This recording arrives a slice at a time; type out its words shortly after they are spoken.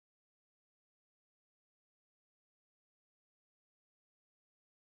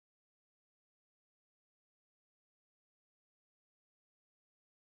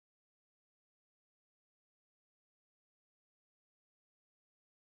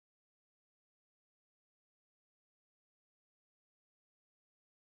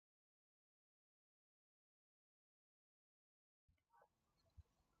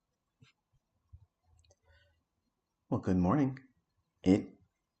Well, good morning. It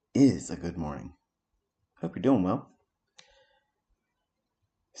is a good morning. Hope you're doing well.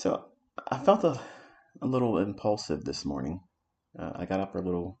 So, I felt a little impulsive this morning. I got up a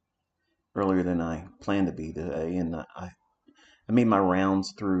little earlier than I planned to be today, and I made my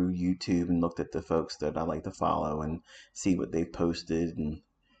rounds through YouTube and looked at the folks that I like to follow and see what they've posted and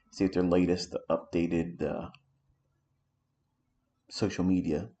see what their latest updated social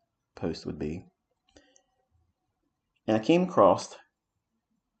media post would be. And I came across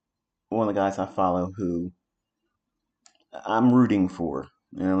one of the guys I follow who I'm rooting for.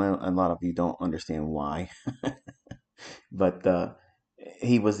 And I know a lot of you don't understand why, but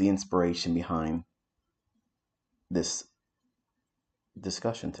he was the inspiration behind this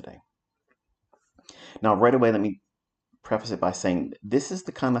discussion today. Now, right away, let me preface it by saying this is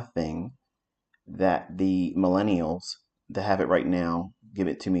the kind of thing that the millennials that have it right now give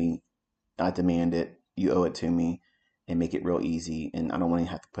it to me. I demand it. You owe it to me, and make it real easy. And I don't want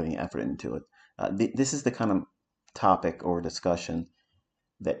to have to put any effort into it. This is the kind of topic or discussion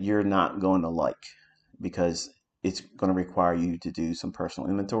that you're not going to like because it's going to require you to do some personal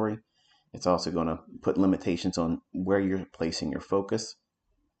inventory. It's also going to put limitations on where you're placing your focus,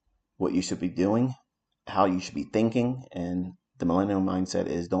 what you should be doing, how you should be thinking. And the millennial mindset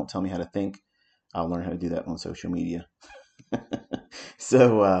is don't tell me how to think. I'll learn how to do that on social media.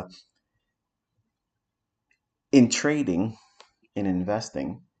 So, in trading and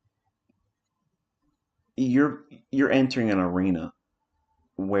investing, you're entering an arena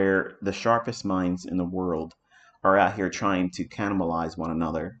where the sharpest minds in the world are out here trying to cannibalize one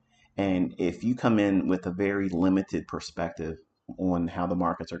another. And if you come in with a very limited perspective on how the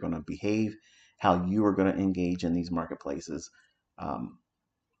markets are going to behave, how you are going to engage in these marketplaces, um,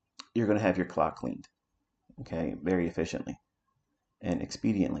 you're going to have your clock cleaned, okay, very efficiently and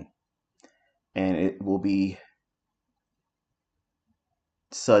expediently. And it will be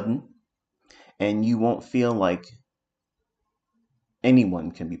sudden, and you won't feel like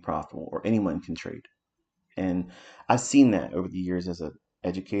anyone can be profitable or anyone can trade. And I've seen that over the years as an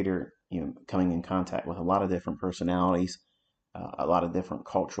educator, coming in contact with a lot of different personalities, a lot of different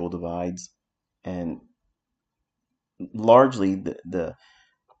cultural divides, and largely the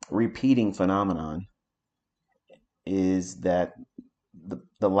repeating phenomenon is that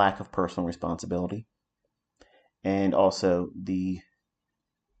the lack of personal responsibility and also the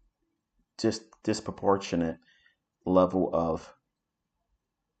just disproportionate level of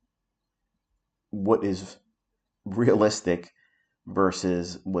what is realistic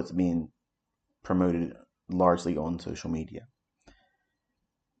versus what's being promoted largely on social media.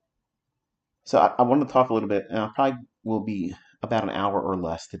 So I want to talk a little bit, and I probably will be about an hour or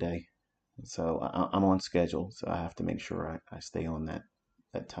less today. So I'm on schedule, so I have to make sure I stay on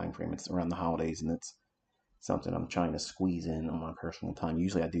that time frame. It's around the holidays, and it's something I'm trying to squeeze in on my personal time.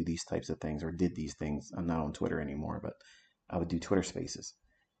 Usually I do these types of things or did these things. I'm not on Twitter anymore, but I would do Twitter Spaces.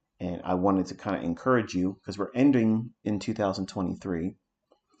 And I wanted to kind of encourage you because we're ending in 2023.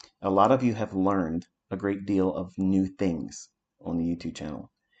 A lot of you have learned a great deal of new things on the YouTube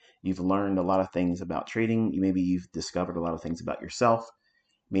channel. You've learned a lot of things about trading. Maybe you've discovered a lot of things about yourself.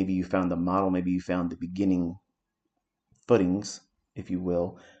 Maybe you found the model. Maybe you found the beginning footings, if you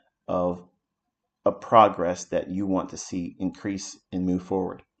will, of a progress that you want to see increase and move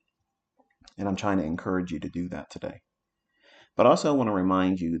forward. And I'm trying to encourage you to do that today. But also, I want to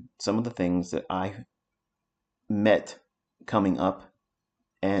remind you some of the things that I met coming up,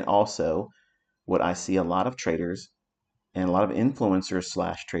 and also what I see a lot of traders and a lot of influencers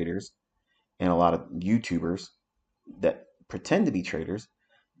slash traders and a lot of YouTubers that pretend to be traders,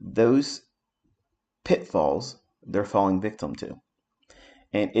 those pitfalls they're falling victim to.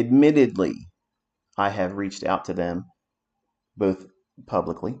 And admittedly, I have reached out to them both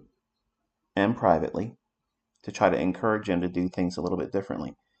publicly and privately to try to encourage them to do things a little bit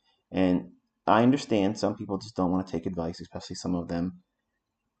differently. And I understand some people just don't want to take advice, especially some of them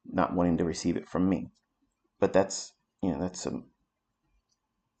not wanting to receive it from me. But that's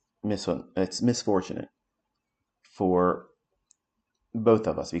it's misfortunate for both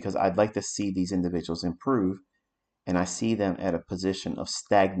of us because I'd like to see these individuals improve, and I see them at a position of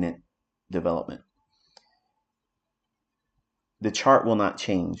stagnant development. The chart will not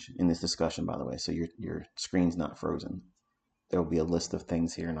change in this discussion, by the way, so your screen's not frozen. There will be a list of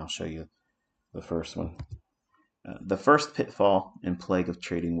things here, and I'll show you the first one. The first pitfall and plague of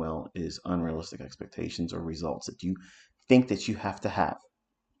trading well is unrealistic expectations or results that you think that you have to have.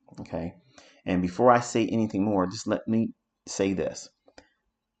 Okay. And before I say anything more, just let me say this.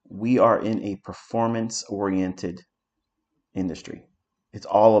 We are in a performance oriented industry. It's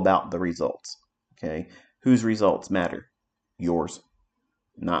all about the results. Okay. Whose results matter? Yours.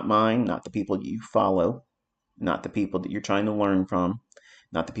 Not mine, not the people you follow, not the people that you're trying to learn from,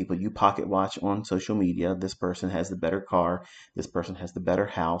 not the people you pocket watch on social media. This person has the better car. This person has the better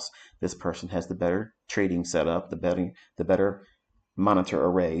house. This person has the better trading setup, the better monitor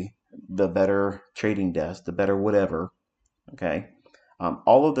array, the better trading desk, the better whatever. Okay.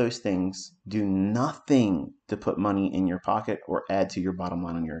 All of those things do nothing to put money in your pocket or add to your bottom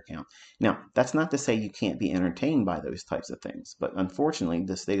line on your account. Now, that's not to say you can't be entertained by those types of things, but unfortunately,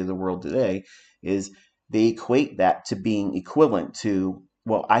 the state of the world today is they equate that to being equivalent to,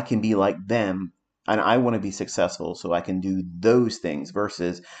 well, I can be like them and I want to be successful, so I can do those things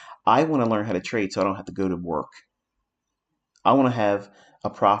versus I want to learn how to trade so I don't have to go to work. I want to have a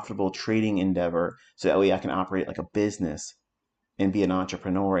profitable trading endeavor so that way I can operate like a business and be an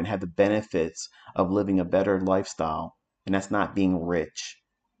entrepreneur and have the benefits of living a better lifestyle. And that's not being rich.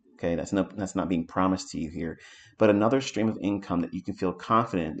 Okay, that's not being promised to you here. But another stream of income that you can feel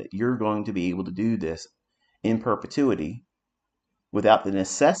confident that you're going to be able to do this in perpetuity without the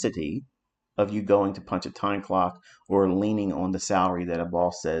necessity of you going to punch a time clock or leaning on the salary that a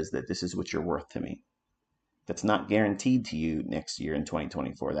boss says that this is what you're worth to me. That's not guaranteed to you next year in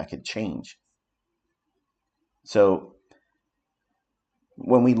 2024. That could change. So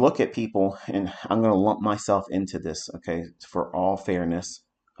when we look at people, and I'm going to lump myself into this, okay, for all fairness,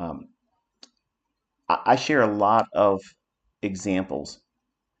 I share a lot of examples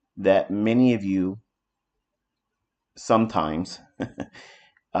that many of you sometimes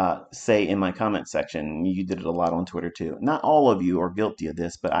say in my comment section. You did it a lot on Twitter too. Not all of you are guilty of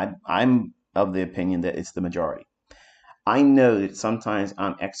this, but I'm of the opinion that it's the majority. I know that sometimes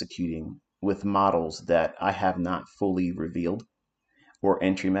I'm executing with models that I have not fully revealed or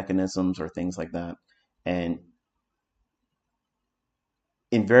entry mechanisms or things like that. And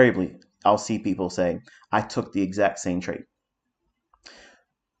invariably, I'll see people say, I took the exact same trade.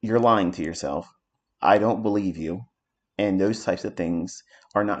 You're lying to yourself. I don't believe you. And those types of things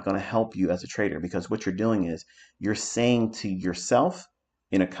are not going to help you as a trader, because what you're doing is you're saying to yourself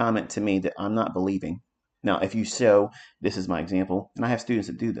in a comment to me that I'm not believing. Now, if you show, this is my example, and I have students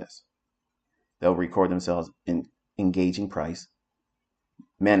that do this. They'll record themselves in engaging price,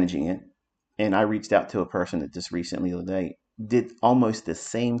 managing it. And I reached out to a person that just recently the other day did almost the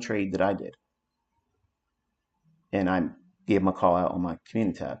same trade that I did. And I gave him a call out on my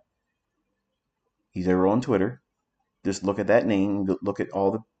community tab. He's over on Twitter. Just look at that name, look at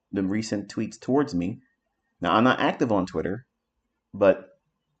all the recent tweets towards me. Now, I'm not active on Twitter, but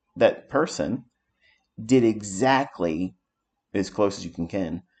that person did exactly as close as you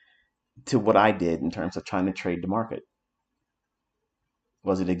can to what I did in terms of trying to trade the market.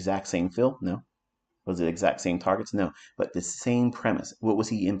 Was it exact same fill? No. Was it exact same targets? No. But the same premise. What was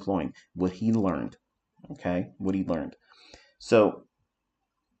he employing? What he learned. Okay? What he learned. So,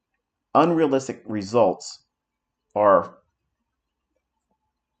 unrealistic results are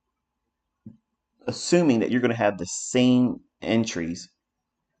assuming that you're going to have the same entries,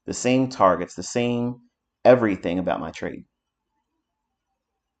 the same targets, the same everything about my trade.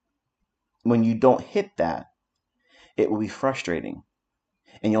 When you don't hit that, it will be frustrating.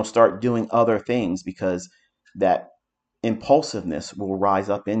 And you'll start doing other things because that impulsiveness will rise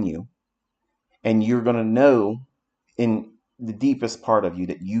up in you. And you're going to know in the deepest part of you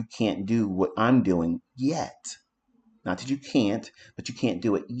that you can't do what I'm doing yet. Not that you can't, but you can't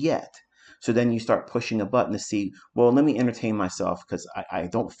do it yet. So then you start pushing a button to see, well, let me entertain myself because I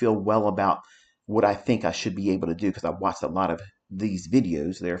don't feel well about what I think I should be able to do because I've watched a lot of these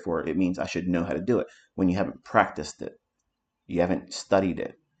videos. Therefore, it means I should know how to do it. When you haven't practiced it, you haven't studied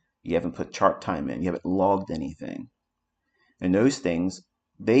it, you haven't put chart time in, you haven't logged anything. And those things,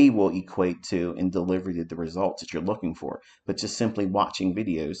 they will equate to and deliver you the results that you're looking for. But just simply watching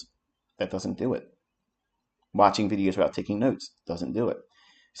videos, that doesn't do it. Watching videos without taking notes doesn't do it.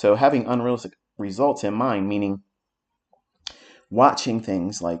 So having unrealistic results in mind, meaning watching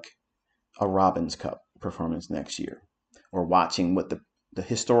things like a Robbins Cup performance next year, or watching what the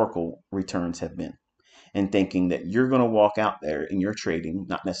historical returns have been, and thinking that you're going to walk out there in your trading,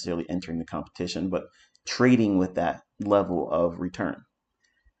 not necessarily entering the competition, but trading with that level of return.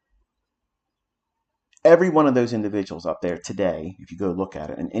 Every one of those individuals up there today, if you go look at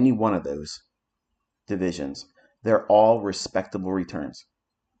it, in any one of those divisions, they're all respectable returns.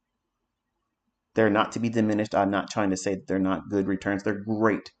 They're not to be diminished. I'm not trying to say that they're not good returns. They're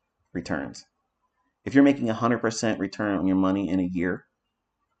great returns. If you're making 100% return on your money in a year,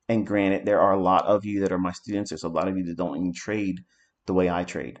 and granted, there are a lot of you that are my students. There's a lot of you that don't even trade the way I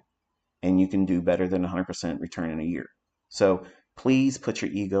trade. And you can do better than 100% return in a year. So Please put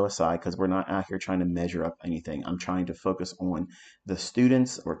your ego aside because we're not out here trying to measure up anything. I'm trying to focus on the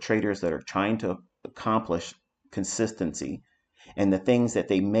students or traders that are trying to accomplish consistency, and the things that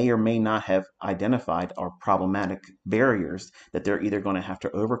they may or may not have identified are problematic barriers that they're either going to have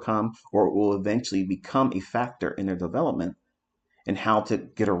to overcome or will eventually become a factor in their development, and how to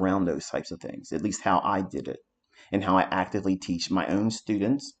get around those types of things, at least how I did it, and how I actively teach my own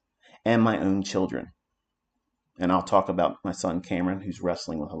students and my own children. And I'll talk about my son Cameron, who's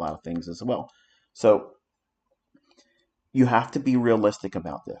wrestling with a lot of things as well. So you have to be realistic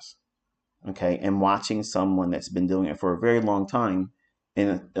about this, okay? And watching someone that's been doing it for a very long time,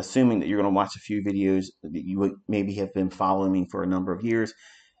 and assuming that you're going to watch a few videos that you would maybe have been following me for a number of years,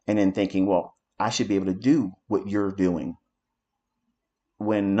 and then thinking, well, I should be able to do what you're doing,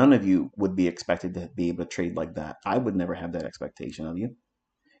 when none of you would be expected to be able to trade like that. I would never have that expectation of you.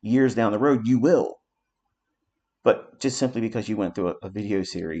 Years down the road, you will. But just simply because you went through a video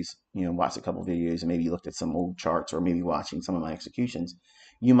series, watched a couple of videos and maybe you looked at some old charts or maybe watching some of my executions,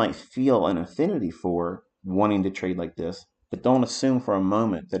 you might feel an affinity for wanting to trade like this. But don't assume for a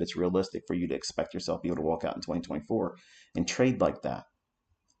moment that it's realistic for you to expect yourself to be able to walk out in 2024 and trade like that.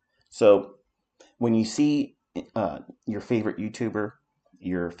 So when you see your favorite YouTuber,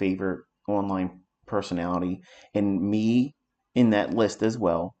 your favorite online personality, and me in that list as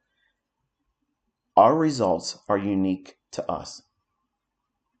well, our results are unique to us.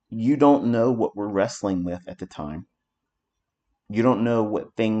 You don't know what we're wrestling with at the time. You don't know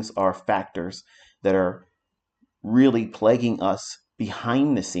what things are factors that are really plaguing us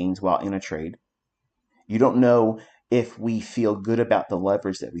behind the scenes while in a trade. You don't know if we feel good about the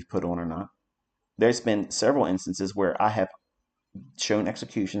leverage that we've put on or not. There's been several instances where I have shown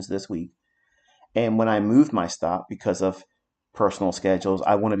executions this week, and when I moved my stop because of personal schedules,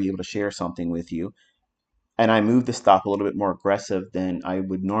 I want to be able to share something with you. And I moved the stop a little bit more aggressive than I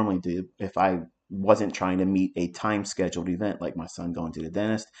would normally do if I wasn't trying to meet a time scheduled event, like my son going to the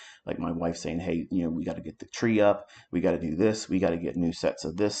dentist, like my wife saying, hey, we got to get the tree up, we got to do this, we got to get new sets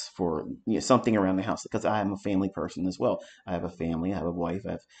of this for something around the house, because I am a family person as well. I have a family, I have a wife,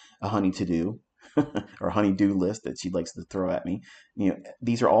 I have a honey to do or honey do list that she likes to throw at me.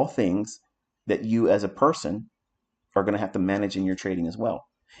 These are all things that you as a person are going to have to manage in your trading as well.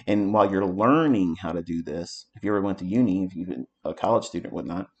 And while you're learning how to do this, if you ever went to uni, if you've been a college student,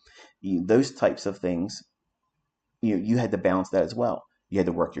 whatnot, those types of things, you had to balance that as well. You had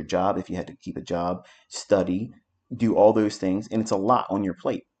to work your job if you had to keep a job, study, do all those things, and it's a lot on your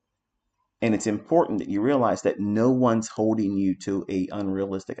plate. And it's important that you realize that no one's holding you to a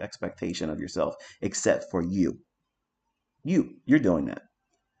unrealistic expectation of yourself except for you. You're doing that.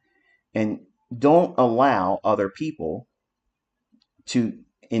 And don't allow other people to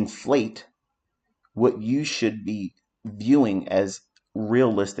inflate what you should be viewing as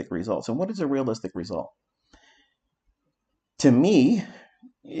realistic results. And what is a realistic result? To me,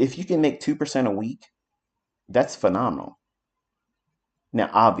 if you can make 2% a week, that's phenomenal. Now,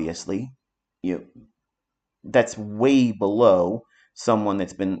 obviously, you that's way below someone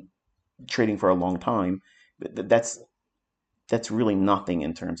that's been trading for a long time. That's really nothing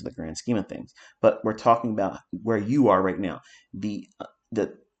in terms of the grand scheme of things. But we're talking about where you are right now. The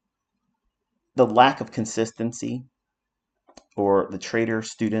the lack of consistency, or the trader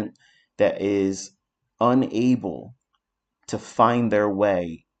student that is unable to find their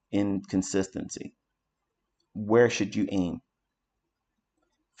way in consistency. Where should you aim?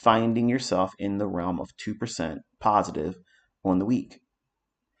 Finding yourself in the realm of 2% positive on the week.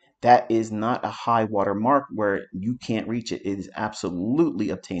 That is not a high water mark where you can't reach it. It is absolutely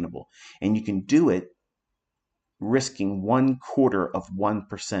obtainable. And you can do it risking 1/4 of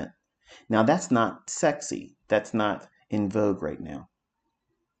 1%. Now, that's not sexy. That's not in vogue right now.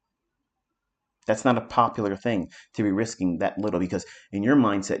 That's not a popular thing to be risking that little, because in your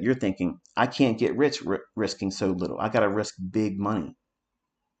mindset, you're thinking, I can't get rich risking so little. I got to risk big money.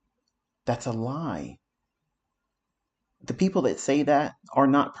 That's a lie. The people that say that are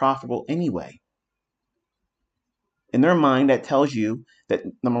not profitable anyway. In their mind, that tells you that,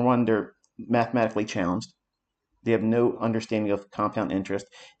 number one, they're mathematically challenged. They have no understanding of compound interest.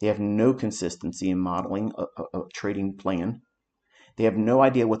 They have no consistency in modeling a trading plan. They have no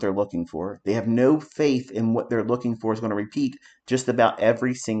idea what they're looking for. They have no faith in what they're looking for is going to repeat just about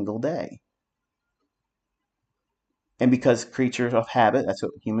every single day. And because creatures of habit, that's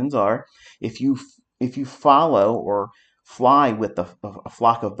what humans are, if you follow or fly with a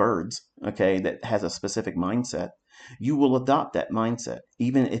flock of birds, okay, that has a specific mindset, you will adopt that mindset,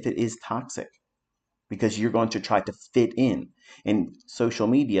 even if it is toxic, because you're going to try to fit in. And social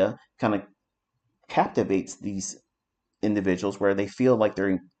media kind of captivates these individuals where they feel like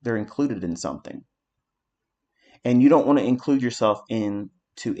they're included in something, and you don't want to include yourself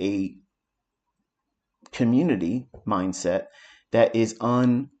into a community mindset that is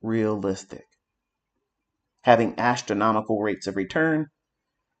unrealistic, having astronomical rates of return.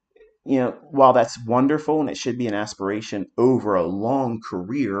 While that's wonderful and it should be an aspiration over a long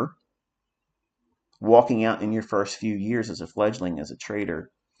career, walking out in your first few years as a fledgling, as a trader,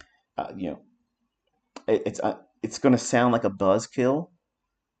 uh, you know, it's going to sound like a buzzkill,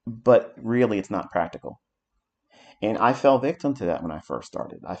 but really it's not practical. And I fell victim to that when I first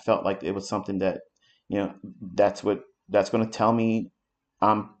started. I felt like it was something that, you know, that's what that's going to tell me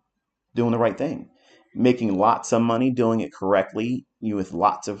I'm doing the right thing, making lots of money, doing it correctly, with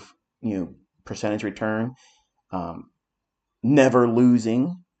lots of percentage return, um, never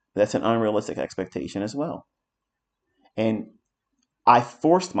losing. That's an unrealistic expectation as well. And I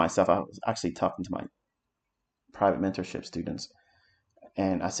forced myself. I was actually talking to my private mentorship students,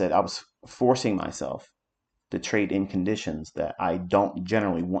 and I said I was forcing myself to trade in conditions that I don't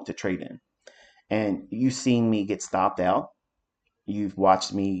generally want to trade in. And you've seen me get stopped out. You've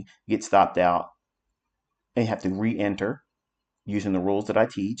watched me get stopped out and have to re-enter using the rules that I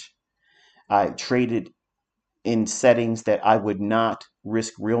teach. I traded in settings that I would not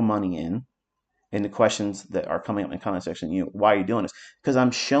risk real money in. And the questions that are coming up in the comment section, why are you doing this? Because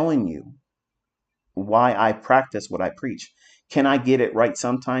I'm showing you why I practice what I preach. Can I get it right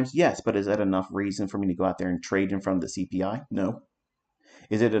sometimes? Yes, but is that enough reason for me to go out there and trade in front of the CPI? No.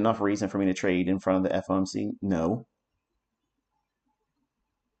 Is it enough reason for me to trade in front of the FOMC? No.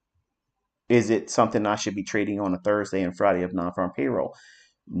 Is it something I should be trading on a Thursday and Friday of non-farm payroll?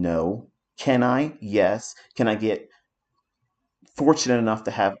 No. Can I? Yes. Can I get fortunate enough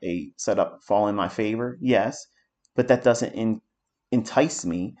to have a setup fall in my favor? Yes. But that doesn't entice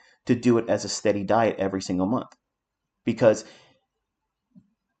me to do it as a steady diet every single month, because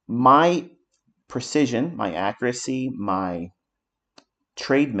my precision, my accuracy, my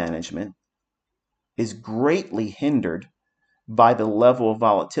trade management is greatly hindered by the level of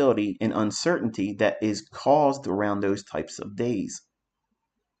volatility and uncertainty that is caused around those types of days.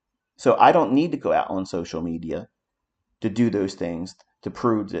 So I don't need to go out on social media to do those things to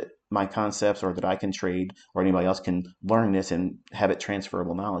prove that my concepts or that I can trade or anybody else can learn this and have it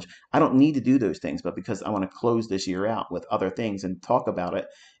transferable knowledge. I don't need to do those things, but because I want to close this year out with other things and talk about it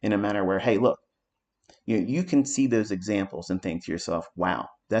in a manner where, hey, look, you can see those examples and think to yourself, wow,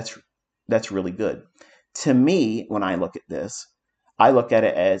 that's really good. To me, when I look at this, I look at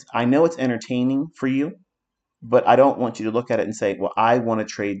it as, I know it's entertaining for you, but I don't want you to look at it and say, well, I want to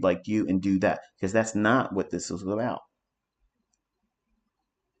trade like you and do that, because that's not what this is about.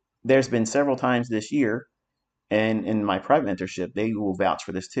 There's been several times this year, and in my private mentorship, they will vouch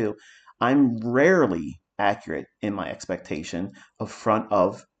for this too. I'm rarely accurate in my expectation of front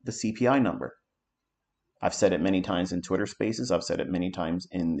of the CPI number. I've said it many times in Twitter spaces. I've said it many times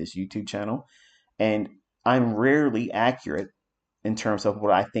in this YouTube channel. And I'm rarely accurate in terms of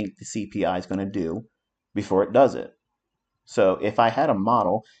what I think the CPI is going to do before it does it. So if I had a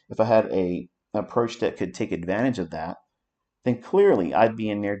model, if I had a approach that could take advantage of that, then clearly I'd be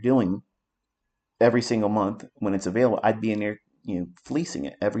in there doing every single month when it's available. I'd be in there, fleecing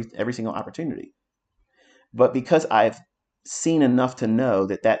it every single opportunity. But because I've seen enough to know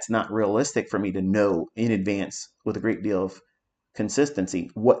that that's not realistic for me to know in advance with a great deal of consistency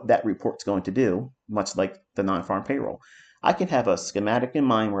what that report's going to do, much like the non-farm payroll, I can have a schematic in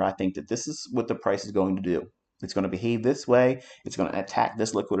mind where I think that this is what the price is going to do. It's going to behave this way. It's going to attack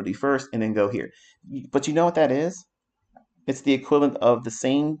this liquidity first and then go here. But you know what that is? It's the equivalent of the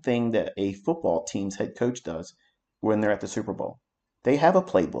same thing that a football team's head coach does when they're at the Super Bowl. They have a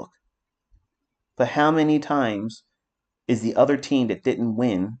playbook. But how many times is the other team that didn't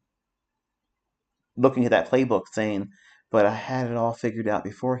win looking at that playbook saying, but I had it all figured out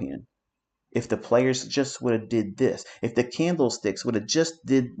beforehand? If the players just would have did this, if the candlesticks would have just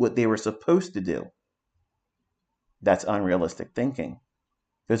did what they were supposed to do. That's unrealistic thinking.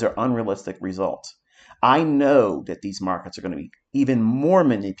 Those are unrealistic results. I know that these markets are going to be even more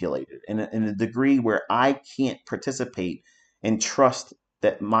manipulated in a degree where I can't participate and trust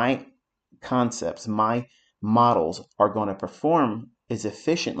that my concepts, my models are going to perform as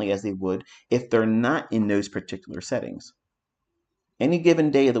efficiently as they would if they're not in those particular settings. Any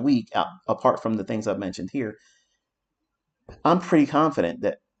given day of the week, apart from the things I've mentioned here, I'm pretty confident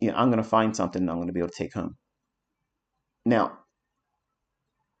that I'm going to find something I'm going to be able to take home. Now,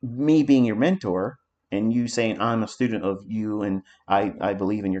 me being your mentor and you saying I'm a student of you and I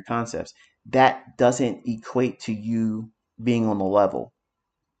believe in your concepts, that doesn't equate to you being on the level,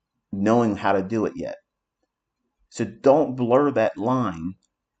 knowing how to do it yet. So don't blur that line.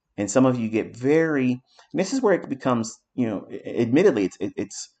 And some of you get very, and this is where it becomes, admittedly,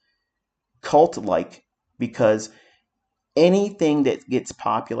 it's cult-like, because anything that gets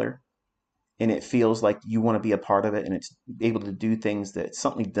popular and it feels like you want to be a part of it and it's able to do things that's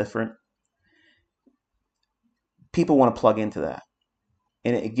something different, people want to plug into that,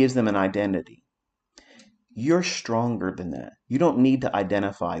 and it gives them an identity. You're stronger than that. You don't need to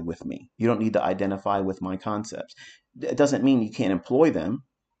identify with me. You don't need to identify with my concepts. It doesn't mean you can't employ them.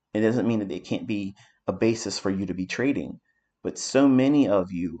 It doesn't mean that it can't be a basis for you to be trading. But so many of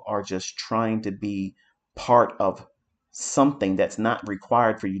you are just trying to be part of something that's not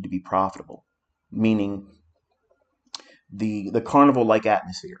required for you to be profitable, meaning the carnival like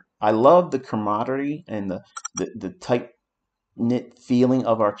atmosphere. I love the camaraderie and the tight knit feeling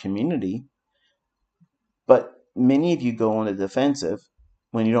of our community, but many of you go on the defensive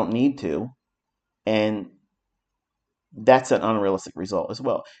when you don't need to, and that's an unrealistic result as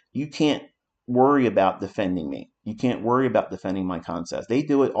well. You can't worry about defending me. You can't worry about defending my concepts. They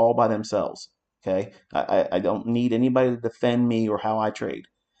do it all by themselves. Okay. I don't need anybody to defend me or how I trade.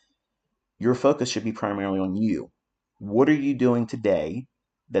 Your focus should be primarily on you. What are you doing today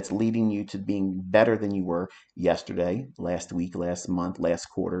that's leading you to being better than you were yesterday, last week, last month, last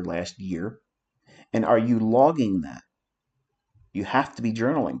quarter, last year? And are you logging that? You have to be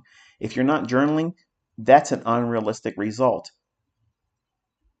journaling. If you're not journaling, that's an unrealistic result.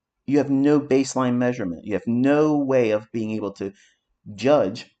 You have no baseline measurement. You have no way of being able to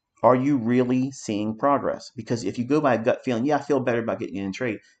judge, are you really seeing progress? Because if you go by a gut feeling, yeah, I feel better about getting in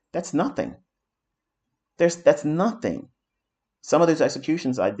trade, that's nothing. That's nothing. Some of those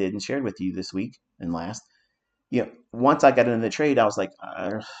executions I did and shared with you this week and last, once I got into the trade, I was like,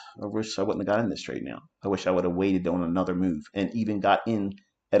 I wish I wouldn't have got in this trade now. I wish I would have waited on another move and even got in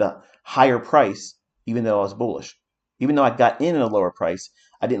at a higher price, even though I was bullish. Even though I got in at a lower price,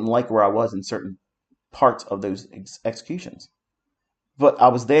 I didn't like where I was in certain parts of those executions. But I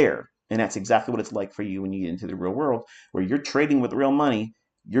was there, and that's exactly what it's like for you when you get into the real world, where you're trading with real money.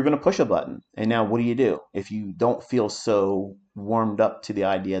 You're going to push a button. And now what do you do if you don't feel so warmed up to the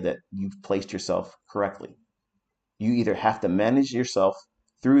idea that you've placed yourself correctly? You either have to manage yourself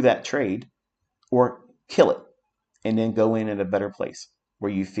through that trade or kill it and then go in at a better place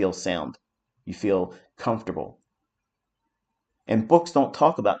where you feel sound, you feel comfortable. And books don't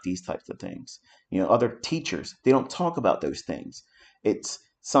talk about these types of things. Other teachers, they don't talk about those things. It's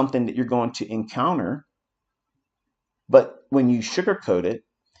something that you're going to encounter. But when you sugarcoat it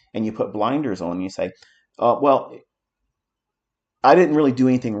and you put blinders on, you say, well, I didn't really do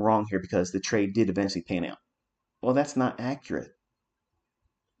anything wrong here because the trade did eventually pan out. Well, that's not accurate.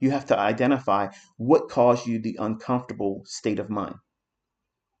 You have to identify what caused you the uncomfortable state of mind.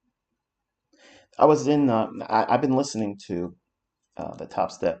 I've been listening to the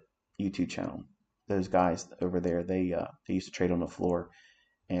Top Step YouTube channel. Those guys over there, they used to trade on the floor,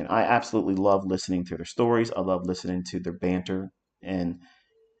 and I absolutely love listening to their stories. I love listening to their banter, and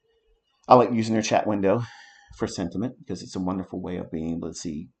I like using their chat window for sentiment because it's a wonderful way of being able to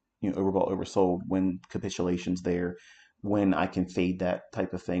see, overbought, oversold, when capitulations there, when I can fade that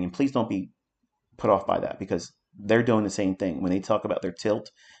type of thing. And please don't be put off by that, because they're doing the same thing. When they talk about their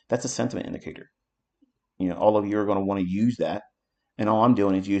tilt, that's a sentiment indicator. All of you are going to want to use that. And all I'm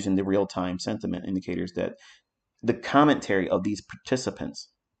doing is using the real-time sentiment indicators that the commentary of these participants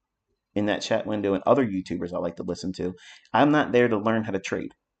in that chat window and other YouTubers I like to listen to. I'm not there to learn how to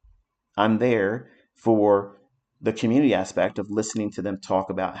trade. I'm there for the community aspect of listening to them talk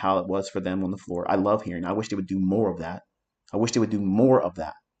about how it was for them on the floor. I love hearing. I wish they would do more of that. I wish they would do more of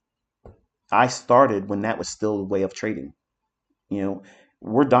that. I started when that was still the way of trading.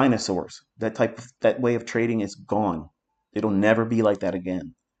 We're dinosaurs. That way of trading is gone. It'll never be like that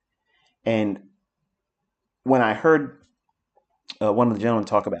again. And when I heard one of the gentlemen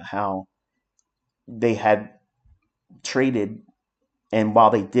talk about how they had traded, and while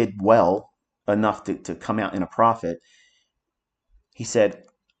they did well enough to come out in a profit, he said,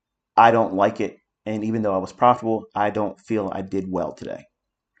 I don't like it. And even though I was profitable, I don't feel I did well today.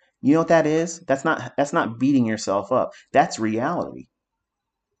 You know what that is? That's not beating yourself up. That's reality.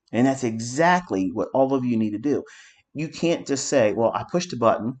 And that's exactly what all of you need to do. You can't just say, well, I pushed a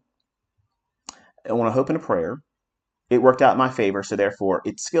button. I want to hope and a prayer. It worked out in my favor, so therefore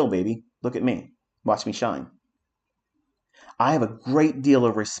it's skill, baby. Look at me. Watch me shine. I have a great deal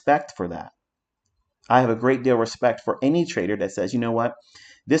of respect for that. I have a great deal of respect for any trader that says, you know what,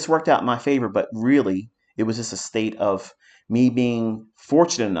 this worked out in my favor, but really it was just a state of me being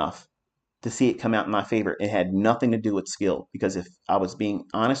fortunate enough to see it come out in my favor. It had nothing to do with skill, because if I was being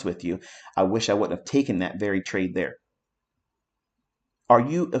honest with you, I wish I wouldn't have taken that very trade there. Are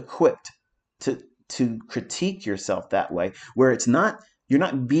you equipped to critique yourself that way, where it's not, you're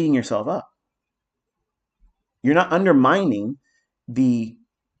not beating yourself up. You're not undermining the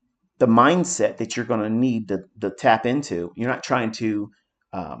mindset that you're going to need to tap into. You're not trying to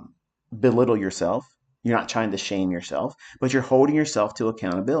belittle yourself. You're not trying to shame yourself, but you're holding yourself to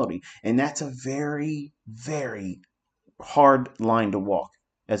accountability. And that's a very, very hard line to walk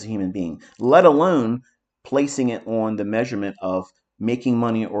as a human being, let alone placing it on the measurement of making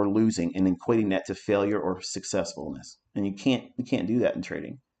money or losing and equating that to failure or successfulness. And you can't do that in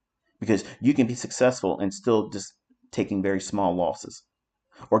trading, because you can be successful and still just taking very small losses,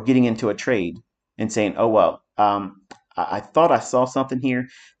 or getting into a trade and saying, oh, well, I thought I saw something here,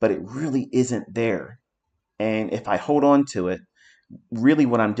 but it really isn't there. And if I hold on to it, really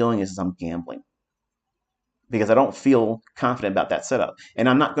what I'm doing is I'm gambling, because I don't feel confident about that setup. And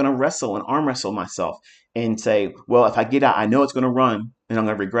I'm not going to wrestle and arm wrestle myself and say, well, if I get out, I know it's going to run and I'm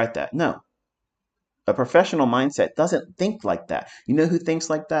going to regret that. No, a professional mindset doesn't think like that. You know who thinks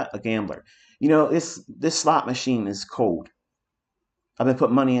like that? A gambler. You know, this slot machine is cold. I've been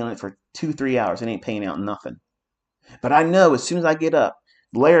putting money on it for 2-3 hours. It ain't paying out nothing. But I know as soon as I get up,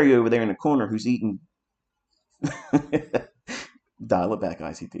 Larry over there in the corner who's eating. Dial it back,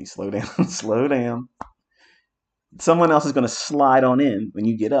 ICT. Slow down. Slow down. Someone else is going to slide on in when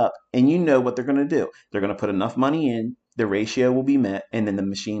you get up, and you know what they're going to do. They're going to put enough money in, the ratio will be met, and then the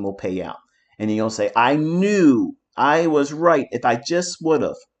machine will pay out. And then you'll say, I knew I was right if I just would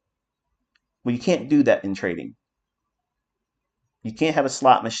have. Well, you can't do that in trading. You can't have a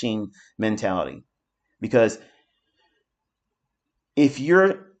slot machine mentality, because if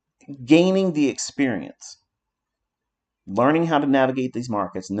you're gaining the experience, learning how to navigate these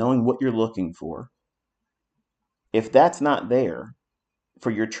markets, knowing what you're looking for, if that's not there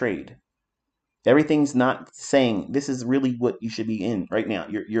for your trade, everything's not saying this is really what you should be in right now.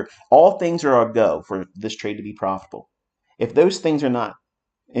 You're all things are a go for this trade to be profitable. If those things are not,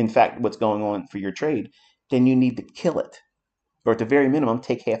 in fact, what's going on for your trade, then you need to kill it, or at the very minimum,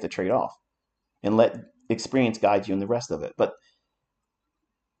 take half the trade off and let experience guide you in the rest of it. But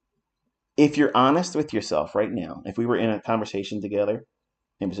if you're honest with yourself right now, if we were in a conversation together,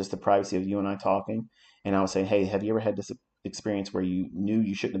 it was just the privacy of you and I talking, and I was saying, hey, have you ever had this experience where you knew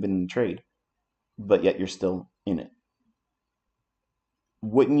you shouldn't have been in the trade, but yet you're still in it?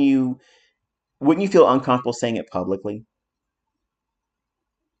 Wouldn't you feel uncomfortable saying it publicly?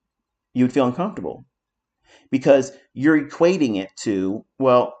 You would feel uncomfortable, because you're equating it to,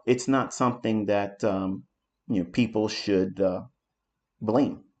 well, it's not something that people should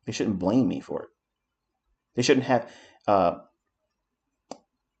blame. They shouldn't blame me for it. They shouldn't have uh,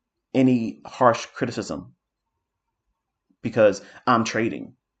 any harsh criticism because I'm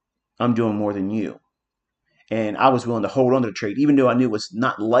trading. I'm doing more than you. And I was willing to hold on to the trade, even though I knew it was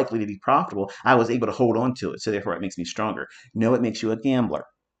not likely to be profitable. I was able to hold on to it. So therefore, it makes me stronger. No, it makes you a gambler.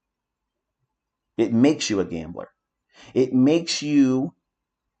 It makes you a gambler. It makes you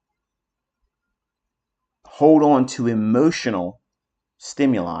hold on to emotional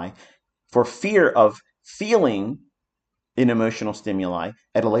stimuli for fear of feeling an emotional stimuli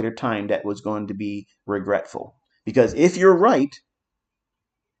at a later time that was going to be regretful. Because if you're right,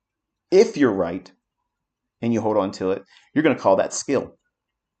 and you hold on to it, you're going to call that skill.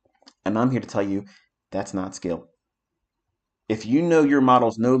 And I'm here to tell you that's not skill. If you know your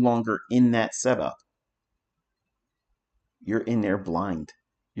model's no longer in that setup, you're in there blind.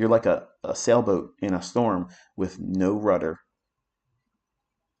 You're like a sailboat in a storm with no rudder.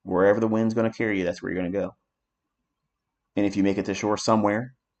 Wherever the wind's going to carry you, that's where you're going to go. And if you make it to shore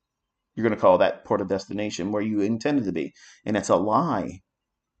somewhere, you're going to call that port of destination where you intended to be. And that's a lie.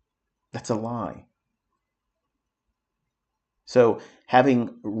 That's a lie. So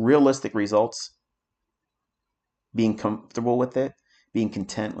having realistic results, being comfortable with it, being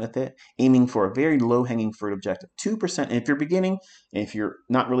content with it, aiming for a very low-hanging fruit objective. 2%. And if you're beginning, and if you're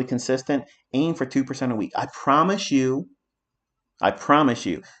not really consistent, aim for 2% a week. I promise you,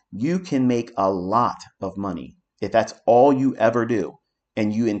 you can make a lot of money if that's all you ever do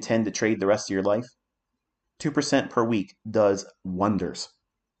and you intend to trade the rest of your life. 2% per week does wonders.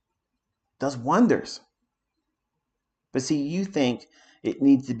 Does wonders. But see, you think it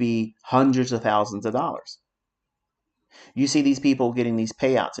needs to be hundreds of thousands of dollars. You see these people getting these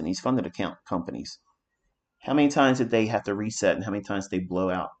payouts in these funded account companies. How many times did they have to reset, and how many times did they blow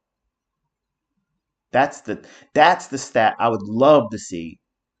out? That's the stat I would love to see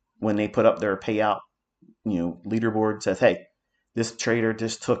when they put up their payout, leaderboard says, hey, This trader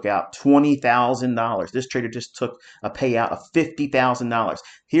just took out $20,000. This trader just took a payout of $50,000.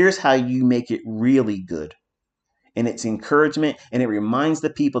 Here's how you make it really good. And it's encouragement, and it reminds the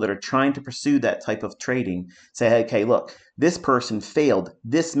people that are trying to pursue that type of trading, say, okay, look, this person failed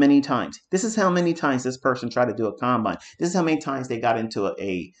this many times. This is how many times this person tried to do a combine. This is how many times they got into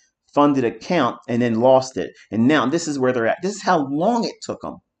a funded account and then lost it. And now this is where they're at. This is how long it took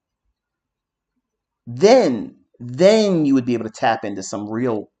them. Then you would be able to tap into some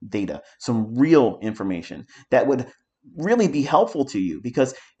real data, some real information that would really be helpful to you,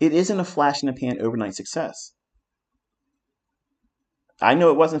 because it isn't a flash in the pan overnight success. I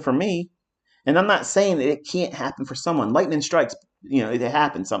know it wasn't for me, and I'm not saying that it can't happen for someone. Lightning strikes, it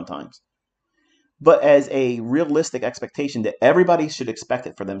happens sometimes. But as a realistic expectation that everybody should expect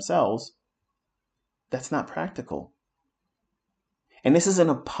it for themselves, that's not practical. And this isn't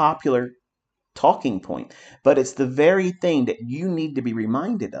a popular talking point, but it's the very thing that you need to be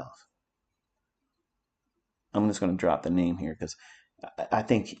reminded of. I'm just going to drop the name here because I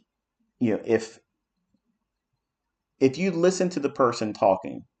think, if you listen to the person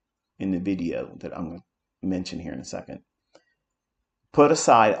talking in the video that I'm going to mention here in a second, put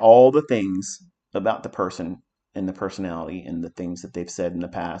aside all the things about the person and the personality and the things that they've said in the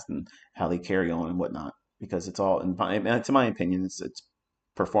past and how they carry on and whatnot, because it's all, to my opinion, it's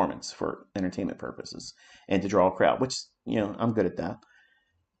performance for entertainment purposes and to draw a crowd, which, I'm good at that.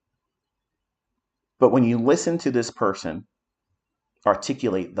 But when you listen to this person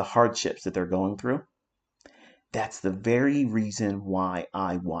articulate the hardships that they're going through, that's the very reason why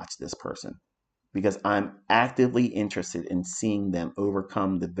I watch this person, because I'm actively interested in seeing them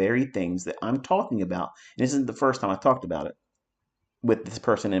overcome the very things that I'm talking about. And this isn't the first time I've talked about it with this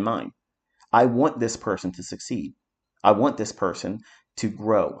person in mind. I want this person to succeed. I want this person to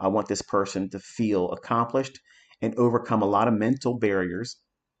grow. I want this person to feel accomplished and overcome a lot of mental barriers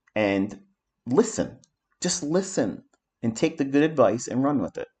and listen. Just listen and take the good advice and run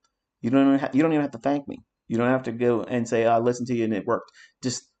with it. You don't even have to thank me. You don't have to go and say, I listened to you and it worked.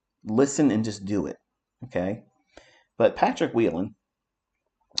 Just listen and just do it. Okay? But Patrick Whelan,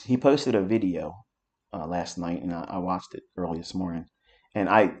 he posted a video last night, and I watched it early this morning. And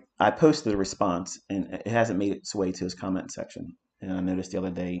I posted a response, and it hasn't made its way to his comment section. And I noticed the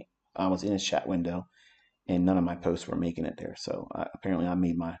other day I was in his chat window, and none of my posts were making it there. So apparently I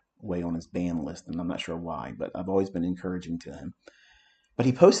made my way on his ban list, and I'm not sure why, but I've always been encouraging to him. But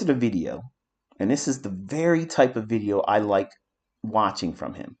he posted a video, and this is the very type of video I like watching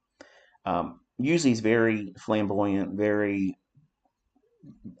from him. Usually he's very flamboyant, very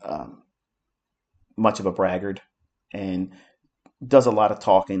much of a braggart, and does a lot of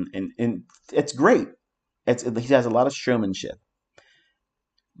talking, and it's great. He has a lot of showmanship.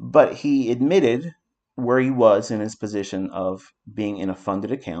 But he admitted where he was in his position of being in a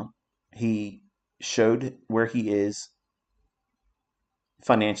funded account. He showed where he is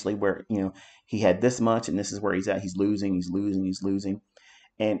financially, where, he had this much and this is where he's at. He's losing, he's losing, he's losing.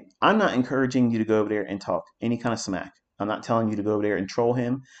 And I'm not encouraging you to go over there and talk any kind of smack. I'm not telling you to go over there and troll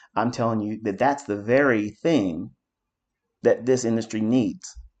him. I'm telling you that that's the very thing that this industry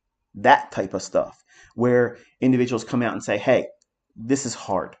needs. That type of stuff where individuals come out and say, hey, this is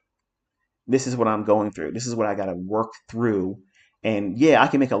hard. This is what I'm going through. This is what I got to work through. And yeah, I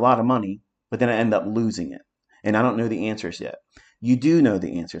can make a lot of money, but then I end up losing it. And I don't know the answers yet. You do know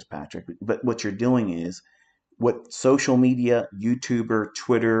the answers, Patrick. But what you're doing is what social media, YouTuber,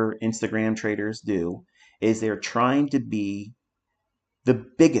 Twitter, Instagram traders do is they're trying to be the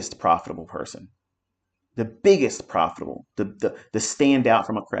biggest profitable person, the biggest profitable, the stand out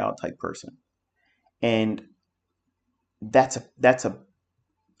from a crowd type person. And that's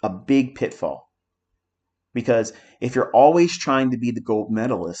a big pitfall, because if you're always trying to be the gold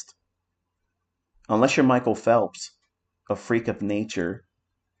medalist, unless you're Michael Phelps, a freak of nature,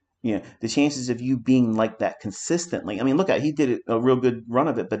 the chances of you being like that consistently. I mean, look at, he did a real good run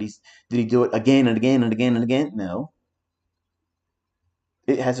of it, but did he do it again and again and again and again? No.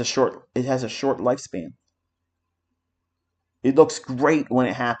 It has a short lifespan. It looks great when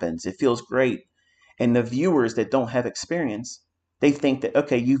it happens. It feels great. And the viewers that don't have experience, they think that,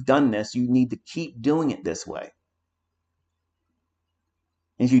 okay, you've done this, you need to keep doing it this way.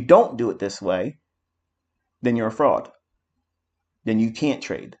 If you don't do it this way, then you're a fraud. Then you can't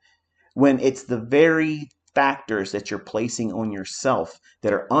trade. When it's the very factors that you're placing on yourself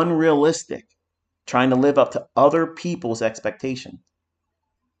that are unrealistic, trying to live up to other people's expectation,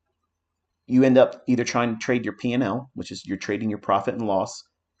 you end up either trying to trade your P&L, which is you're trading your profit and loss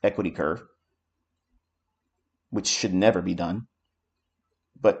equity curve, which should never be done,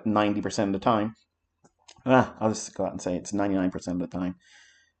 but 90% of the time, I'll just go out and say it's 99% of the time,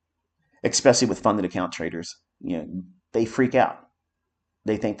 especially with funded account traders. They freak out.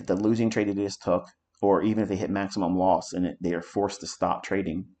 They think that the losing trade they just took, or even if they hit maximum loss and they are forced to stop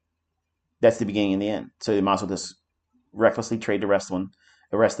trading, that's the beginning and the end. So they might as well just recklessly trade the rest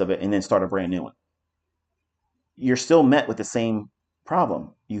of it, and then start a brand new one. You're still met with the same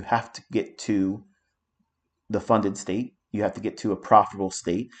problem. You have to get to the funded state, you have to get to a profitable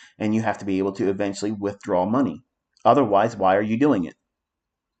state, and you have to be able to eventually withdraw money. Otherwise, why are you doing it?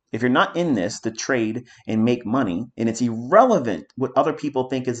 If you're not in this to trade and make money, and it's irrelevant what other people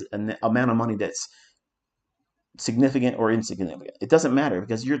think is an amount of money that's significant or insignificant, it doesn't matter,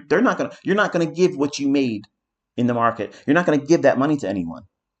 because you're not gonna give what you made in the market. You're not gonna give that money to anyone.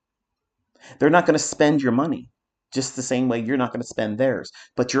 They're not gonna spend your money just the same way you're not gonna spend theirs.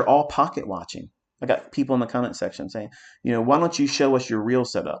 But you're all pocket watching. I got people in the comment section saying, why don't you show us your real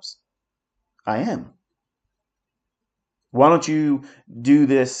setups? I am. Why don't you do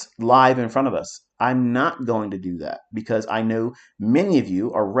this live in front of us? I'm not going to do that because I know many of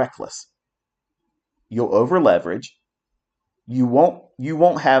you are reckless. You'll over leverage. You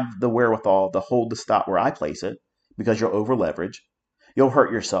won't have the wherewithal to hold the stop where I place it because you'll over leverage. You'll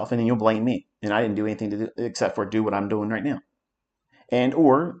hurt yourself and then you'll blame me. And I didn't do anything to do, except for do what I'm doing right now. And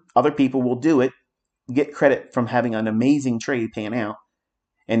or other people will do it, get credit from having an amazing trade pan out,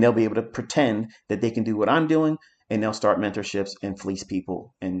 and they'll be able to pretend that they can do what I'm doing, and they'll start mentorships and fleece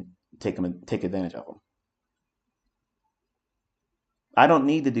people and take advantage of them. I don't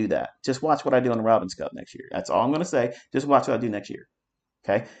need to do that. Just watch what I do on the Robins Cup next year. That's all I'm going to say. Just watch what I do next year.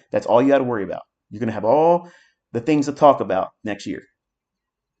 Okay? That's all you got to worry about. You're going to have all the things to talk about next year.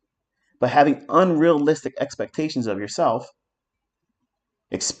 But having unrealistic expectations of yourself,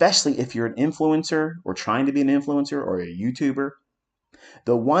 especially if you're an influencer or trying to be an influencer or a YouTuber,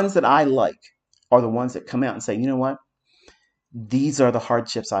 the ones that I like are the ones that come out and say, you know what? These are the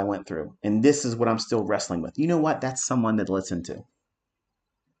hardships I went through, and this is what I'm still wrestling with. You know what? That's someone to listen to.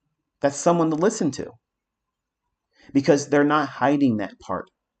 That's someone to listen to because they're not hiding that part.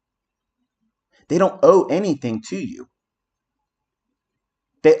 They don't owe anything to you.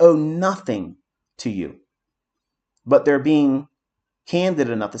 They owe nothing to you, but they're being candid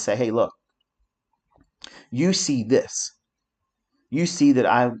enough to say, hey, look, you see this. You see that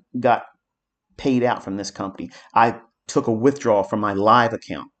I got paid out from this company. I took a withdrawal from my live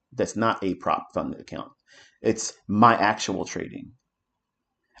account. That's not a prop funded account. It's my actual trading.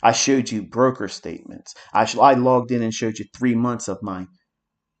 I showed you broker statements. I logged in and showed you 3 months of my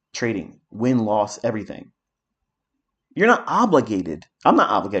trading, win, loss, everything. You're not obligated. I'm not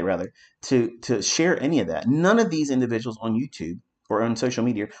obligated, rather, to share any of that. None of these individuals on YouTube or on social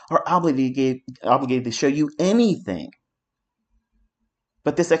media are obligated to show you anything.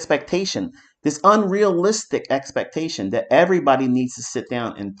 But this expectation, this unrealistic expectation that everybody needs to sit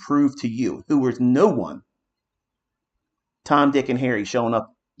down and prove to you, who was no one, Tom, Dick, and Harry showing up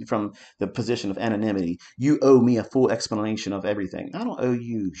from the position of anonymity, you owe me a full explanation of everything. I don't owe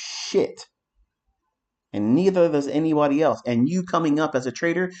you shit. And neither does anybody else. And you coming up as a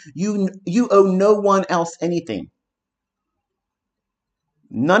trader, you owe no one else anything.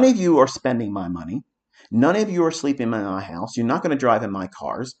 None of you are spending my money. None of you are sleeping in my house. You're not going to drive in my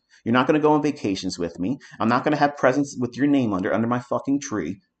cars. You're not going to go on vacations with me. I'm not going to have presents with your name under my fucking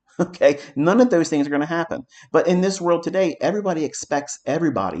tree. Okay? None of those things are going to happen. But in this world today, everybody expects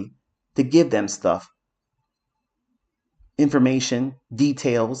everybody to give them stuff, information,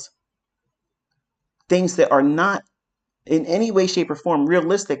 details, things that are not in any way, shape, or form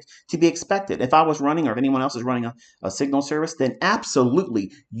realistic to be expected. If I was running, or if anyone else is running a signal service, then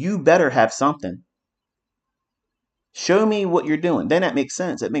absolutely you better have something. Show me what you're doing. Then that makes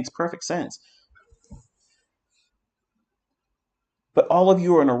sense. It makes perfect sense. But all of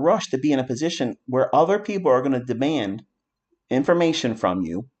you are in a rush to be in a position where other people are going to demand information from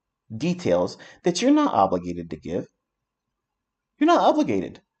you, details that you're not obligated to give. You're not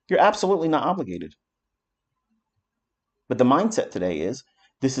obligated. You're absolutely not obligated. But the mindset today is,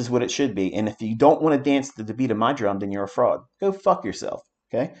 this is what it should be. And if you don't want to dance to the beat of my drum, then you're a fraud. Go fuck yourself.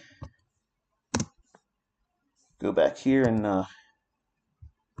 Okay? Go back here and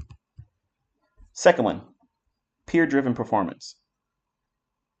second one, peer-driven performance.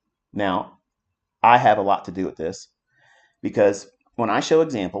 Now, I have a lot to do with this because when I show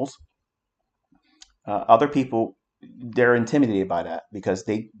examples, other people, they're intimidated by that because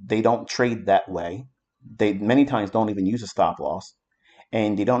they don't trade that way. They many times don't even use a stop loss,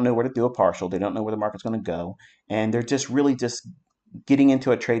 and they don't know where to do a partial. They don't know where the market's going to go, and they're just really just getting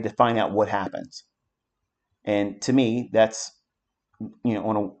into a trade to find out what happens. And to me, that's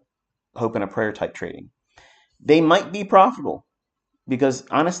on a hope and a prayer type trading. They might be profitable because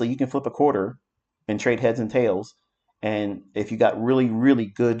honestly, you can flip a quarter and trade heads and tails. And if you got really, really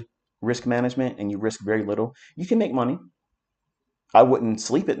good risk management and you risk very little, you can make money. I wouldn't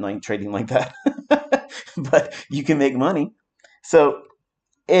sleep at night trading like that, but you can make money. So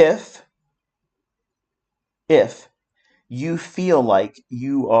if if you feel like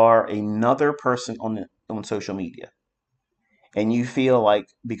you are another person on social media, and you feel like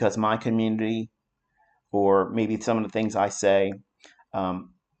because my community or maybe some of the things I say,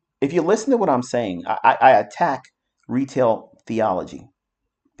 um, if you listen to what I'm saying, I attack retail theology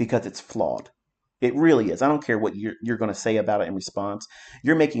because it's flawed. It really is. I don't care what you're going to say about it in response.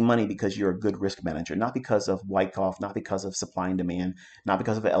 You're making money because you're a good risk manager, not because of Wyckoff, not because of supply and demand, not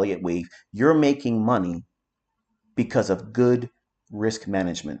because of Elliott Wave. You're making money because of good risk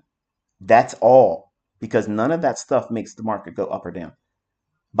management. That's all. Because none of that stuff makes the market go up or down.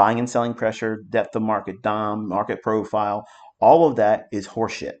 Buying and selling pressure, depth of market, DOM, market profile, all of that is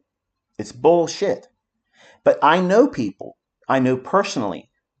horseshit. It's bullshit. But I know personally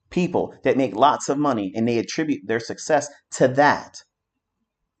people that make lots of money and they attribute their success to that.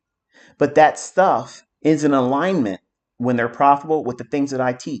 But that stuff is in alignment when they're profitable with the things that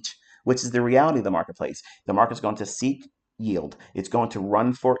I teach, which is the reality of the marketplace. The market's going to seek yield. It's going to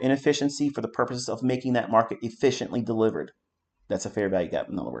run for inefficiency for the purposes of making that market efficiently delivered. That's a fair value gap,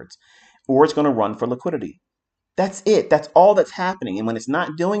 in other words. Or it's going to run for liquidity. That's it. That's all that's happening. And when it's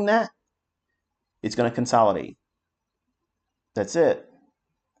not doing that, it's going to consolidate. That's it.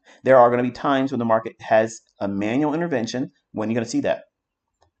 There are going to be times when the market has a manual intervention. When you're going to see that?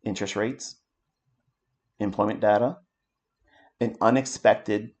 Interest rates, employment data, an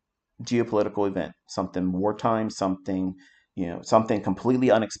unexpected geopolitical event, something wartime, something, something completely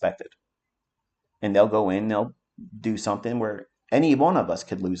unexpected. And they'll go in, they'll do something where any one of us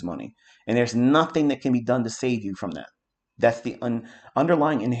could lose money. And there's nothing that can be done to save you from that. That's the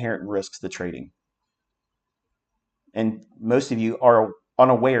underlying inherent risks to trading. And most of you are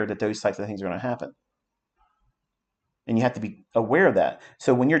unaware that those types of things are going to happen. And you have to be aware of that.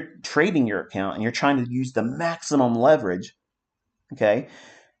 So when you're trading your account and you're trying to use the maximum leverage, okay,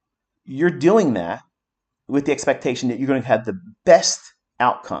 you're doing that with the expectation that you're going to have the best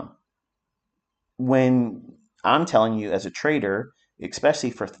outcome. When I'm telling you as a trader,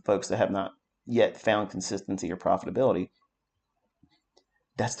 especially for folks that have not yet found consistency or profitability,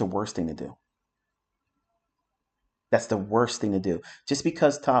 that's the worst thing to do. That's the worst thing to do. Just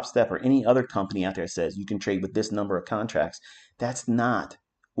because Top Step or any other company out there says you can trade with this number of contracts, that's not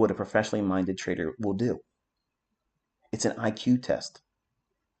what a professionally minded trader will do. It's an IQ test.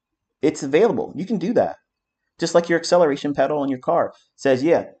 It's available. You can do that. Just like your acceleration pedal in your car says,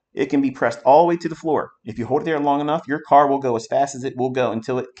 yeah, it can be pressed all the way to the floor. If you hold it there long enough, your car will go as fast as it will go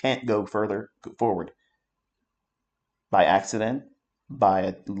until it can't go further forward. By accident, by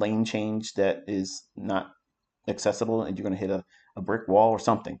a lane change that is not accessible and you're going to hit a brick wall or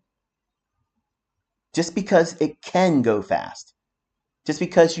something. Just because it can go fast, just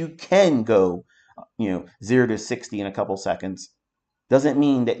because you can go, 0 to 60 in a couple seconds, doesn't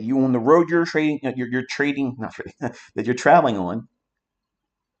mean that you on the road you're trading, you're trading, not trading, that you're traveling on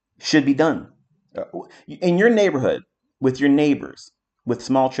should be done. In your neighborhood, with your neighbors, with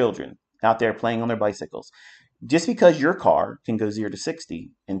small children out there playing on their bicycles, just because your car can go 0 to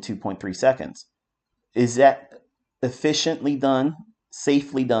 60 in 2.3 seconds, is that efficiently done,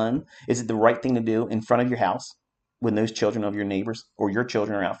 safely done? Is it the right thing to do in front of your house when those children of your neighbors or your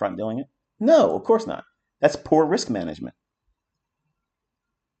children are out front doing it? No, of course not. That's poor risk management.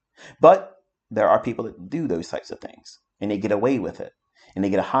 But there are people that do those types of things and they get away with it and they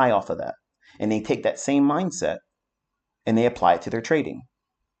get a high off of that. And they take that same mindset and they apply it to their trading.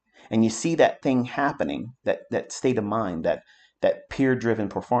 And you see that thing happening, that state of mind, that peer driven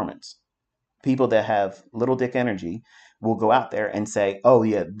performance. People that have little dick energy will go out there and say, oh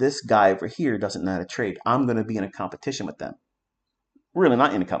yeah, this guy over here doesn't know how to trade. I'm going to be in a competition with them. We're really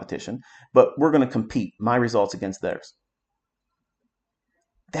not in a competition, but we're going to compete my results against theirs.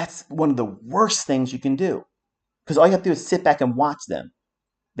 That's one of the worst things you can do because all you have to do is sit back and watch them.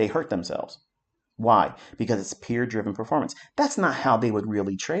 They hurt themselves. Why? Because it's peer driven performance. That's not how they would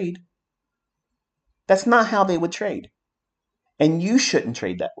really trade. That's not how they would trade. And you shouldn't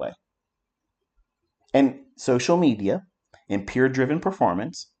trade that way. And social media and peer driven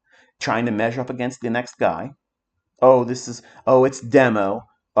performance, trying to measure up against the next guy. It's demo.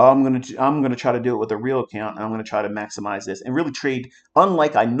 Oh, I'm gonna try to do it with a real account and I'm gonna try to maximize this and really trade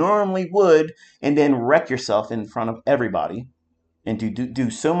unlike I normally would and then wreck yourself in front of everybody and do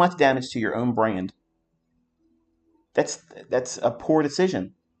so much damage to your own brand. That's a poor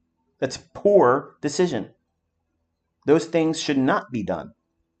decision. That's poor decision. Those things should not be done.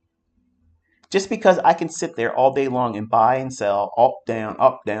 Just because I can sit there all day long and buy and sell up, down,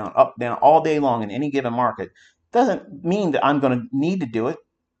 all day long in any given market doesn't mean that I'm going to need to do it.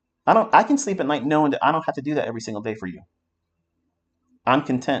 I can sleep at night knowing that I don't have to do that every single day for you. I'm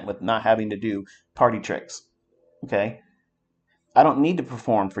content with not having to do party tricks. Okay? I don't need to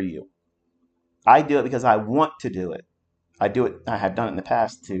perform for you. I do it because I want to do it. I do it. I have done it in the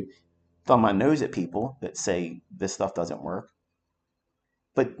past to thumb my nose at people that say this stuff doesn't work,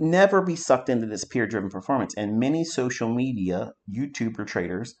 but never be sucked into this peer driven performance. And many social media YouTuber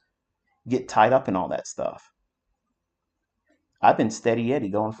traders get tied up in all that stuff. I've been steady Eddie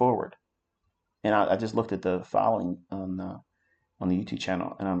going forward. And I just looked at the following on the YouTube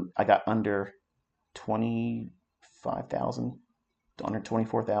channel, and I got under 25,000, under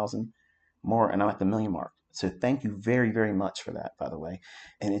 24,000 more, and I'm at the million mark. So thank you very, very much for that, by the way.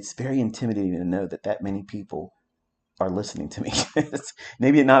 And it's very intimidating to know that that many people are listening to me.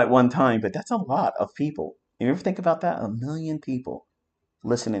 Maybe not at one time, but that's a lot of people. You ever think about that? 1 million people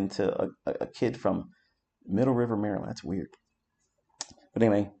listening to a kid from Middle River, Maryland. That's weird. But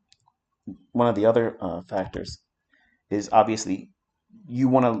anyway, one of the other factors is obviously you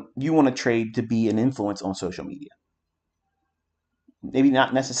want to trade to be an influence on social media. Maybe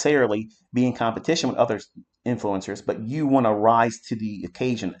not necessarily be in competition with other influencers, but you want to rise to the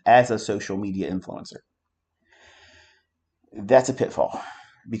occasion as a social media influencer. That's a pitfall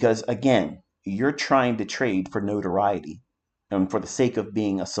because again, you're trying to trade for notoriety and for the sake of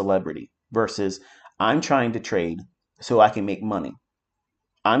being a celebrity versus I'm trying to trade so I can make money.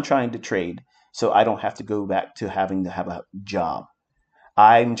 I'm trying to trade so I don't have to go back to having to have a job.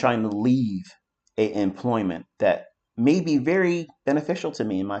 I'm trying to leave a employment that may be very beneficial to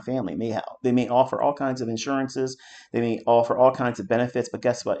me and my family. They may offer all kinds of insurances, they may offer all kinds of benefits, but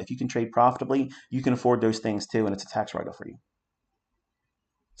guess what? If you can trade profitably, you can afford those things too, and it's a tax write-off for you.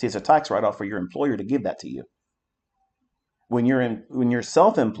 See, it's a tax write-off for your employer to give that to you. When you're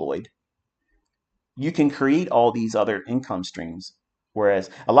self-employed, you can create all these other income streams. Whereas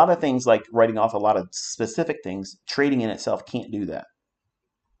a lot of things like writing off a lot of specific things, trading in itself can't do that.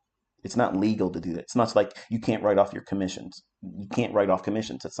 It's not legal to do that. It's not like you can't write off your commissions. You can't write off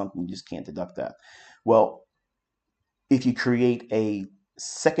commissions. That's something you just can't deduct that. Well, if you create a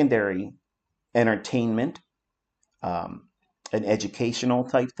secondary entertainment, an educational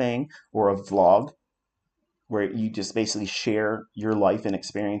type thing, or a vlog where you just basically share your life and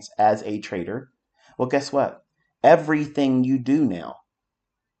experience as a trader, well, guess what? Everything you do now,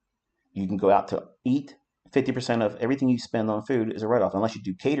 you can go out to eat. 50% of everything you spend on food is a write-off, unless you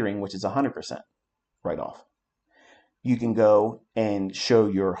do catering, which is 100% write-off. You can go and show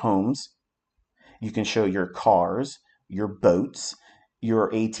your homes. You can show your cars, your boats, your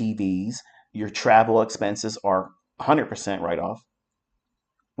ATVs, your travel expenses are 100% write-off.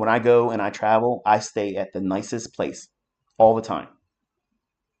 When I go and I travel, I stay at the nicest place all the time.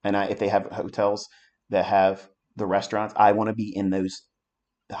 And if they have hotels that have the restaurants, I want to be in those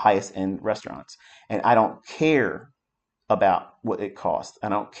highest end restaurants. And I don't care about what it costs. I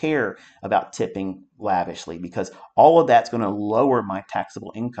don't care about tipping lavishly because all of that's going to lower my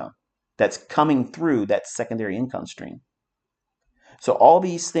taxable income that's coming through that secondary income stream. So all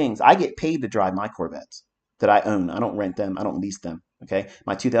these things, I get paid to drive my Corvettes that I own. I don't rent them. I don't lease them. Okay.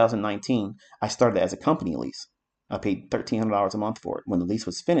 My 2019, I started as a company lease. I paid $1,300 a month for it. When the lease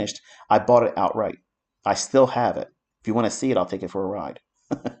was finished, I bought it outright. I still have it. If you want to see it, I'll take it for a ride.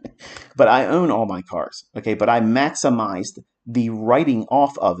 But I own all my cars, okay? But I maximized the writing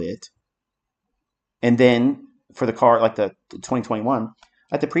off of it. And then for the car, like the 2021,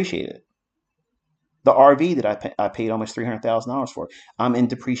 I depreciated it. The RV that I paid almost $300,000 for, I'm in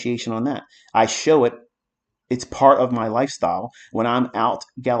depreciation on that. I show it. It's part of my lifestyle. When I'm out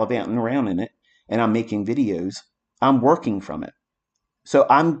gallivanting around in it and I'm making videos, I'm working from it. So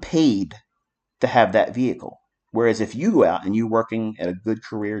I'm paid to have that vehicle. Whereas if you go out and you're working at a good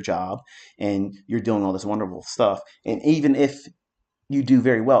career job and you're doing all this wonderful stuff, and even if you do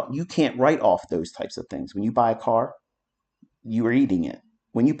very well, you can't write off those types of things. When you buy a car, you are eating it.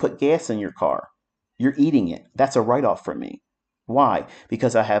 When you put gas in your car, you're eating it. That's a write-off for me. Why?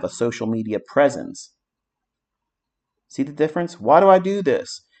 Because I have a social media presence. See the difference? Why do I do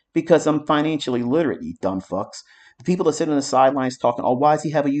this? Because I'm financially literate, you dumb fucks. The people that sit on the sidelines talking, oh, why does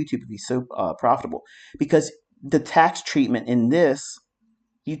he have a YouTube if he's so profitable? Because the tax treatment in this,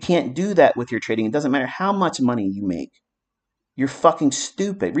 you can't do that with your trading. It doesn't matter how much money you make. You're fucking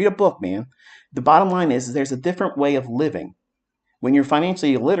stupid. Read a book, man. The bottom line is there's a different way of living. When you're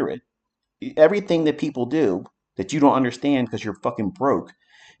financially illiterate, everything that people do that you don't understand because you're fucking broke,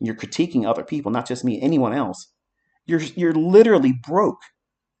 and you're critiquing other people, not just me, anyone else, You're literally broke.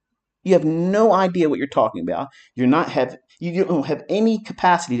 You have no idea what you're talking about. You don't have any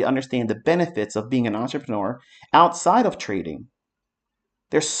capacity to understand the benefits of being an entrepreneur outside of trading.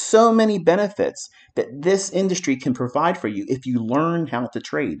 There's so many benefits that this industry can provide for you if you learn how to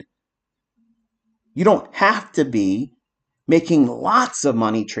trade. You don't have to be making lots of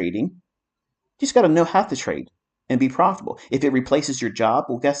money trading. You just got to know how to trade and be profitable. If it replaces your job,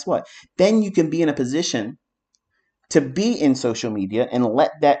 well, guess what? Then you can be in a position to be in social media and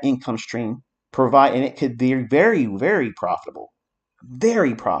let that income stream provide, and it could be very, very profitable.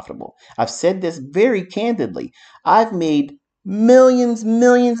 Very profitable. I've said this very candidly. I've made millions,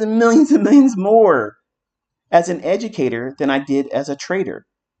 millions, and millions and millions more as an educator than I did as a trader.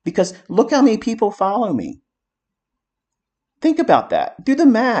 Because look how many people follow me. Think about that. Do the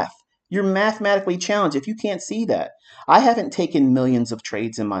math. You're mathematically challenged if you can't see that. I haven't taken millions of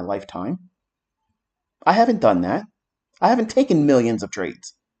trades in my lifetime. I haven't done that. I haven't taken millions of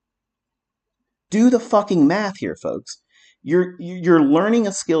trades. Do the fucking math here, folks. You're learning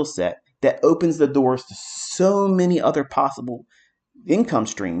a skill set that opens the doors to so many other possible income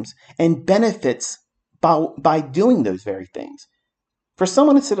streams and benefits by doing those very things. For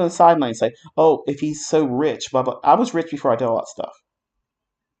someone to sit on the sideline and say, "Oh, if he's so rich, blah blah," I was rich before I did all that stuff.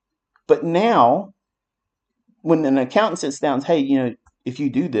 But now, when an accountant sits down and says, "Hey, if you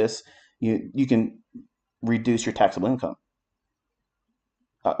do this, you can reduce your taxable income."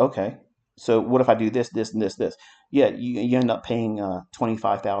 Okay. So what if I do this, this, and this, this? Yeah, you end up paying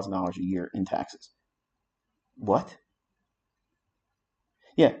 $25,000 a year in taxes. What?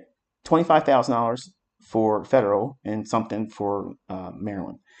 Yeah, $25,000 for federal and something for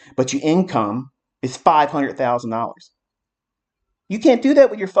Maryland, but your income is $500,000. You can't do that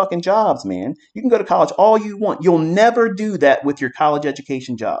with your fucking jobs, man. You can go to college all you want. You'll never do that with your college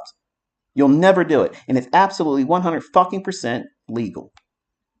education jobs. You'll never do it, and it's absolutely 100 fucking percent legal.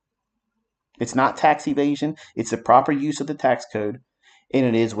 It's not tax evasion. It's the proper use of the tax code, and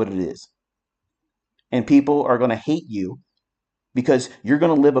it is what it is. And people are going to hate you because you're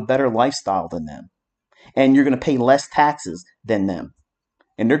going to live a better lifestyle than them, and you're going to pay less taxes than them,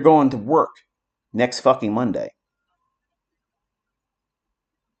 and they're going to work next fucking Monday.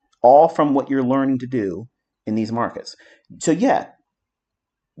 All from what you're learning to do in these markets. So yeah,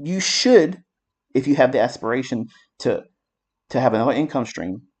 you should, if you have the aspiration to have another income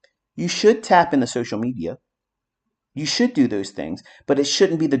stream, you should tap into social media. You should do those things, but it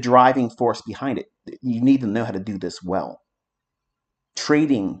shouldn't be the driving force behind it. You need to know how to do this well.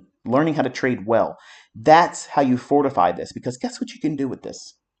 Trading, learning how to trade well. That's how you fortify this, because guess what you can do with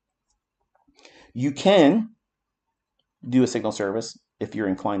this? You can do a signal service if you're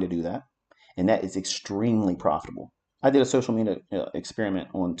inclined to do that, and that is extremely profitable. I did a social media experiment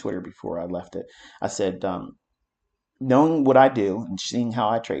on Twitter before I left it. I said, knowing what I do and seeing how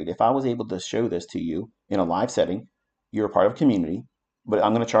I trade, if I was able to show this to you in a live setting, you're a part of a community, but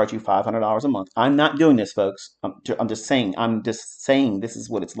I'm going to charge you $500 a month. I'm not doing this, folks. I'm just saying this is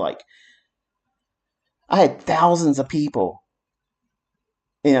what it's like. I had thousands of people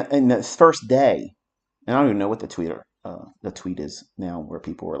in this first day, and I don't even know what the tweet is now, where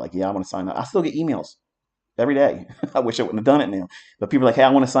people were like, "Yeah, I want to sign up." I still get emails every day. I wish I wouldn't have done it now. But people are like, "Hey,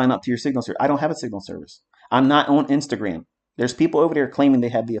 I want to sign up to your signal service." I don't have a signal service. I'm not on Instagram. There's people over there claiming they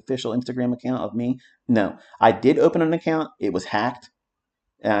have the official Instagram account of me. No, I did open an account. It was hacked,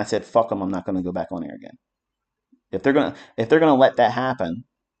 and I said, "Fuck them. I'm not going to go back on there again." If they're gonna let that happen,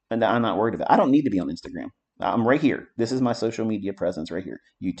 and I'm not worried about it. I don't need to be on Instagram. I'm right here. This is my social media presence right here.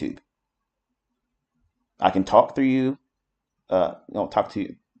 YouTube. I can talk through you. Talk to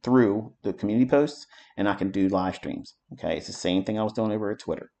you through the community posts, and I can do live streams. Okay, it's the same thing I was doing over at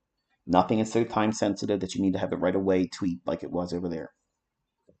Twitter. Nothing is so time sensitive that you need to have it right away tweet like it was over there.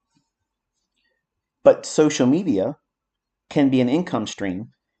 But social media can be an income stream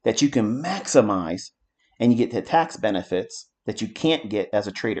that you can maximize, and you get the tax benefits that you can't get as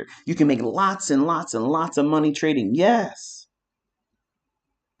a trader. You can make lots and lots and lots of money trading, yes,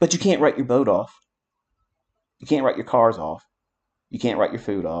 but you can't write your boat off. You can't write your cars off. You can't write your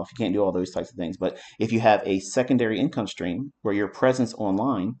food off. You can't do all those types of things. But if you have a secondary income stream where your presence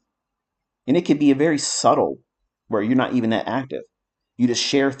online, and it could be a very subtle, where you're not even that active, you just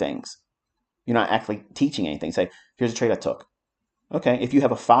share things. You're not actually teaching anything. Say, here's a trade I took. Okay, if you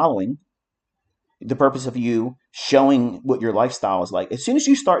have a following, the purpose of you showing what your lifestyle is like, as soon as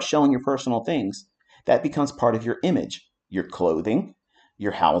you start showing your personal things, that becomes part of your image, your clothing,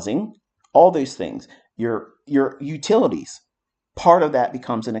 your housing, all those things, your utilities. Part of that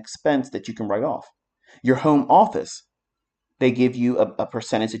becomes an expense that you can write off. Your home office, they give you a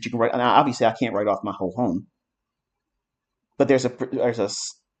percentage that you can write. Now, obviously, I can't write off my whole home. But there's a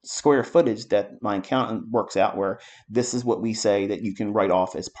square footage that my accountant works out where this is what we say that you can write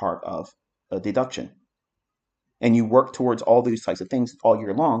off as part of a deduction. And you work towards all these types of things all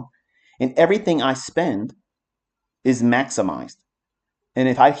year long. And everything I spend is maximized. And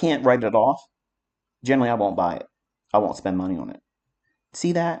if I can't write it off, generally I won't buy it. I won't spend money on it.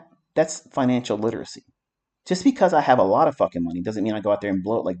 See that? That's financial literacy. Just because I have a lot of fucking money doesn't mean I go out there and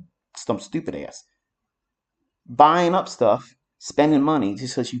blow it like some stupid ass. Buying up stuff, spending money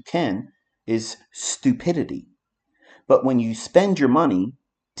just because you can, is stupidity. But when you spend your money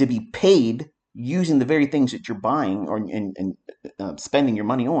to be paid using the very things that you're buying or and spending your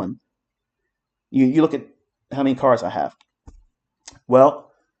money on, you look at how many cars I have.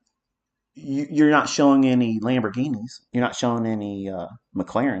 Well, you're not showing any Lamborghinis. You're not showing any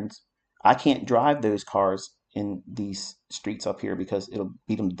McLarens. I can't drive those cars in these streets up here because it'll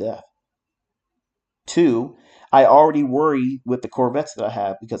beat them to death. Two, I already worry with the Corvettes that I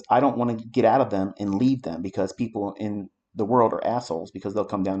have because I don't want to get out of them and leave them because people in the world are assholes because they'll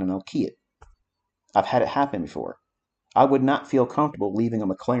come down and they'll key it. I've had it happen before. I would not feel comfortable leaving a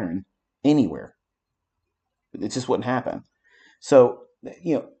McLaren anywhere. It just wouldn't happen. So,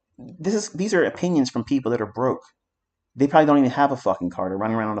 these are opinions from people that are broke. They probably don't even have a fucking car. They're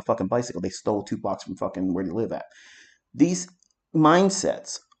running around on a fucking bicycle. They stole 2 blocks from fucking where they live at. These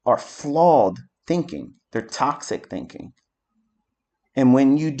mindsets are flawed thinking. They're toxic thinking. And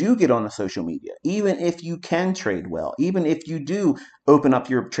when you do get on the social media, even if you can trade well, even if you do open up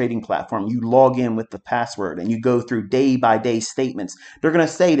your trading platform, you log in with the password and you go through day by day statements, they're going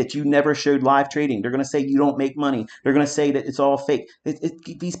to say that you never showed live trading. They're going to say you don't make money. They're going to say that it's all fake.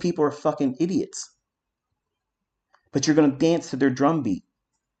 These people are fucking idiots. But you're going to dance to their drum beat.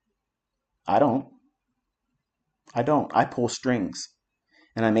 I don't. I pull strings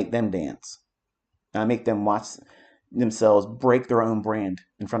and I make them dance. And I make them watch themselves break their own brand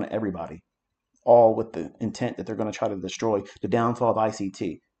in front of everybody, all with the intent that they're going to try to destroy the downfall of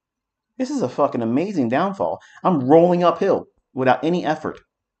ICT. This is a fucking amazing downfall. I'm rolling uphill without any effort.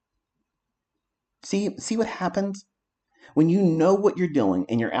 See what happens? When you know what you're doing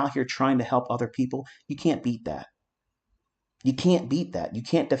and you're out here trying to help other people, you can't beat that. You can't beat that. You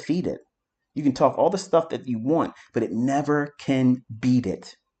can't defeat it. You can talk all the stuff that you want, but it never can beat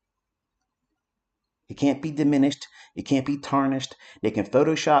it. It can't be diminished. It can't be tarnished. They can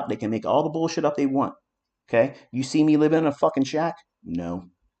Photoshop. They can make all the bullshit up they want. Okay? You see me living in a fucking shack? No.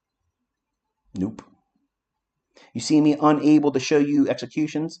 Nope. You see me unable to show you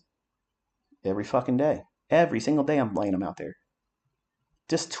executions? Every fucking day. Every single day I'm laying them out there.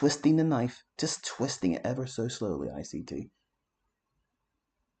 Just twisting the knife. Just twisting it ever so slowly, ICT.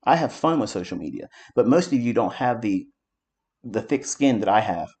 I have fun with social media, but most of you don't have the thick skin that I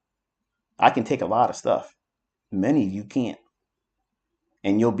have. I can take a lot of stuff. Many of you can't.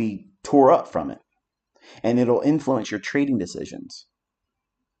 And you'll be tore up from it. And it'll influence your trading decisions.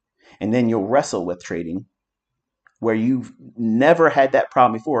 And then you'll wrestle with trading where you've never had that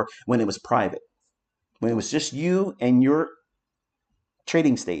problem before when it was private. When it was just you and your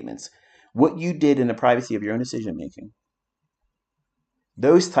trading statements. What you did in the privacy of your own decision making.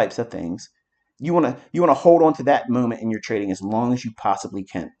 Those types of things. You want to hold on to that moment in your trading as long as you possibly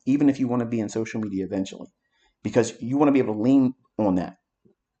can, even if you want to be in social media eventually, because you want to be able to lean on that.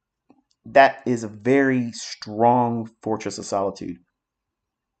 That is a very strong fortress of solitude,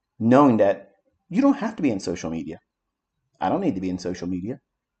 knowing that you don't have to be in social media. I don't need to be in social media.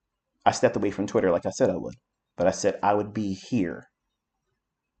 I stepped away from Twitter like I said I would, but I said I would be here.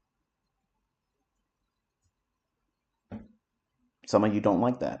 Some of you don't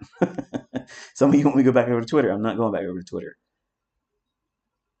like that. Some of you want me to go back over to Twitter. I'm not going back over to Twitter.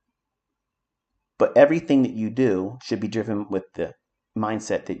 But everything that you do should be driven with the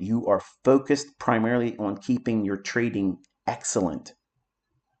mindset that you are focused primarily on keeping your trading excellent.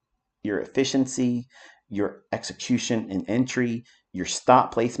 Your efficiency, your execution and entry, your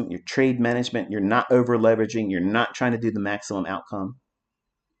stop placement, your trade management. You're not over leveraging. You're not trying to do the maximum outcome.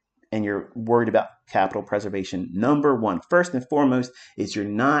 And you're worried about capital preservation. Number one, first and foremost, is you're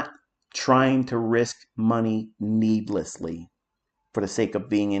not trying to risk money needlessly for the sake of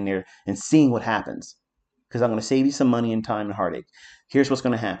being in there and seeing what happens. Because I'm going to save you some money and time and heartache. Here's what's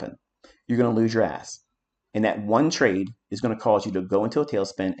going to happen. You're going to lose your ass. And that one trade is going to cause you to go into a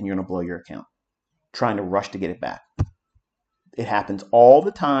tailspin and you're going to blow your account, trying to rush to get it back. It happens all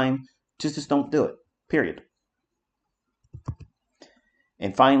the time. Just don't do it. Period.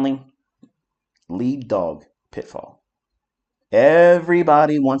 And finally, lead dog pitfall.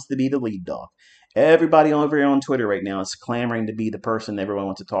 Everybody wants to be the lead dog. Everybody over here on Twitter right now is clamoring to be the person everyone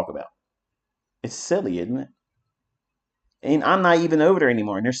wants to talk about. It's silly, isn't it? And I'm not even over there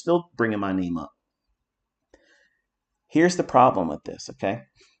anymore, and they're still bringing my name up. Here's the problem with this, okay?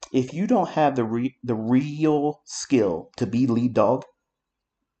 If you don't have the real skill to be lead dog,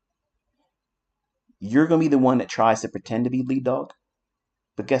 you're going to be the one that tries to pretend to be lead dog.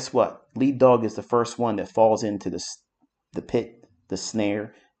 But guess what? Lead dog is the first one that falls into the pit, the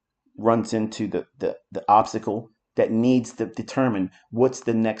snare, runs into the obstacle that needs to determine what's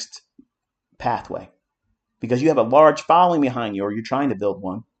the next pathway. Because you have a large following behind you, or you're trying to build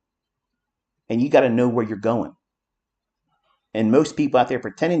one, and you got to know where you're going. And most people out there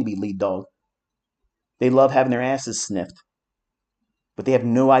pretending to be lead dog, they love having their asses sniffed, but they have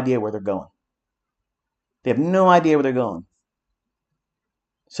no idea where they're going. They have no idea where they're going.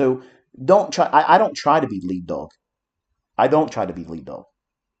 So don't try. I don't try to be lead dog. I don't try to be lead dog.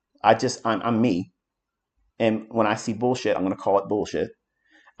 I'm me. And when I see bullshit, I'm going to call it bullshit.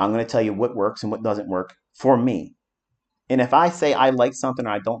 I'm going to tell you what works and what doesn't work for me. And if I say I like something or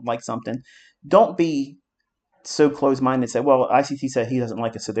I don't like something, don't be so close-minded and say, well, ICT said he doesn't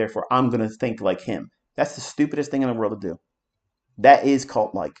like it, so therefore I'm going to think like him. That's the stupidest thing in the world to do. That is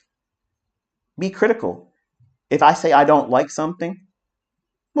cult-like. Be critical. If I say I don't like something,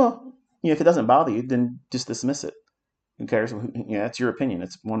 well, if it doesn't bother you, then just dismiss it. Who cares? That's your opinion.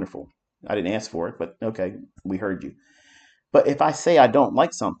 It's wonderful. I didn't ask for it, but okay, we heard you. But if I say I don't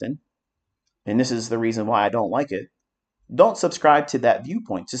like something, and this is the reason why I don't like it, don't subscribe to that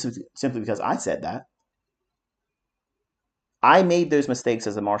viewpoint just simply because I said that. I made those mistakes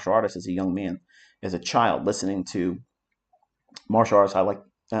as a martial artist, as a young man, as a child, listening to martial artists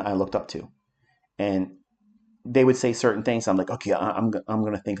I looked up to, and they would say certain things. I'm like, okay, I'm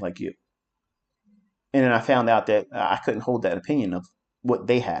going to think like you. And then I found out that I couldn't hold that opinion of what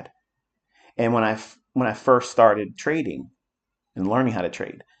they had. And when I first started trading and learning how to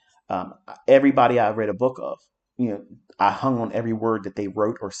trade, everybody I read a book of, I hung on every word that they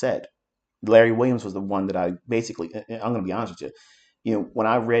wrote or said. Larry Williams was the one that I basically, I'm going to be honest with you, when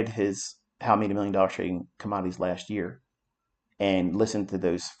I read his How I Made $1 Million Trading Commodities last year and listened to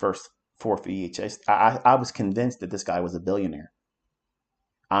those first 4 VHS, I was convinced that this guy was a billionaire.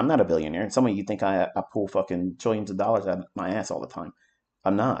 I'm not a billionaire. And some of you think I pull fucking trillions of dollars out of my ass all the time.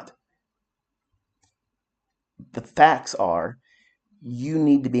 I'm not. The facts are you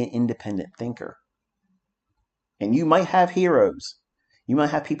need to be an independent thinker. And you might have heroes. You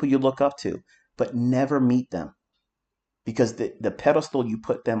might have people you look up to, but never meet them. Because the pedestal you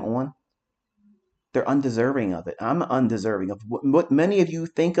put them on, they're undeserving of it. I'm undeserving of what many of you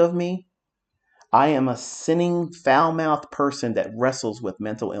think of me. I am a sinning, foul-mouthed person that wrestles with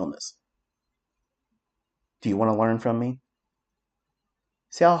mental illness. Do you want to learn from me?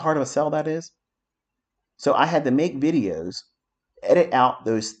 See how hard of a sell that is? So I had to make videos, edit out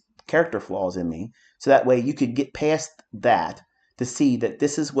those character flaws in me, so that way you could get past that to see that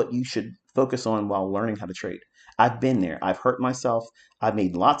this is what you should focus on while learning how to trade. I've been there. I've hurt myself. I've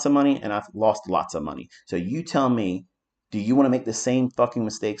made lots of money and I've lost lots of money. So you tell me, do you want to make the same fucking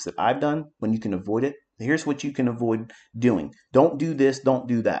mistakes that I've done when you can avoid it? Here's what you can avoid doing. Don't do this. Don't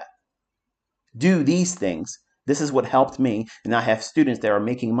do that. Do these things. This is what helped me. And I have students that are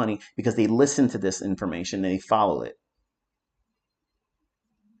making money because they listen to this information and they follow it.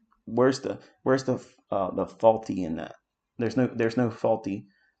 Where's the faulty in that? There's no faulty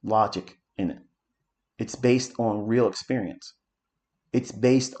logic in it. It's based on real experience. It's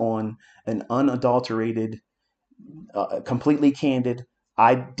based on an unadulterated, completely candid.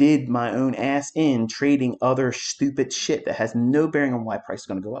 I did my own ass in trading other stupid shit that has no bearing on why price is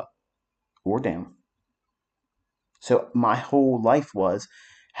going to go up or down. So my whole life was,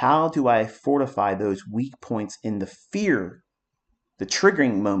 how do I fortify those weak points in the fear, the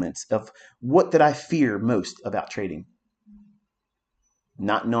triggering moments of what did I fear most about trading?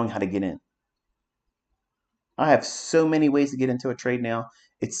 Not knowing how to get in. I have so many ways to get into a trade now.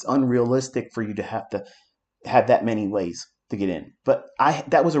 It's unrealistic for you to have that many ways to get in. But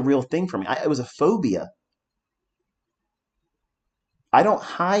that was a real thing for me. It was a phobia. I don't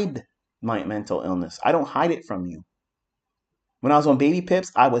hide my mental illness. I don't hide it from you. When I was on baby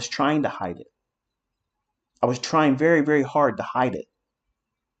pips, I was trying to hide it. I was trying very, very hard to hide it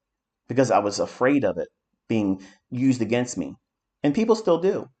because I was afraid of it being used against me. And people still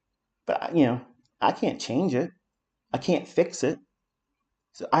do. But, I can't change it. I can't fix it.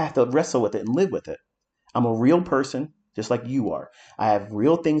 So I have to wrestle with it and live with it. I'm a real person, just like you are. I have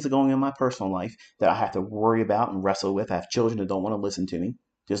real things going on in my personal life that I have to worry about and wrestle with. I have children that don't want to listen to me,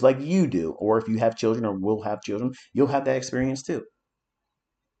 just like you do. Or if you have children or will have children, you'll have that experience too.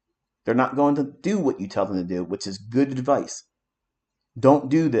 They're not going to do what you tell them to do, which is good advice. Don't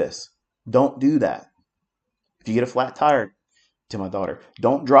do this. Don't do that. If you get a flat tire, to my daughter,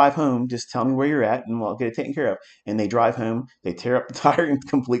 don't drive home. Just tell me where you're at and we'll get it taken care of. And they drive home, they tear up the tire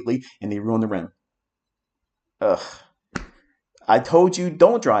completely, and they ruin the rim. Ugh. I told you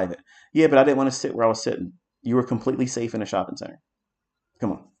don't drive it. Yeah, but I didn't want to sit where I was sitting. You were completely safe in a shopping center.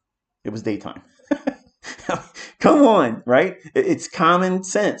 Come on. It was daytime. Come on, right? It's common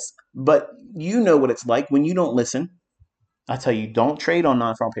sense. But you know what it's like when you don't listen. I tell you, don't trade on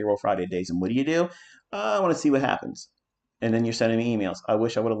non-farm payroll Friday days. And what do? I want to see what happens. And then you're sending me emails. I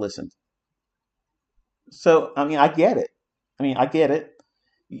wish I would have listened. So, I mean, I get it. I get it.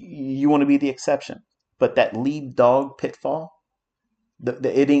 You want to be the exception. But that lead dog pitfall,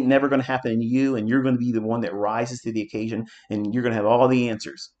 it ain't never going to happen in you, and you're going to be the one that rises to the occasion, and you're going to have all the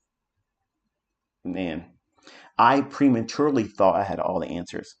answers. Man, I prematurely thought I had all the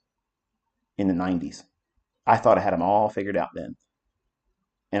answers in the 90s. I thought I had them all figured out then,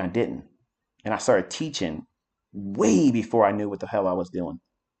 and I didn't. And I started teaching way before I knew what the hell I was doing.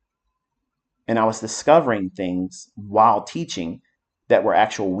 And I was discovering things while teaching that were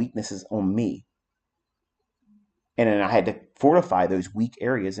actual weaknesses on me. And then I had to fortify those weak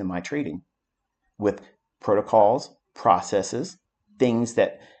areas in my trading with protocols, processes, things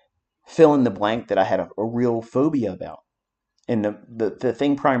that fill in the blank that I had a real phobia about. And the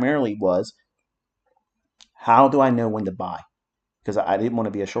thing primarily was, how do I know when to buy? Because I didn't want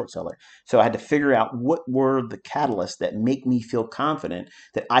to be a short seller. So I had to figure out what were the catalysts that make me feel confident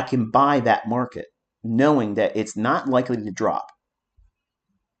that I can buy that market, knowing that it's not likely to drop.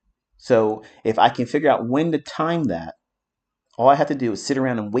 So if I can figure out when to time that, all I have to do is sit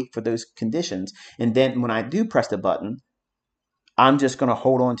around and wait for those conditions. And then when I do press the button, I'm just going to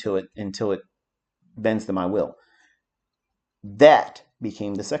hold on to it until it bends to my will. That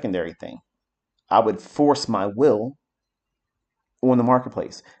became the secondary thing. I would force my will on the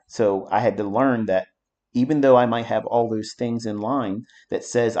marketplace. So I had to learn that even though I might have all those things in line that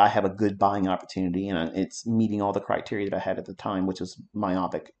says I have a good buying opportunity and it's meeting all the criteria that I had at the time, which was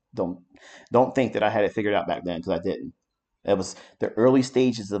myopic. Don't think that I had it figured out back then, because I didn't. It was the early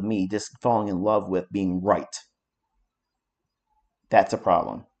stages of me just falling in love with being right. That's a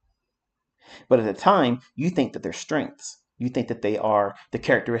problem. But at the time, you think that they're strengths. You think that they are the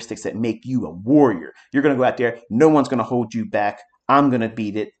characteristics that make you a warrior. You're going to go out there. No one's going to hold you back. I'm going to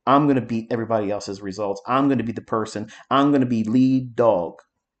beat it. I'm going to beat everybody else's results. I'm going to be the person. I'm going to be lead dog.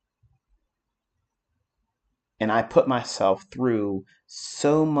 And I put myself through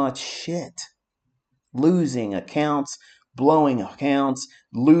so much shit. Losing accounts, blowing accounts,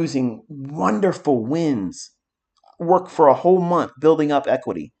 losing wonderful wins. Work for a whole month building up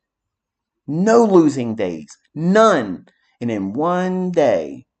equity. No losing days. None. And in one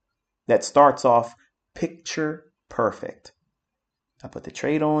day, that starts off picture perfect. I put the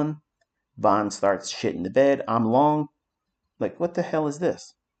trade on. Bond starts shitting the bed. I'm long. Like, what the hell is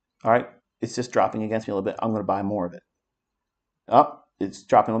this? All right. It's just dropping against me a little bit. I'm going to buy more of it. Up. It's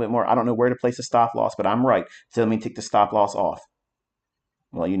dropping a little bit more. I don't know where to place a stop loss, but I'm right. So let me take the stop loss off.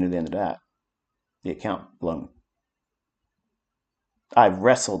 Well, you knew the end of that. The account blown. I arm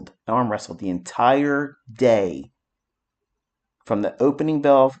wrestled the entire day from the opening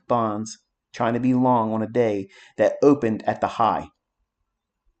bell of bonds, trying to be long on a day that opened at the high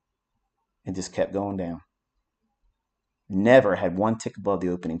and just kept going down. Never had one tick above the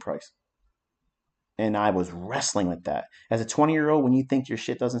opening price. And I was wrestling with that. As a 20-year-old, when you think your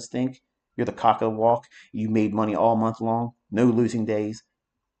shit doesn't stink, you're the cock of the walk, you made money all month long, no losing days.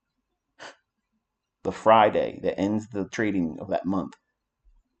 The Friday that ends the trading of that month,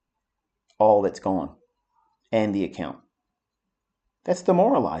 all that's gone. And the account. That's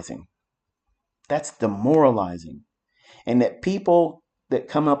demoralizing. That's demoralizing. And that people that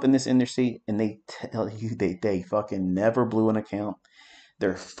come up in this industry and they tell you they fucking never blew an account,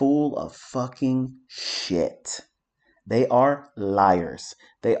 they're full of fucking shit. They are liars.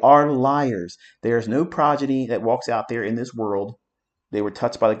 They are liars. There's no progeny that walks out there in this world. They were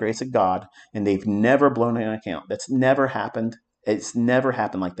touched by the grace of God and they've never blown an account. That's never happened. It's never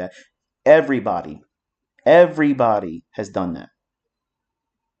happened like that. Everybody has done that.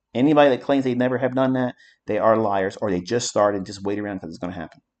 Anybody that claims they never have done that, they are liars, or they just started, just wait around because it's going to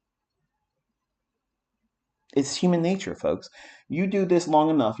happen. It's human nature, folks. You do this long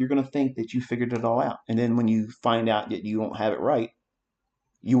enough, you're going to think that you figured it all out. And then when you find out that you don't have it right,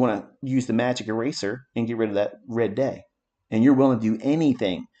 you want to use the magic eraser and get rid of that red day. And you're willing to do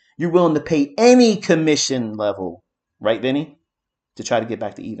anything. You're willing to pay any commission level, right, Vinny? To try to get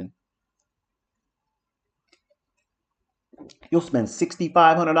back to even. You'll spend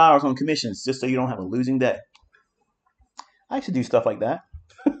 $6,500 on commissions just so you don't have a losing day. I used to do stuff like that.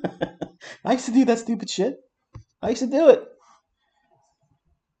 I used to do that stupid shit. I used to do it,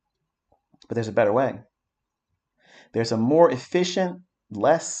 but there's a better way. There's a more efficient,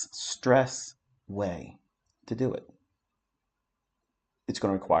 less stress way to do it. It's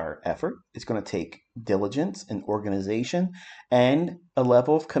going to require effort. It's going to take diligence and organization and a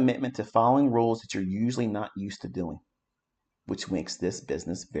level of commitment to following rules that you're usually not used to doing, which makes this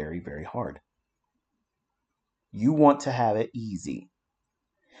business very, very hard. You want to have it easy.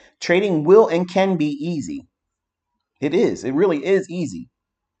 Trading will and can be easy. It is. It really is easy.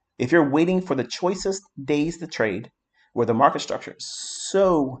 If you're waiting for the choicest days to trade, where the market structure is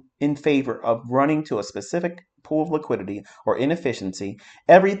so in favor of running to a specific pool of liquidity or inefficiency,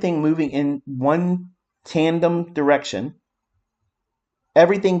 everything moving in one tandem direction,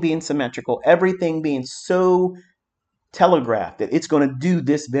 everything being symmetrical, everything being so telegraphed that it's going to do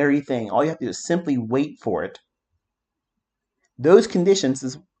this very thing. All you have to do is simply wait for it. Those conditions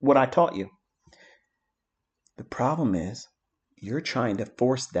is what I taught you. The problem is you're trying to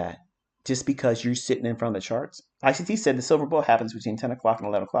force that just because you're sitting in front of the charts. ICT said the silver bullet happens between 10 o'clock and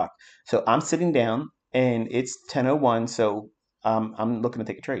 11 o'clock. So I'm sitting down and it's 10:01, so I'm looking to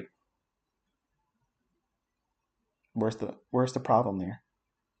take a trade. Where's the problem there?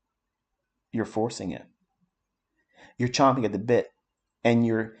 You're forcing it. You're chomping at the bit, and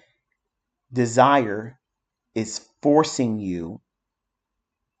your desire is forcing you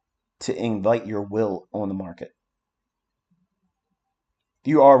to invite your will on the market.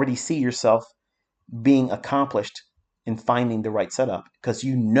 You already see yourself being accomplished in finding the right setup because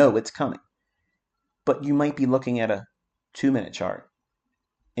you know it's coming. But you might be looking at a 2-minute chart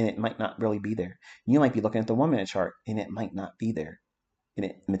and it might not really be there. You might be looking at the 1-minute chart and it might not be there. And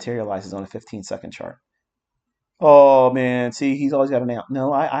it materializes on a 15-second chart. Oh man, see, he's always got an out.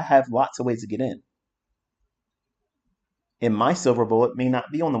 No, I have lots of ways to get in. And my silver bullet may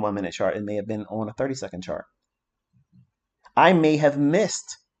not be on the 1-minute chart. It may have been on a 30-second chart. I may have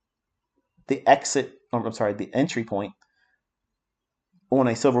missed the the entry point on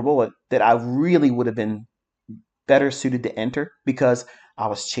a silver bullet that I really would have been better suited to enter because I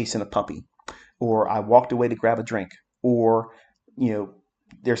was chasing a puppy, or I walked away to grab a drink, or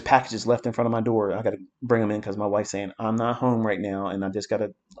there's packages left in front of my door. I got to bring them in because my wife's saying I'm not home right now, and I just got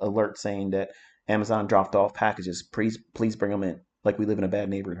an alert saying that Amazon dropped off packages. Please bring them in. Like we live in a bad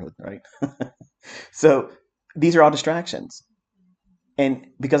neighborhood, right? So these are all distractions, and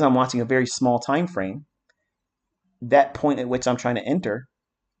because I'm watching a very small time frame, that point at which I'm trying to enter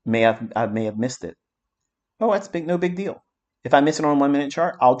I may have missed it. Oh, that's no big deal. If I miss it on a 1-minute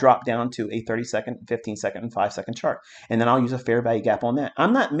chart, I'll drop down to a 30-second, 15-second, and 5-second chart. And then I'll use a fair value gap on that.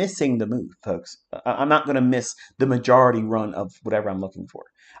 I'm not missing the move, folks. I'm not going to miss the majority run of whatever I'm looking for.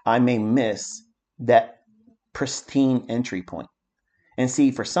 I may miss that pristine entry point. And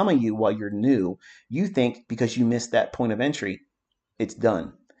see, for some of you, while you're new, you think because you missed that point of entry, it's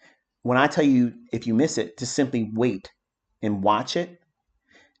done. When I tell you, if you miss it, just simply wait and watch it,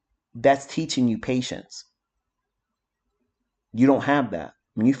 that's teaching you patience. You don't have that.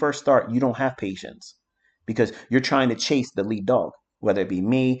 When you first start, you don't have patience because you're trying to chase the lead dog, whether it be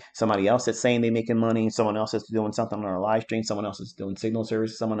me, somebody else that's saying they're making money, someone else that's doing something on our live stream, someone else is doing signal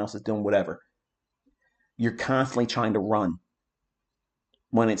service, someone else is doing whatever. You're constantly trying to run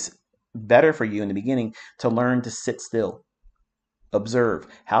when it's better for you in the beginning to learn to sit still, observe.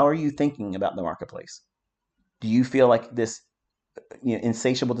 How are you thinking about the marketplace? Do you feel like this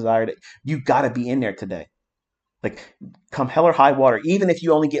insatiable desire that you got to be in there today? Like, come hell or high water, even if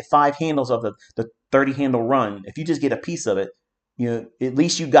you only get 5 handles of the 30 handle run, if you just get a piece of it, at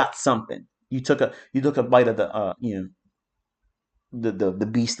least you got something. You took a bite of the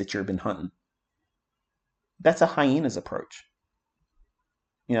beast that you've been hunting. That's a hyena's approach.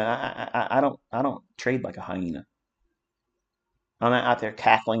 I don't trade like a hyena. I'm not out there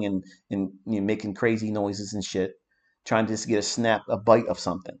cackling and making crazy noises and shit, trying to just get a bite of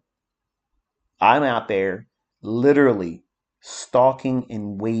something. I'm out there literally stalking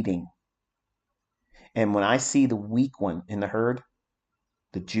and waiting. And when I see the weak one in the herd,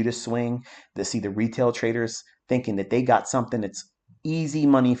 the Judas swing, to see the retail traders thinking that they got something that's easy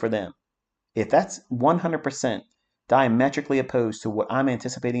money for them. If that's 100% diametrically opposed to what I'm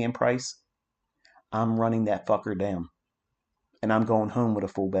anticipating in price, I'm running that fucker down. And I'm going home with a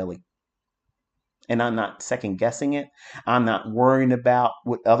full belly. And I'm not second guessing it. I'm not worrying about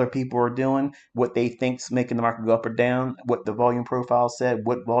what other people are doing, what they think's making the market go up or down, what the volume profile said,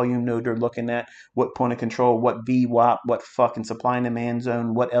 what volume node they're looking at, what point of control, what VWAP, what fucking supply and demand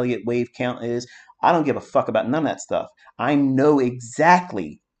zone, what Elliott wave count is. I don't give a fuck about none of that stuff. I know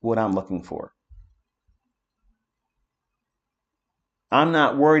exactly what I'm looking for. I'm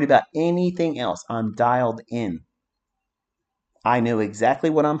not worried about anything else. I'm dialed in. I know exactly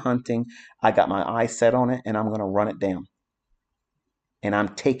what I'm hunting. I got my eyes set on it and I'm going to run it down. And I'm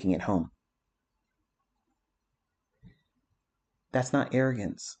taking it home. That's not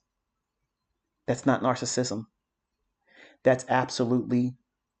arrogance. That's not narcissism. That's absolutely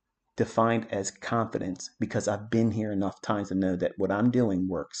defined as confidence because I've been here enough times to know that what I'm doing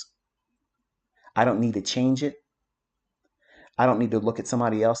works. I don't need to change it. I don't need to look at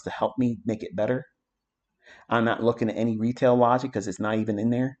somebody else to help me make it better. I'm not looking at any retail logic because it's not even in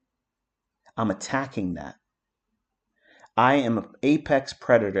there. I'm attacking that. I am an apex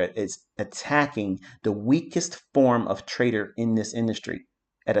predator that is attacking the weakest form of trader in this industry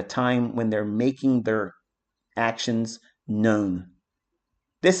at a time when they're making their actions known.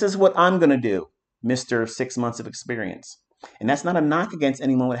 This is what I'm going to do, Mr. 6 months of experience. And that's not a knock against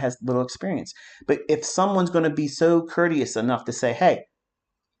anyone that has little experience. But if someone's going to be so courteous enough to say, hey,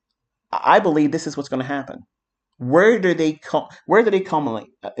 I believe this is what's going to happen. Where do they come? Where do they culminate?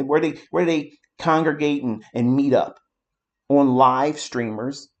 Where do they congregate and meet up? On live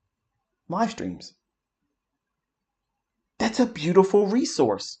streams. That's a beautiful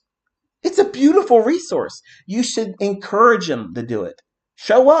resource. It's a beautiful resource. You should encourage them to do it.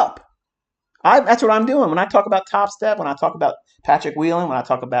 Show up. That's what I'm doing. When I talk about Top Step, when I talk about Patrick Wheelan, when I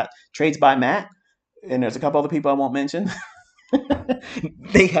talk about Trades by Matt, and there's a couple other people I won't mention,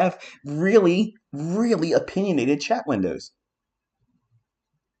 they have really, really opinionated chat windows.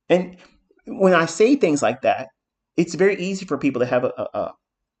 And when I say things like that, it's very easy for people to have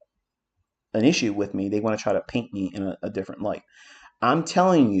an issue with me. They want to try to paint me in a different light. I'm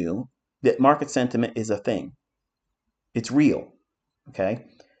telling you that market sentiment is a thing. It's real. Okay.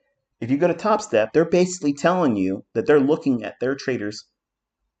 If you go to Top Step, they're basically telling you that they're looking at their traders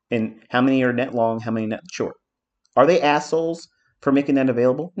and how many are net long, how many net short. Are they assholes for making that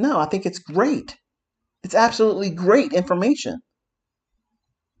available? No, I think it's great. It's absolutely great information.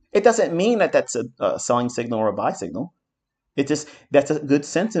 It doesn't mean that that's a selling signal or a buy signal. It just, that's a good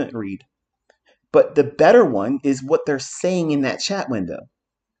sentiment read. But the better one is what they're saying in that chat window.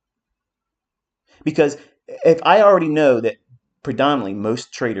 Because if I already know that predominantly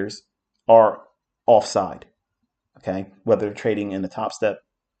most traders are offside, okay, whether they're trading in the Top Step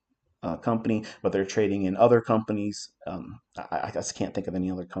company, whether they're trading in other companies, I just can't think of any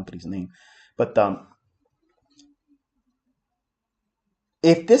other company's name. But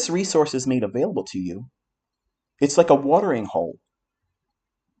if this resource is made available to you, it's like a watering hole,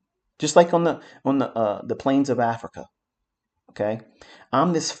 just like on the plains of Africa. Okay,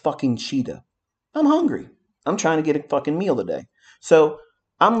 I'm this fucking cheetah. I'm hungry. I'm trying to get a fucking meal today. So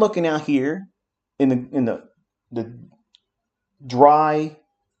I'm looking out here in the dry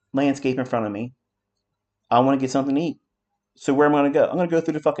landscape in front of me. I want to get something to eat. So where am I going to go? I'm going to go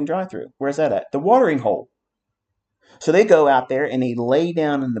through the fucking drive-through. Where's that at? The watering hole. So they go out there and they lay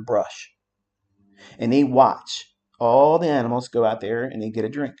down in the brush and they watch all the animals go out there and they get a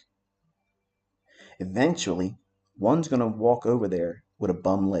drink. Eventually, one's going to walk over there with a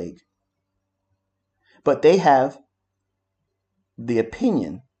bum leg. But they have the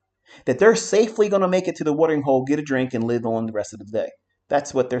opinion that they're safely going to make it to the watering hole, get a drink, and live on the rest of the day.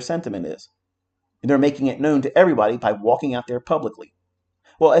 That's what their sentiment is. And they're making it known to everybody by walking out there publicly.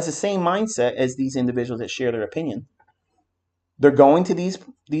 Well, it's the same mindset as these individuals that share their opinion. They're going to these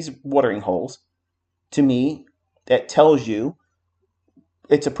watering holes. To me, that tells you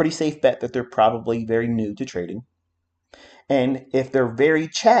it's a pretty safe bet that they're probably very new to trading. And if they're very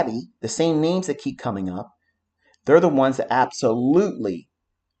chatty, the same names that keep coming up, they're the ones that absolutely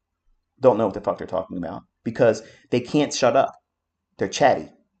don't know what the fuck they're talking about because they can't shut up. They're chatty.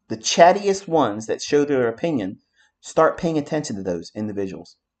 The chattiest ones that show their opinion, start paying attention to those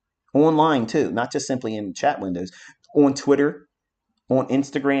individuals. Online too, not just simply in chat windows. On Twitter, on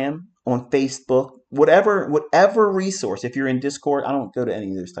Instagram, on Facebook, whatever resource. If you're in Discord, I don't go to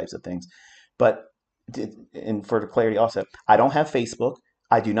any of those types of things. But, and for clarity also, I don't have Facebook.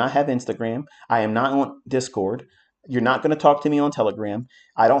 I do not have Instagram. I am not on Discord. You're not going to talk to me on Telegram.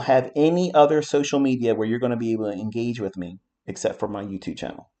 I don't have any other social media where you're going to be able to engage with me except for my YouTube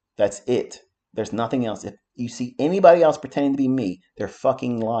channel. That's it. There's nothing else. If you see anybody else pretending to be me, they're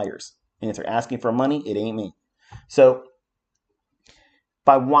fucking liars. And if they're asking for money, it ain't me. So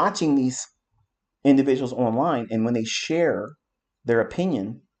by watching these individuals online and when they share their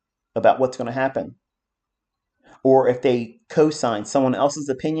opinion about what's going to happen, or if they co-sign someone else's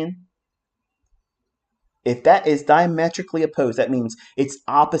opinion, if that is diametrically opposed, that means it's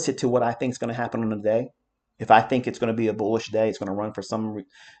opposite to what I think is going to happen on the day. If I think it's going to be a bullish day, it's going to run for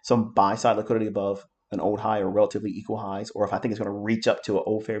some buy side liquidity above an old high or relatively equal highs, or if I think it's going to reach up to an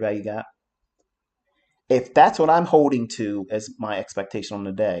old fair value gap. If that's what I'm holding to as my expectation on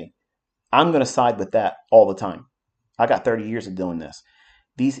the day, I'm going to side with that all the time. I got 30 years of doing this.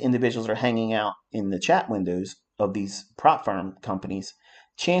 These individuals are hanging out in the chat windows of these prop firm companies.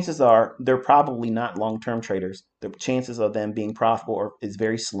 Chances are they're probably not long-term traders. The chances of them being profitable is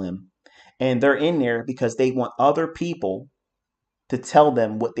very slim. And they're in there because they want other people to tell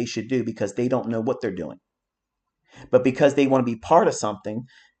them what they should do because they don't know what they're doing. But because they want to be part of something,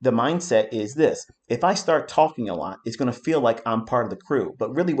 the mindset is this. If I start talking a lot, it's going to feel like I'm part of the crew.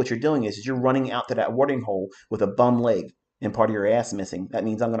 But really what you're doing is you're running out to that watering hole with a bum leg and part of your ass missing. That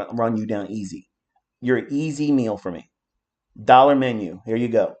means I'm going to run you down easy. You're an easy meal for me. Dollar menu. Here you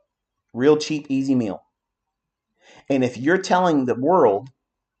go. Real cheap, easy meal. And if you're telling the world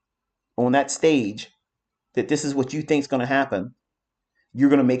on that stage that this is what you think is going to happen, you're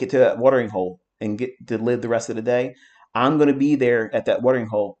going to make it to that watering hole and get to live the rest of the day. I'm going to be there at that watering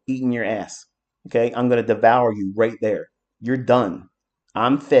hole eating your ass. Okay? I'm going to devour you right there. You're done.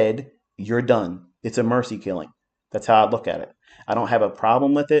 I'm fed. You're done. It's a mercy killing. That's how I look at it. I don't have a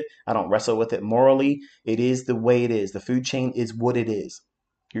problem with it. I don't wrestle with it morally. It is the way it is. The food chain is what it is.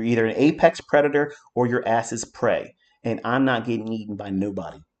 You're either an apex predator or your ass is prey. And I'm not getting eaten by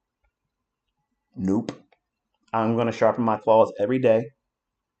nobody. Nope. I'm going to sharpen my claws every day.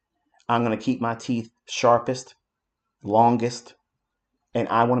 I'm going to keep my teeth sharpest, longest, and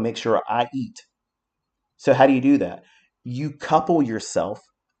I want to make sure I eat. So how do you do that? You couple yourself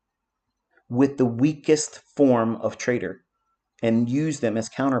with the weakest form of trader and use them as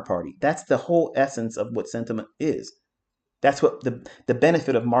counterparty. That's the whole essence of what sentiment is. That's what the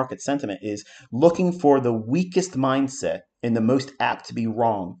benefit of market sentiment is, looking for the weakest mindset and the most apt to be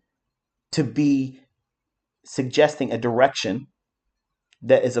wrong, to be suggesting a direction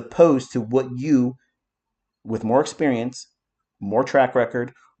that is opposed to what you, with more experience, more track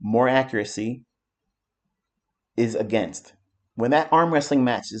record, more accuracy, is against. When that arm wrestling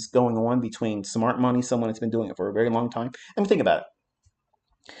match is going on between smart money, someone that's been doing it for a very long time, I mean, think about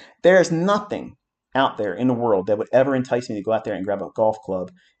it. There's nothing out there in the world that would ever entice me to go out there and grab a golf club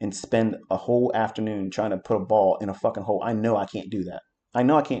and spend a whole afternoon trying to put a ball in a fucking hole. I know I can't do that. I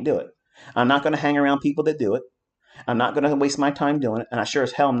know I can't do it. I'm not going to hang around people that do it. I'm not going to waste my time doing it. And I sure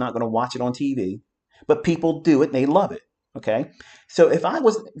as hell am not going to watch it on TV. But people do it and they love it. Okay. So if I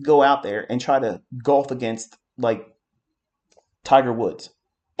was to go out there and try to golf against like Tiger Woods,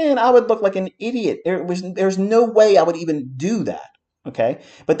 and I would look like an idiot. There's no way I would even do that. Okay.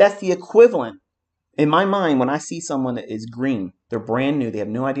 But that's the equivalent in my mind when I see someone that is green. They're brand new. They have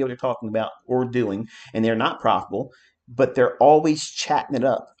no idea what they're talking about or doing, and they're not profitable, but they're always chatting it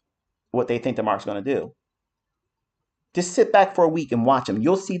up what they think the market's going to do. Just sit back for a week and watch them.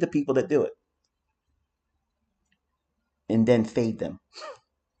 You'll see the people that do it. And then fade them.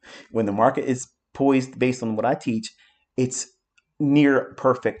 When the market is poised based on what I teach, it's near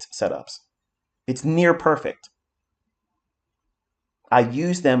perfect setups. It's near perfect. I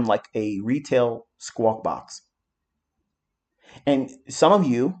use them like a retail squawk box. And some of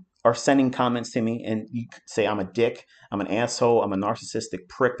you are sending comments to me and you say I'm a dick, I'm an asshole, I'm a narcissistic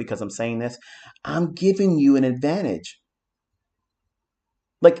prick because I'm saying this. I'm giving you an advantage.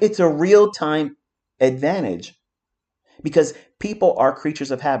 Like it's a real-time advantage because people are creatures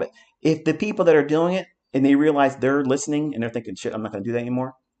of habit. If the people that are doing it and they realize they're listening and they're thinking, shit, I'm not going to do that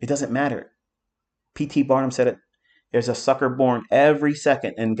anymore, it doesn't matter. P.T. Barnum said it. There's a sucker born every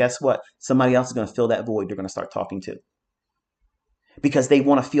second. And guess what? Somebody else is going to fill that void they're going to start talking to because they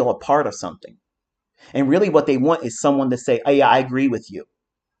want to feel a part of something. And really what they want is someone to say, oh, yeah, I agree with you.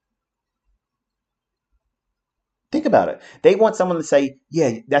 Think about it. They want someone to say,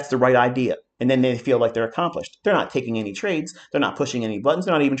 yeah, that's the right idea. And then they feel like they're accomplished. They're not taking any trades. They're not pushing any buttons.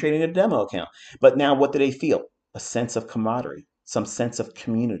 They're not even trading a demo account. But now what do they feel? A sense of camaraderie, some sense of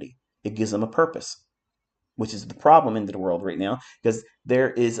community. It gives them a purpose, which is the problem in the world right now because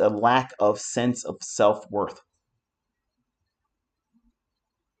there is a lack of sense of self-worth.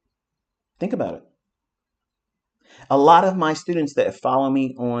 Think about it. A lot of my students that follow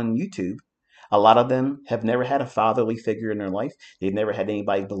me on YouTube, a lot of them have never had a fatherly figure in their life. They've never had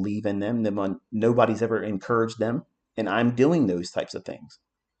anybody believe in them. Nobody's ever encouraged them. And I'm doing those types of things.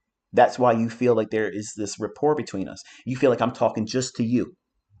 That's why you feel like there is this rapport between us. You feel like I'm talking just to you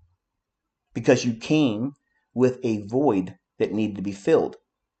because you came with a void that needed to be filled.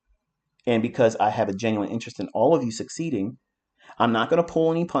 And because I have a genuine interest in all of you succeeding, I'm not going to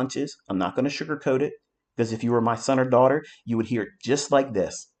pull any punches. I'm not going to sugarcoat it. Because if you were my son or daughter, you would hear it just like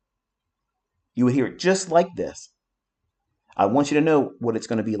this. You would hear it just like this. I want you to know what it's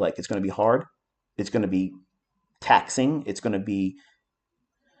going to be like. It's going to be hard. It's going to be taxing. It's going to be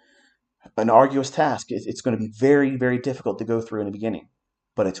an arduous task. It's going to be very, very difficult to go through in the beginning,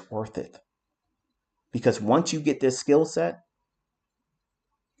 but it's worth it. Because once you get this skill set,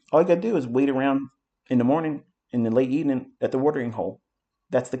 all you got to do is wait around in the morning, in the late evening at the watering hole.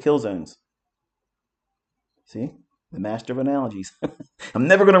 That's the kill zones. See? The master of analogies. I'm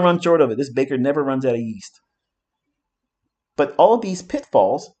never going to run short of it. This baker never runs out of yeast. But all of these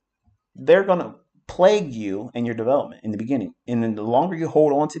pitfalls, they're going to plague you in your development in the beginning. And then the longer you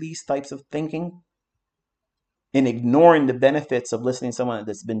hold on to these types of thinking and ignoring the benefits of listening to someone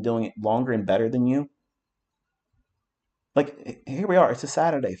that's been doing it longer and better than you, like here we are, it's a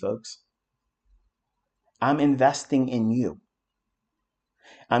Saturday, folks. I'm investing in you.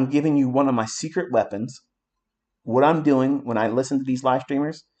 I'm giving you one of my secret weapons. What I'm doing when I listen to these live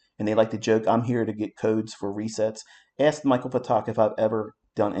streamers and they like to joke, I'm here to get codes for resets. Ask Michael Patak if I've ever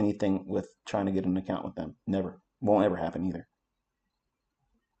done anything with trying to get an account with them. Never. Won't ever happen either.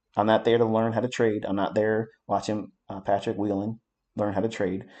 I'm not there to learn how to trade. I'm not there watching Patrick Whelan learn how to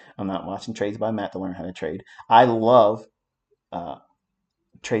trade. I'm not watching Trades by Matt to learn how to trade. I love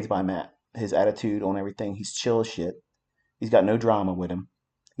Trades by Matt. His attitude on everything. He's chill as shit. He's got no drama with him.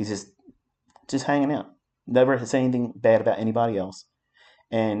 He's just hanging out. Never say anything bad about anybody else.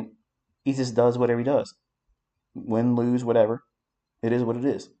 And he just does whatever he does. Win, lose, whatever. It is what it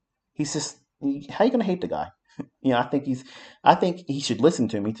is. He's just, how you gonna hate the guy? I think he should listen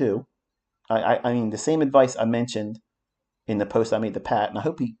to me too. I mean, the same advice I mentioned in the post I made to Pat, and I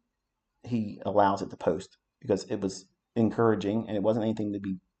hope he allows it to post because it was encouraging and it wasn't anything to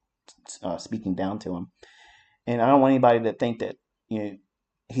be speaking down to him. And I don't want anybody to think that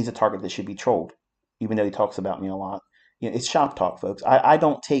he's a target that should be trolled, even though he talks about me a lot. It's shop talk, folks. I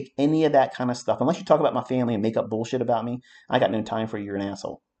don't take any of that kind of stuff unless you talk about my family and make up bullshit about me. I got no time for you. You're an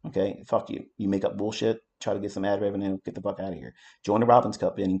asshole. Okay, fuck you. You make up bullshit, try to get some ad revenue, get the fuck out of here. Join the Robbins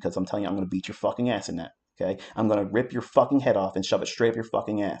Cup inning because I'm telling you, I'm going to beat your fucking ass in that. Okay, I'm going to rip your fucking head off and shove it straight up your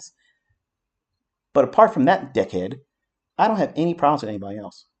fucking ass. But apart from that dickhead, I don't have any problems with anybody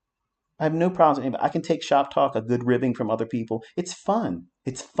else. I have no problems with anybody. I can take shop talk, a good ribbing from other people. It's fun.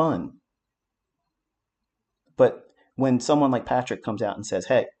 It's fun. But when someone like Patrick comes out and says,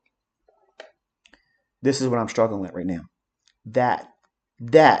 hey, this is what I'm struggling with right now, that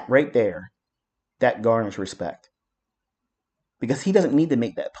right there, that garners respect. Because he doesn't need to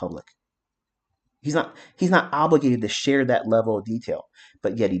make that public. He's not obligated to share that level of detail,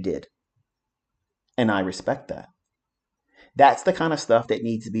 but yet he did. And I respect that. That's the kind of stuff that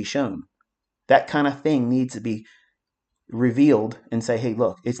needs to be shown. That kind of thing needs to be revealed and say, hey,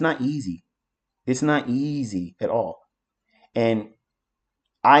 look, it's not easy. It's not easy at all. And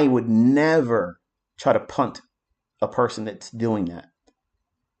I would never try to punt a person that's doing that.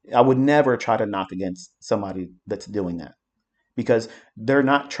 I would never try to knock against somebody that's doing that because they're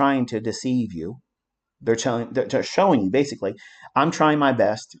not trying to deceive you. They're showing you basically, I'm trying my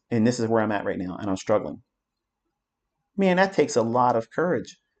best and this is where I'm at right now and I'm struggling. Man, that takes a lot of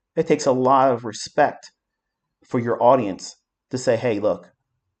courage. It takes a lot of respect for your audience to say, hey, look,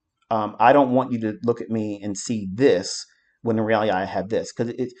 I don't want you to look at me and see this when in reality I have this.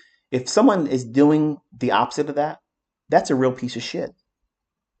 Because if someone is doing the opposite of that, that's a real piece of shit.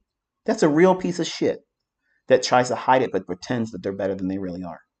 That's a real piece of shit that tries to hide it but pretends that they're better than they really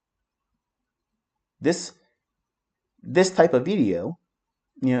are. This type of video,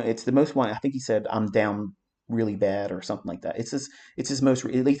 it's the most one. I think he said I'm down really bad or something like that. It's his most,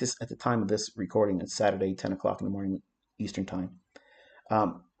 at least at the time of this recording. It's Saturday, 10 o'clock in the morning Eastern time.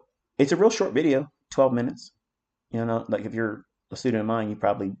 It's a real short video, 12 minutes. Like if you're a student of mine, you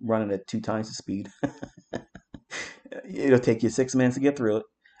probably run it at 2 times the speed. It'll take you 6 minutes to get through it.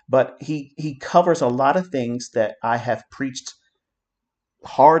 But he covers a lot of things that I have preached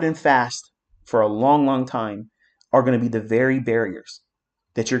hard and fast for a long, long time are going to be the very barriers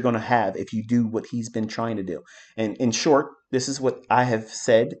that you're going to have if you do what he's been trying to do. And in short, this is what I have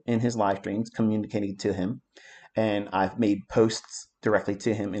said in his live streams, communicating to him. And I've made posts directly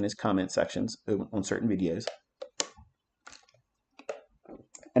to him in his comment sections on certain videos.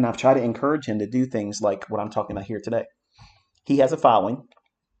 And I've tried to encourage him to do things like what I'm talking about here today. He has a following.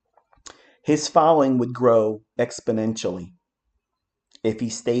 His following would grow exponentially if he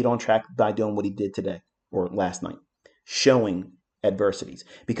stayed on track by doing what he did today or last night, showing adversities,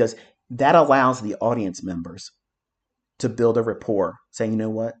 because that allows the audience members to build a rapport, saying, you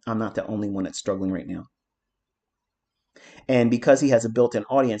know what, I'm not the only one that's struggling right now. And because he has a built-in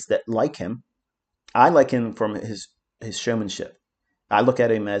audience that like him, I like him from his showmanship. I look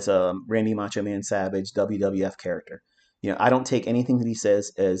at him as a Randy Macho Man Savage WWF character. I don't take anything that he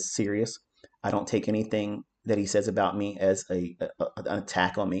says as serious. I don't take anything that he says about me as an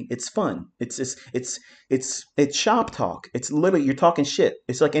attack on me. It's fun. It's just it's shop talk. It's literally you're talking shit.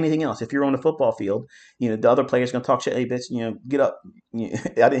 It's like anything else. If you're on the football field, the other player's gonna talk shit. Hey, bitch, get up. I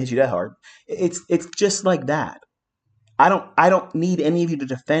didn't hit you that hard. It's just like that. I don't need any of you to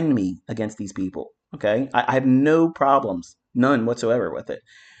defend me against these people. Okay, I have no problems, none whatsoever with it.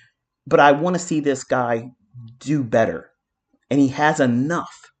 But I want to see this guy do better, and he has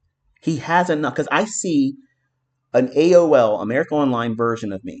enough. He has enough because I see an AOL, America Online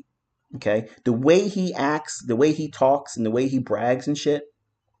version of me. Okay, the way he acts, the way he talks, and the way he brags and shit,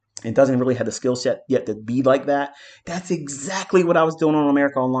 and doesn't really have the skill set yet to be like that. That's exactly what I was doing on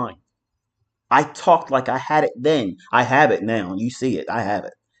America Online. I talked like I had it then. I have it now. You see it. I have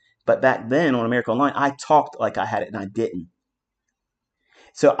it. But back then on America Online, I talked like I had it and I didn't.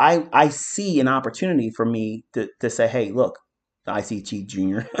 So I see an opportunity for me to say, hey, look, ICT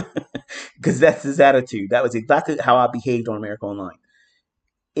Junior, because that's his attitude. That was exactly how I behaved on America Online.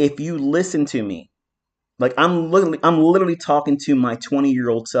 If you listen to me, like I'm literally talking to my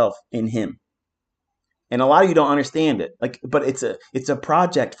 20-year-old self in him. And a lot of you don't understand it, like, but it's a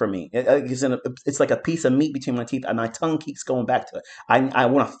project for me. It's like a piece of meat between my teeth, and my tongue keeps going back to it. I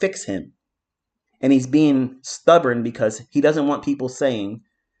want to fix him, and he's being stubborn because he doesn't want people saying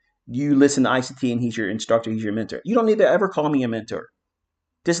you listen to ICT and he's your instructor, he's your mentor. You don't need to ever call me a mentor.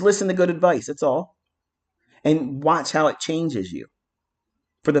 Just listen to good advice. That's all, and watch how it changes you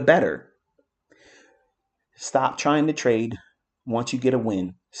for the better. Stop trying to trade. Once you get a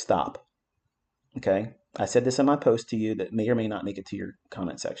win, stop. Okay. I said this in my post to you that may or may not make it to your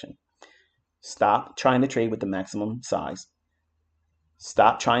comment section. Stop trying to trade with the maximum size.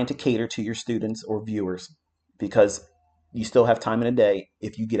 Stop trying to cater to your students or viewers because you still have time in a day.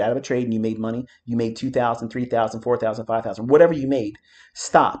 If you get out of a trade and you made money, you made 2,000, 3,000, 4,000, 5,000, whatever you made,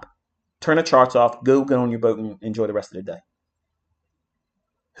 stop. Turn the charts off, go get on your boat and enjoy the rest of the day.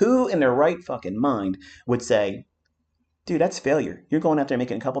 Who in their right fucking mind would say, dude, that's failure. You're going out there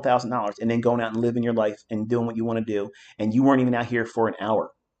making a couple $1,000s and then going out and living your life and doing what you want to do, and you weren't even out here for an hour.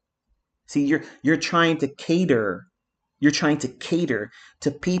 See, you're trying to cater. You're trying to cater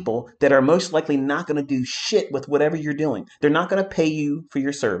to people that are most likely not going to do shit with whatever you're doing. They're not going to pay you for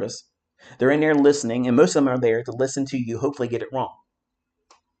your service. They're in there listening, and most of them are there to listen to you, hopefully get it wrong.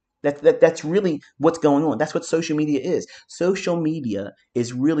 That's really what's going on. That's what social media is. Social media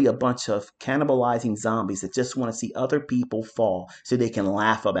is really a bunch of cannibalizing zombies that just want to see other people fall so they can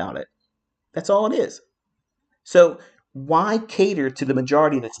laugh about it. That's all it is. So why cater to the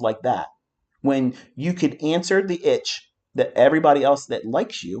majority that's like that when you could answer the itch that everybody else that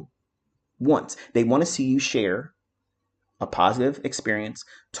likes you wants? They want to see you share a positive experience,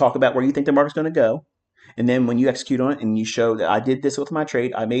 talk about where you think the market's going to go, and then when you execute on it and you show that I did this with my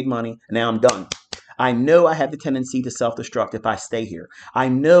trade, I made money, and now I'm done. I know I have the tendency to self-destruct if I stay here. I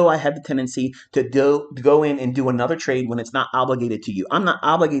know I have the tendency to go in and do another trade when it's not obligated to you. I'm not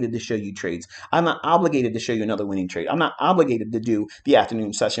obligated to show you trades. I'm not obligated to show you another winning trade. I'm not obligated to do the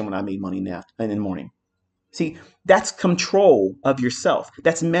afternoon session when I made money now in the morning. See, that's control of yourself.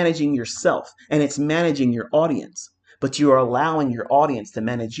 That's managing yourself, and it's managing your audience. But you are allowing your audience to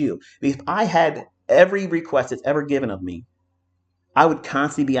manage you. If I had every request that's ever given of me, I would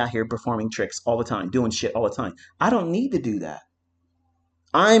constantly be out here performing tricks all the time, doing shit all the time. I don't need to do that.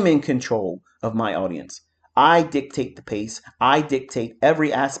 I'm in control of my audience. I dictate the pace. I dictate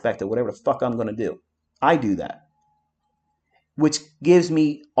every aspect of whatever the fuck I'm going to do. I do that, which gives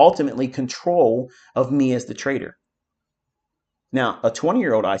me ultimately control of me as the trader. Now, a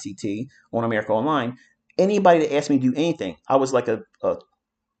 20-year-old ICT on America Online, anybody that asked me to do anything, I was like a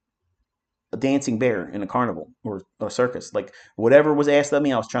dancing bear in a carnival or a circus. Like whatever was asked of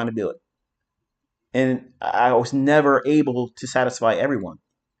me, I was trying to do it. And I was never able to satisfy everyone,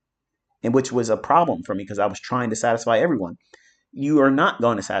 and which was a problem for me because I was trying to satisfy everyone. You are not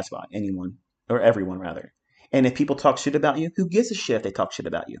going to satisfy anyone, or everyone rather. And if people talk shit about you, who gives a shit if they talk shit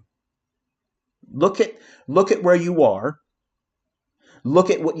about you? Look at where you are. Look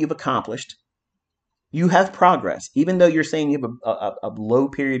at what you've accomplished. You have progress, even though you're saying you have a low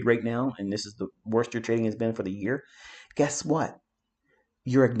period right now, and this is the worst your trading has been for the year. Guess what?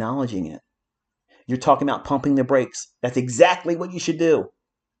 You're acknowledging it. You're talking about pumping the brakes. That's exactly what you should do.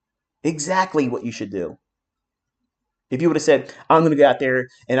 Exactly what you should do. If you would have said, I'm going to go out there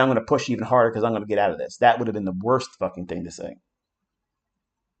and I'm going to push even harder because I'm going to get out of this, that would have been the worst fucking thing to say.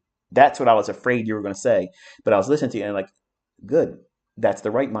 That's what I was afraid you were going to say. But I was listening to you and I'm like, good. That's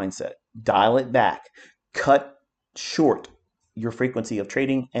the right mindset. Dial it back. Cut short your frequency of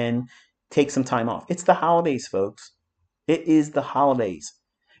trading and take some time off. It's the holidays, folks. It is the holidays.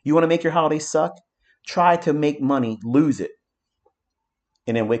 You want to make your holidays suck? Try to make money, lose it,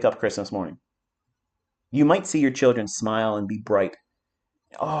 and then wake up Christmas morning. You might see your children smile and be bright.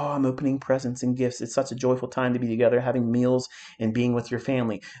 Oh, I'm opening presents and gifts. It's such a joyful time to be together, having meals and being with your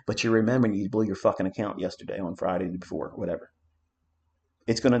family. But you're remembering you blew your fucking account yesterday, on Friday before, whatever.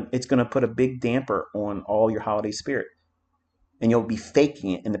 It's gonna put a big damper on all your holiday spirit. And you'll be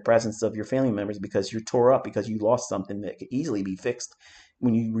faking it in the presence of your family members because you're tore up because you lost something that could easily be fixed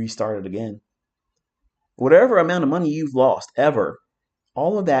when you restart it again. Whatever amount of money you've lost ever,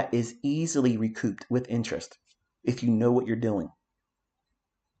 all of that is easily recouped with interest if you know what you're doing.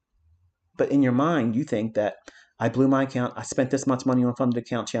 But in your mind, you think that I blew my account. I spent this much money on funded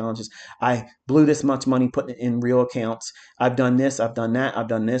account challenges. I blew this much money putting it in real accounts. I've done this. I've done that. I've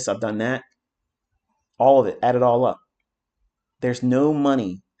done this. I've done that. All of it. Add it all up. There's no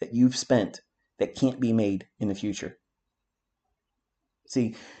money that you've spent that can't be made in the future.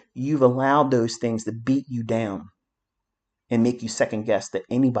 See, you've allowed those things to beat you down and make you second guess that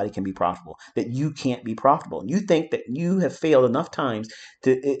anybody can be profitable, that you can't be profitable. You think that you have failed enough times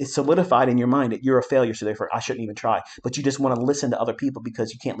to it's solidified in your mind that you're a failure, so therefore I shouldn't even try. But you just want to listen to other people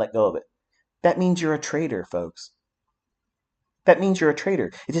because you can't let go of it. That means you're a traitor, folks. That means you're a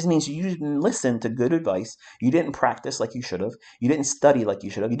traitor. It just means you didn't listen to good advice. You didn't practice like you should have. You didn't study like you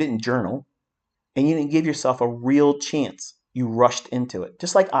should have. You didn't journal. And you didn't give yourself a real chance. You rushed into it,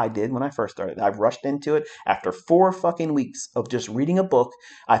 just like I did when I first started. I rushed into it after 4 fucking weeks of just reading a book.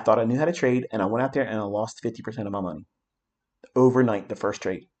 I thought I knew how to trade, and I went out there and I lost 50% of my money overnight, the first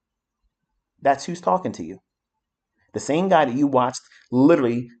trade. That's who's talking to you. The same guy that you watched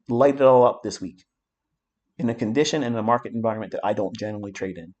literally light it all up this week in a condition and a market environment that I don't generally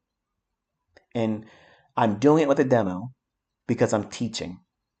trade in. And I'm doing it with a demo because I'm teaching,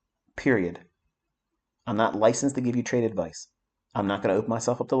 period. I'm not licensed to give you trade advice. I'm not going to open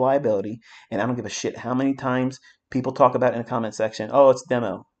myself up to liability, and I don't give a shit how many times people talk about it in the comment section. Oh, it's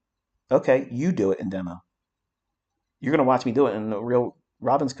demo. Okay, you do it in demo. You're going to watch me do it in the real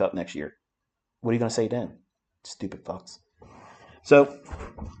Robbins Cup next year. What are you going to say then? Stupid fucks. So,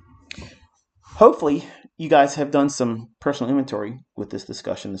 hopefully, you guys have done some personal inventory with this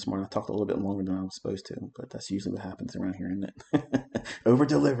discussion this morning. I talked a little bit longer than I was supposed to, but that's usually what happens around here, isn't it? Over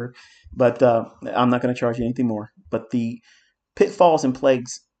deliver. But I'm not going to charge you anything more. But the pitfalls and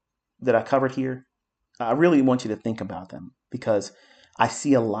plagues that I covered here, I really want you to think about them because I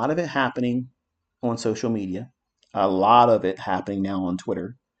see a lot of it happening on social media, a lot of it happening now on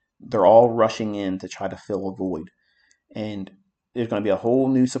Twitter. They're all rushing in to try to fill a void. And there's going to be a whole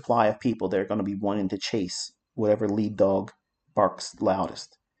new supply of people that are going to be wanting to chase whatever lead dog barks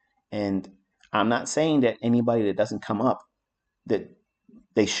loudest. And I'm not saying that anybody that doesn't come up, that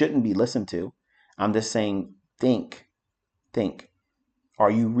they shouldn't be listened to. I'm just saying, think.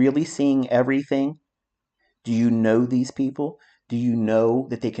 Are you really seeing everything? Do you know these people? Do you know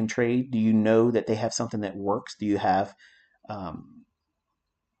that they can trade? Do you know that they have something that works? Do you have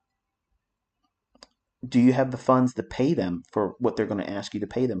the funds to pay them for what they're going to ask you to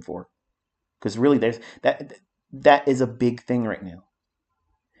pay them for? Because really, there's that is a big thing right now.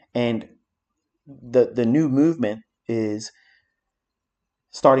 And the new movement is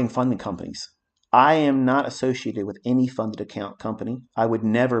starting funding companies. I am not associated with any funded account company. I would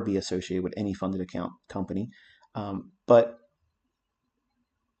never be associated with any funded account company. But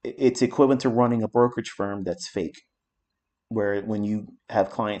it's equivalent to running a brokerage firm that's fake, where when you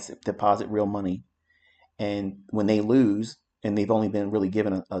have clients that deposit real money, and when they lose, and they've only been really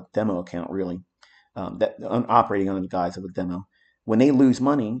given a demo account, really, that operating under the guise of a demo. When they lose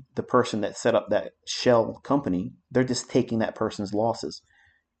money, the person that set up that shell company, they're just taking that person's losses.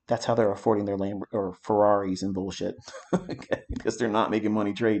 That's how they're affording their or Ferraris and bullshit, because they're not making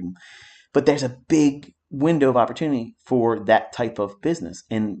money trading. But there's a big window of opportunity for that type of business,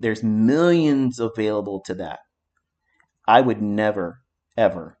 and there's millions available to that. I would never,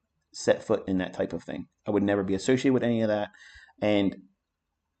 ever set foot in that type of thing. I would never be associated with any of that. And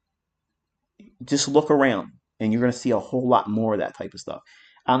just look around, and you're going to see a whole lot more of that type of stuff.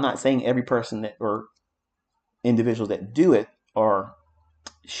 I'm not saying every person that or individuals that do it are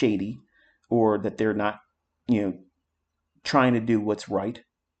shady, or that they're not, trying to do what's right.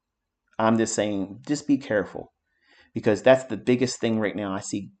 I'm just saying, just be careful, because that's the biggest thing right now. I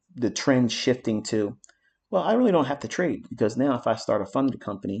see the trend shifting to, well, I really don't have to trade, because now if I start a funded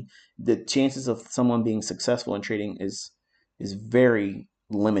company, the chances of someone being successful in trading is very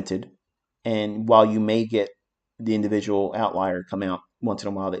limited. And while you may get the individual outlier come out once in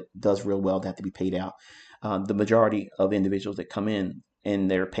a while that does real well, to have to be paid out, the majority of individuals that come in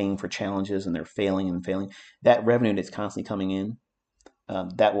and they're paying for challenges and they're failing, that revenue that's constantly coming in,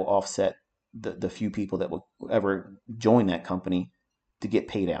 that will offset the few people that will ever join that company to get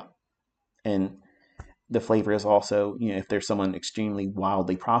paid out. And the flavor is also, if there's someone extremely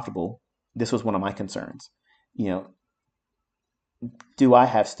wildly profitable, this was one of my concerns. You know, do I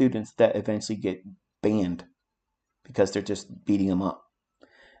have students that eventually get banned because they're just beating them up?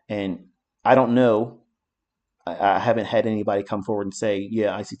 And I don't know. I haven't had anybody come forward and say,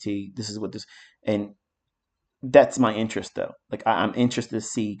 yeah, ICT, this is what this, and that's my interest though. Like I'm interested to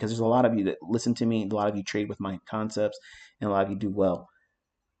see, because there's a lot of you that listen to me, a lot of you trade with my concepts, and a lot of you do well.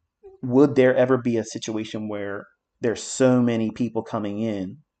 Would there ever be a situation where there's so many people coming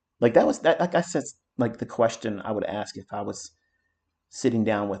in? Like that was that. Like I said, like the question I would ask if I was sitting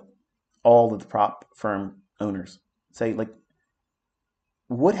down with all of the prop firm owners. Say like,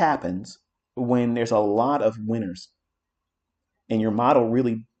 what happens when there's a lot of winners and your model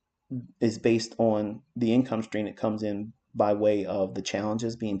really is based on the income stream that comes in by way of the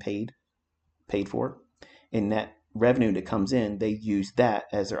challenges being paid for, and that revenue that comes in, they use that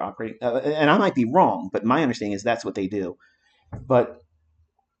as their operating. And I might be wrong, but my understanding is that's what they do. But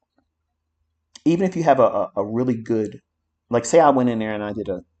even if you have a really good, like say I went in there and I did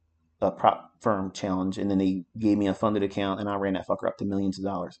a prop firm challenge, and then they gave me a funded account and I ran that fucker up to millions of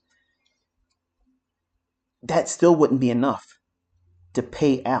dollars, that still wouldn't be enough to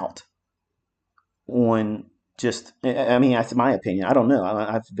pay out on just, I mean, that's my opinion. I don't know.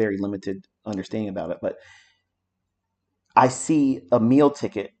 I have very limited understanding about it, but I see a meal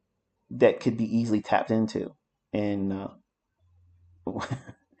ticket that could be easily tapped into. And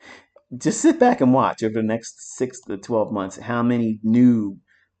just sit back and watch over the next 6 to 12 months how many new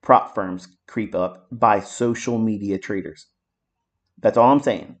prop firms creep up by social media traders. That's all I'm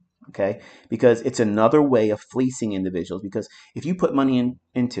saying. Okay. Because it's another way of fleecing individuals. Because if you put money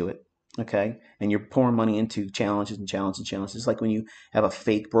into it, okay, and you're pouring money into challenges and challenges and challenges, it's like when you have a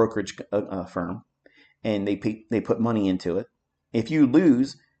fake brokerage firm and they put money into it. If you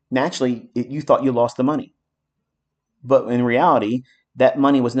lose, naturally, you thought you lost the money. But in reality, that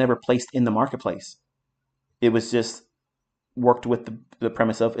money was never placed in the marketplace. It was just worked with the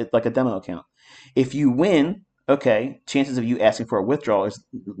premise of it like a demo account. If you win, okay, chances of you asking for a withdrawal is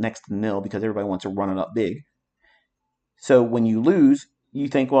next to nil because everybody wants to run it up big. So when you lose, you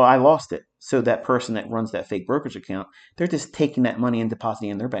think, well, I lost it. So that person that runs that fake brokerage account, they're just taking that money and depositing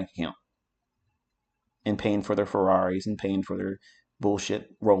it in their bank account and paying for their Ferraris and paying for their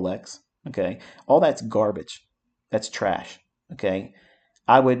bullshit Rolex. Okay. All that's garbage. That's trash. Okay.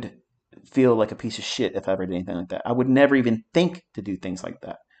 I would feel like a piece of shit if I ever did anything like that. I would never even think to do things like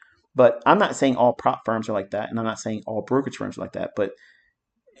that. But I'm not saying all prop firms are like that, and I'm not saying all brokerage firms are like that. But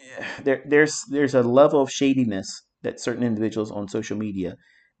there's a level of shadiness that certain individuals on social media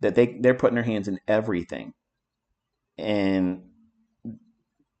that they're putting their hands in everything, and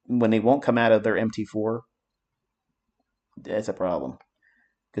when they won't come out of their MT4, that's a problem.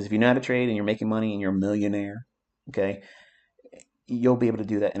 Because if you know how to trade and you're making money and you're a millionaire, okay, you'll be able to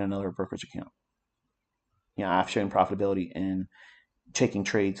do that in another brokerage account. I've shown profitability in taking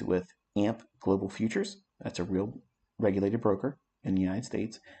trades with AMP Global Futures. That's a real regulated broker in the United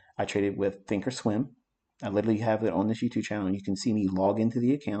States. I traded with Thinkorswim. I literally have it on this YouTube channel, and you can see me log into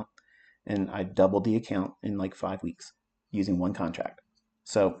the account, and I doubled the account in like 5 weeks using one contract.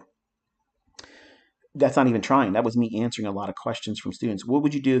 So that's not even trying. That was me answering a lot of questions from students. What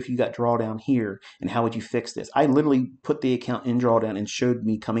would you do if you got drawdown here, and how would you fix this? I literally put the account in drawdown and showed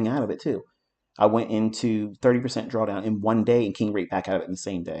me coming out of it too. I went into 30% drawdown in one day and came right back out of it in the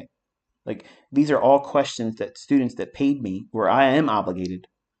same day. Like, these are all questions that students that paid me, where I am obligated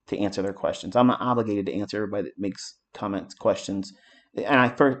to answer their questions. I'm not obligated to answer everybody that makes comments, questions. And I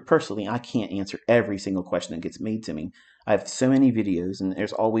personally, I can't answer every single question that gets made to me. I have so many videos, and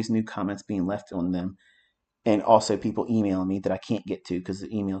there's always new comments being left on them. And also people emailing me that I can't get to because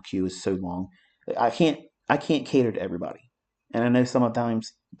the email queue is so long. I can't I can't cater to everybody. And I know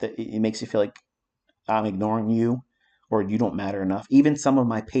sometimes that it makes you feel like I'm ignoring you or you don't matter enough. Even some of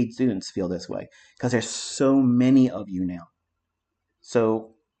my paid students feel this way because there's so many of you now.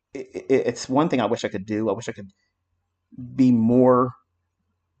 So it's one thing I wish I could do. I wish I could be more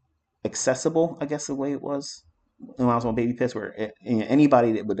accessible, I guess, the way it was when I was on Baby Pips, where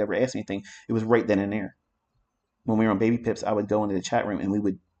anybody that would ever ask me anything, it was right then and there. When we were on Baby Pips, I would go into the chat room and we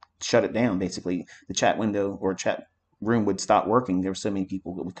would shut it down. Basically, the chat window or chat room would stop working. There were so many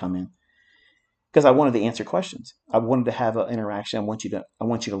people that would come in because I wanted to answer questions. I wanted to have an interaction. I want you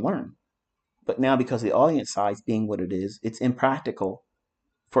to learn. But now, because the audience size being what it is, it's impractical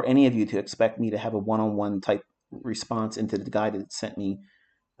for any of you to expect me to have a one-on-one type response into the guy that sent me.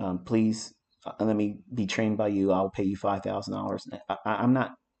 Please let me be trained by you. I'll pay you $5,000. I'm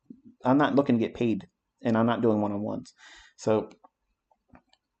not. I'm not looking to get paid, and I'm not doing one-on-ones. So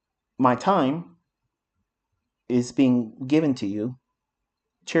my time is being given to you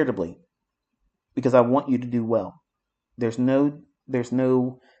charitably because I want you to do well. There's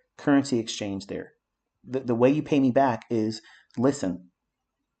no currency exchange there. The way you pay me back is listen,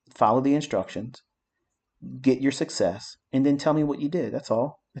 follow the instructions, get your success, and then tell me what you did. That's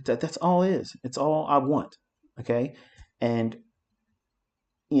all. That's all it is. It's all I want. Okay, and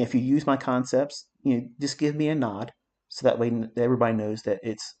if you use my concepts, just give me a nod, so that way everybody knows that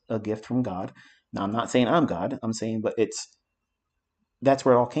it's a gift from God. Now, I'm not saying I'm God. I'm saying, but that's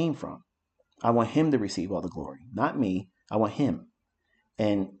where it all came from. I want Him to receive all the glory, not me. I want Him.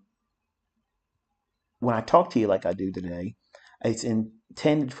 And when I talk to you like I do today, it's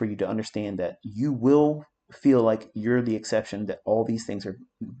intended for you to understand that you will feel like you're the exception, that all these things are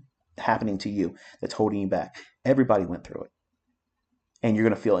happening to you that's holding you back. Everybody went through it. And you're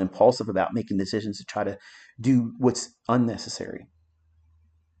going to feel impulsive about making decisions to try to do what's unnecessary.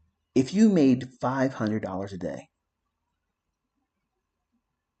 If you made $500 a day,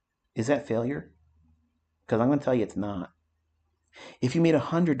 is that failure? Because I'm going to tell you it's not. If you made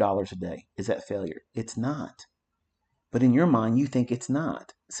 $100 a day, is that failure? It's not. But in your mind, you think it's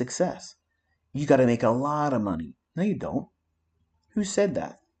not success. You got to make a lot of money. No, you don't. Who said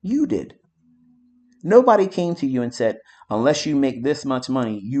that? You did. Nobody came to you and said, unless you make this much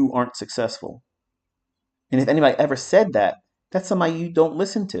money, you aren't successful. And if anybody ever said that, that's somebody you don't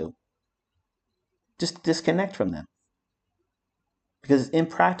listen to. Just disconnect from them. Because it's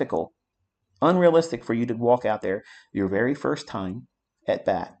impractical, unrealistic for you to walk out there your very first time at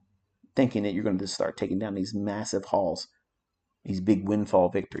bat thinking that you're going to just start taking down these massive hauls, these big windfall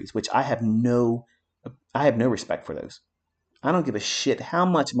victories, which I have no respect for those. I don't give a shit how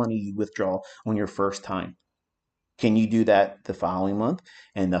much money you withdraw on your first time. Can you do that the following month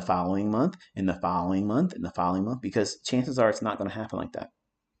and the following month and the following month and the following month? Because chances are it's not going to happen like that.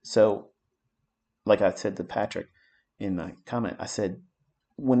 So, like I said to Patrick in the comment, I said,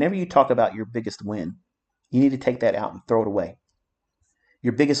 whenever you talk about your biggest win, you need to take that out and throw it away.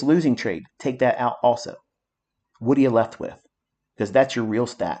 Your biggest losing trade, take that out also. What are you left with? Because that's your real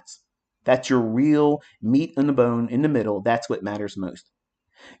stats. That's your real meat in the bone in the middle. That's what matters most.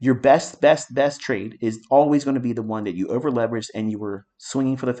 Your best trade is always going to be the one that you over leveraged and you were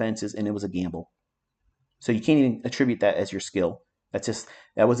swinging for the fences and it was a gamble. So you can't even attribute that as your skill.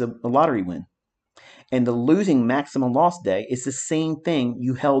 That was a lottery win. And the losing maximum loss day is the same thing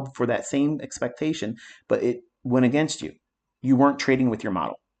you held for that same expectation, but it went against you. You weren't trading with your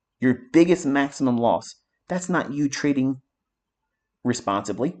model. Your biggest maximum loss, that's not you trading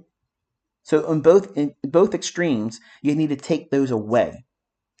responsibly. So in both extremes, you need to take those away.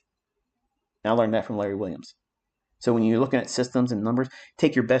 I learned that from Larry Williams. So when you're looking at systems and numbers,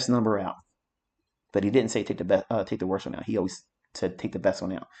 take your best number out. But he didn't say take the worst one out. He always said take the best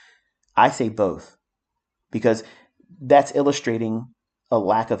one out. I say both because that's illustrating a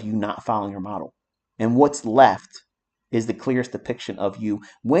lack of you not following your model. And what's left is the clearest depiction of you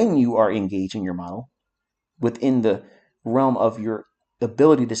when you are engaging your model within the realm of your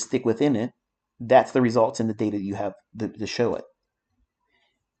ability to stick within it. That's the results in the data you have to show it.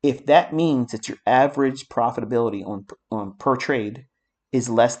 If that means that your average profitability on per trade is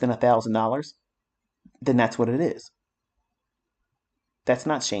less than $1,000, then that's what it is. That's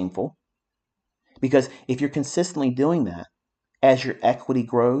not shameful. Because if you're consistently doing that, as your equity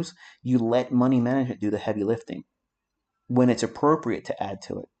grows, you let money management do the heavy lifting when it's appropriate to add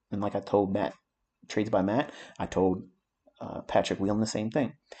to it. And like I told Matt, Trades by Matt, I told Patrick Whelan the same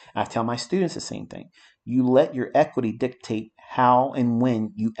thing. I tell my students the same thing. You let your equity dictate how and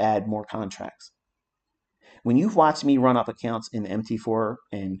when you add more contracts. When you've watched me run up accounts in MT4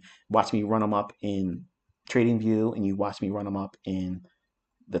 and watch me run them up in TradingView and you watch me run them up in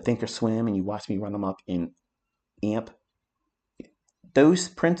the Thinkorswim and you watch me run them up in AMP, those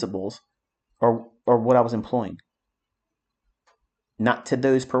principles are what I was employing. Not to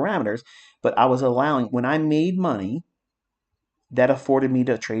those parameters, but I was allowing, when I made money, that afforded me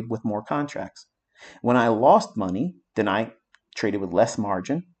to trade with more contracts. When I lost money, then I traded with less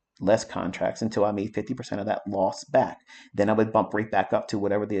margin, less contracts until I made 50% of that loss back. Then I would bump right back up to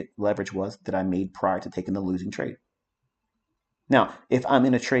whatever the leverage was that I made prior to taking the losing trade. Now, if I'm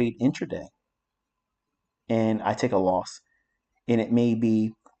in a trade intraday and I take a loss, and it may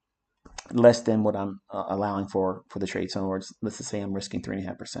be less than what I'm allowing for the trade. So in other words, let's just say I'm risking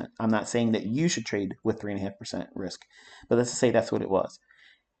 3.5%. I'm not saying that you should trade with 3.5% risk, but let's just say that's what it was.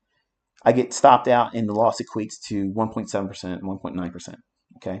 I get stopped out and the loss equates to 1.7%, 1.9%.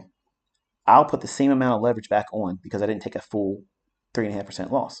 Okay. I'll put the same amount of leverage back on because I didn't take a full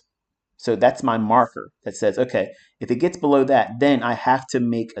 3.5% loss. So that's my marker that says, okay, if it gets below that, then I have to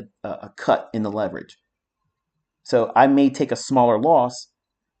make a cut in the leverage. So I may take a smaller loss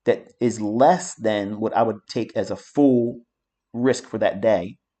that is less than what I would take as a full risk for that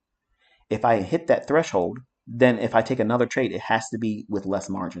day. If I hit that threshold, then if I take another trade, it has to be with less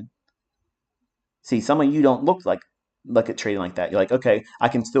margin. See, some of you don't look at trading like that. You're like, okay, I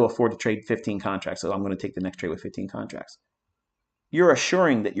can still afford to trade 15 contracts, so I'm going to take the next trade with 15 contracts. You're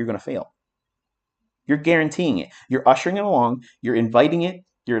assuring that you're going to fail. You're guaranteeing it. You're ushering it along. You're inviting it.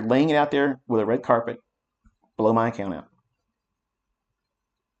 You're laying it out there with a red carpet. Blow my account out.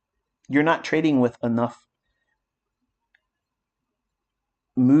 You're not trading with enough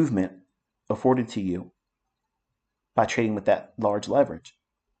movement afforded to you by trading with that large leverage.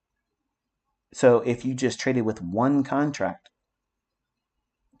 So if you just traded with one contract,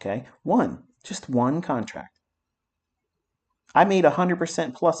 okay, just one contract, I made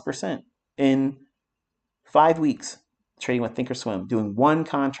 100% plus percent in 5 weeks trading with Thinkorswim, doing one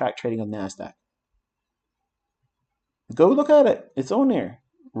contract trading on NASDAQ. Go look at it. It's on there.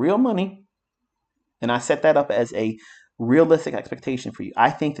 Real money. And I set that up as a realistic expectation for you. I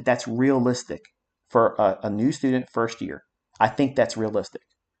think that that's realistic for a new student first year. I think that's realistic.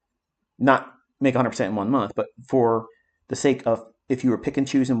 Not make 100% in 1 month, but for the sake of if you were pick and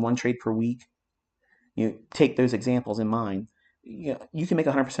choosing one trade per week, you take those examples in mind, you can make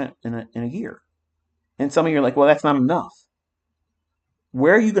 100% in a year. And some of you are like, well, that's not enough.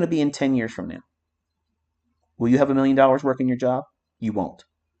 Where are you going to be in 10 years from now? Will you have $1 million working your job? You won't.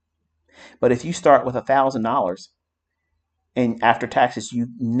 But if you start with $1,000 and after taxes you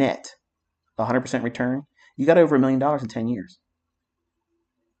net 100% return, you got over $1 million in 10 years.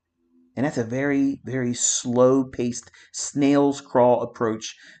 And that's a very, very slow paced snail's crawl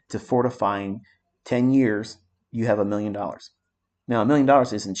approach to fortifying 10 years. You have $1 million. Now, $1 million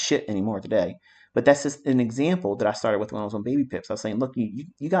isn't shit anymore today, but that's just an example that I started with when I was on Baby Pips. I was saying, look,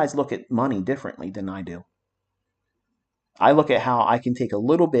 you guys look at money differently than I do. I look at how I can take a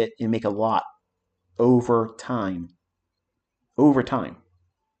little bit and make a lot over time. Over time.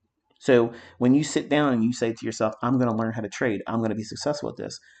 So when you sit down and you say to yourself, I'm going to learn how to trade, I'm going to be successful at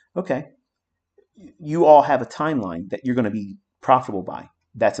this. Okay. You all have a timeline that you're going to be profitable by.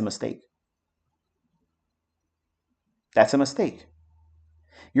 That's a mistake. That's a mistake.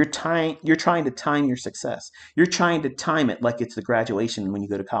 You're trying to time your success. You're trying to time it like it's the graduation when you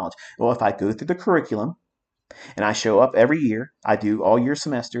go to college. Well, if I go through the curriculum and I show up every year, I do all year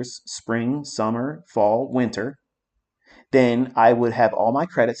semesters, spring, summer, fall, winter, then I would have all my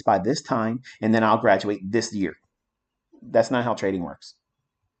credits by this time, and then I'll graduate this year. That's not how trading works.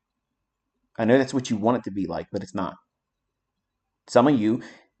 I know that's what you want it to be like, but it's not. Some of you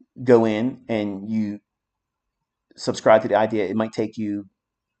go in and you subscribe to the idea it might take you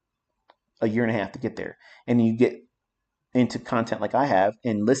a year and a half to get there. And you get into content like I have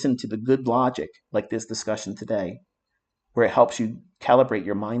and listen to the good logic like this discussion today, where it helps you calibrate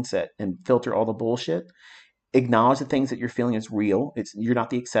your mindset and filter all the bullshit. Acknowledge the things that you're feeling is real. You're not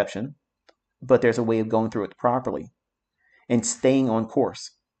the exception, but there's a way of going through it properly and staying on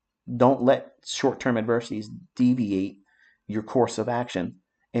course. Don't let short-term adversities deviate your course of action,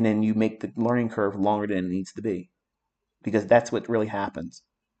 and then you make the learning curve longer than it needs to be, because that's what really happens.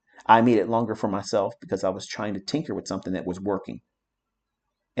 I made it longer for myself because I was trying to tinker with something that was working,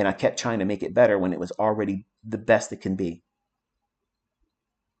 and I kept trying to make it better when it was already the best it can be.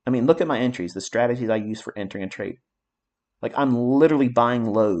 I mean, look at my entries, the strategies I use for entering a trade. Like, I'm literally buying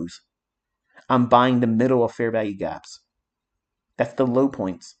lows. I'm buying the middle of fair value gaps. That's the low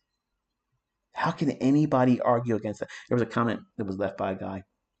points. How can anybody argue against that? There was a comment that was left by a guy.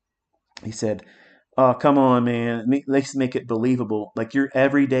 He said, "Oh, come on, man. Let's make it believable. Like, you're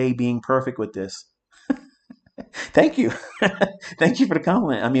every day being perfect with this." Thank you. Thank you for the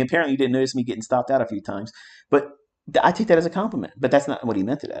compliment. I mean, apparently you didn't notice me getting stopped out a few times, but I take that as a compliment. But that's not what he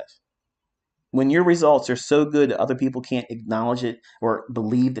meant it as. When your results are so good that other people can't acknowledge it or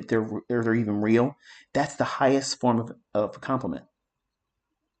believe that they're even real, that's the highest form of a compliment.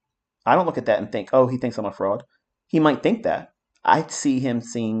 I don't look at that and think, oh, he thinks I'm a fraud. He might think that. I see him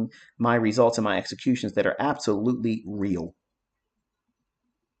seeing my results and my executions that are absolutely real,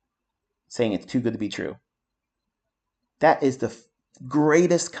 saying it's too good to be true. That is the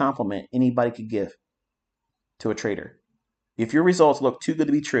greatest compliment anybody could give to a trader. If your results look too good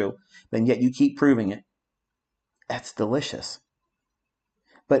to be true, then yet you keep proving it, that's delicious.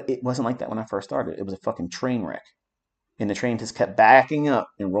 But it wasn't like that when I first started. It was a fucking train wreck. And the train just kept backing up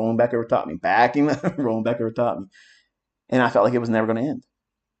and rolling back over top me, backing up and rolling back over top me. And I felt like it was never going to end.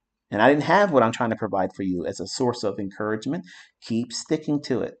 And I didn't have what I'm trying to provide for you as a source of encouragement. Keep sticking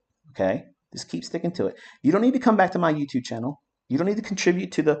to it. Okay? Just keep sticking to it. You don't need to come back to my YouTube channel. You don't need to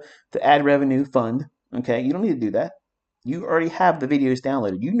contribute to the ad revenue fund. Okay? You don't need to do that. You already have the videos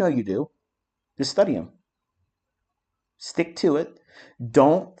downloaded. You know you do. Just study them. Stick to it.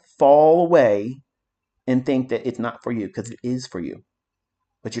 Don't fall away and think that it's not for you, because it is for you.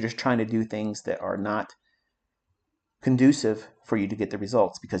 But you're just trying to do things that are not conducive for you to get the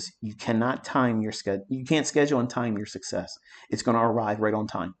results, because you cannot time your schedule. You can't schedule and time your success. It's going to arrive right on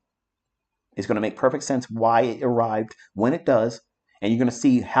time. It's going to make perfect sense why it arrived when it does. And you're going to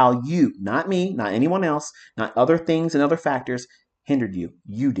see how you, not me, not anyone else, not other things and other factors, hindered you.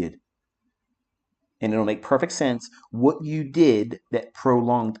 You did. And it'll make perfect sense what you did that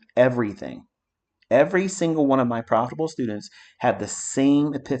prolonged everything. Every single one of my profitable students have the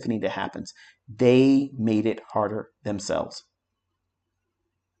same epiphany that happens. They made it harder themselves.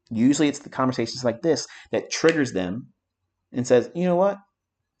 Usually it's the conversations like this that triggers them and says, you know what?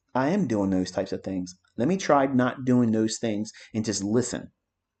 I am doing those types of things. Let me try not doing those things and just listen.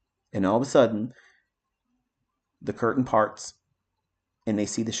 And all of a sudden, the curtain parts and they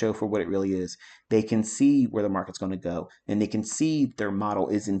see the show for what it really is. They can see where the market's going to go, and they can see their model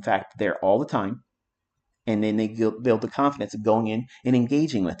is in fact there all the time. And then they build the confidence of going in and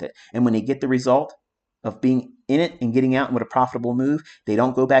engaging with it. And when they get the result of being in it and getting out with a profitable move, they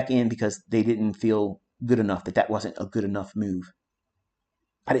don't go back in because they didn't feel good enough, that wasn't a good enough move.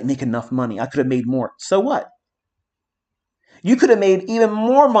 I didn't make enough money. I could have made more. So what? You could have made even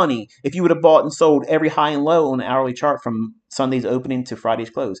more money if you would have bought and sold every high and low on the hourly chart from Sunday's opening to Friday's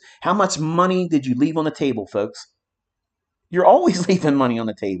close. How much money did you leave on the table, folks? You're always leaving money on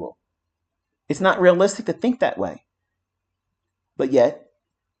the table. It's not realistic to think that way. But yet,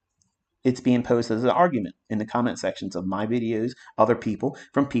 it's being posed as an argument in the comment sections of my videos, other people,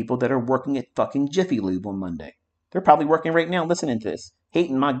 from people that are working at fucking Jiffy Lube on Monday. They're probably working right now listening to this,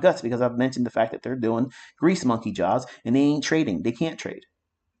 hating my guts because I've mentioned the fact that they're doing grease monkey jobs and they ain't trading. They can't trade.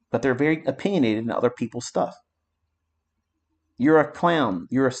 But they're very opinionated in other people's stuff. You're a clown.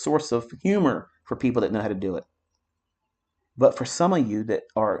 You're a source of humor for people that know how to do it. But for some of you that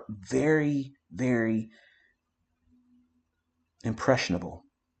are very, very impressionable,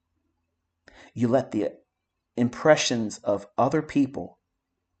 you let the impressions of other people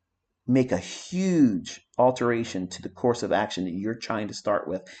make a huge alteration to the course of action that you're trying to start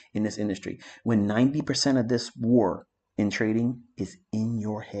with in this industry, when 90% of this war in trading is in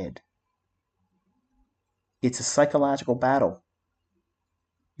your head. It's a psychological battle.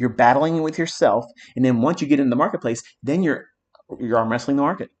 You're battling with yourself, and then once you get in the marketplace, then you're arm wrestling the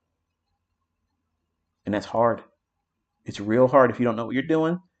market. And that's hard. It's real hard if you don't know what you're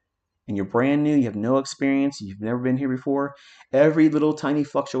doing and you're brand new, you have no experience, you've never been here before. Every little tiny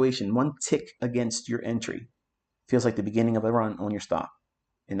fluctuation, one tick against your entry, feels like the beginning of a run on your stop.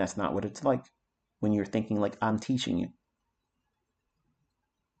 And that's not what it's like when you're thinking like I'm teaching you.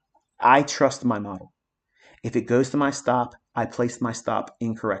 I trust my model. If it goes to my stop, I placed my stop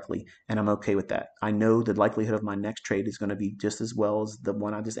incorrectly, and I'm okay with that. I know the likelihood of my next trade is going to be just as well as the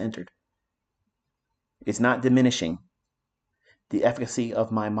one I just entered. It's not diminishing. The efficacy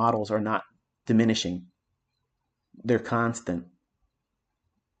of my models are not diminishing. They're constant.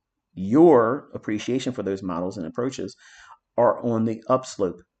 Your appreciation for those models and approaches are on the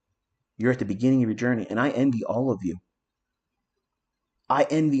upslope. You're at the beginning of your journey, and I envy all of you. I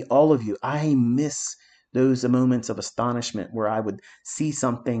envy all of you. I miss those moments of astonishment where I would see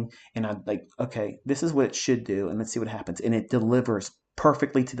something and I'd like, okay, this is what it should do, and let's see what happens. And it delivers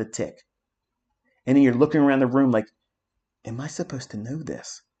perfectly to the tick. And then you're looking around the room like, am I supposed to know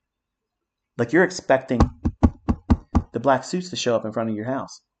this? Like you're expecting the black suits to show up in front of your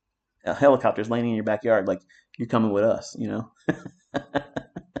house. A helicopter's landing in your backyard, like you're coming with us, you know?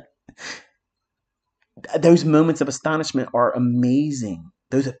 Those moments of astonishment are amazing.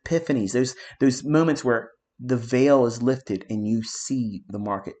 Those epiphanies, those moments where the veil is lifted and you see the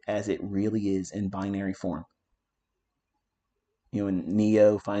market as it really is in binary form. You know, when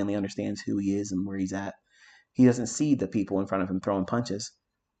Neo finally understands who he is and where he's at, he doesn't see the people in front of him throwing punches.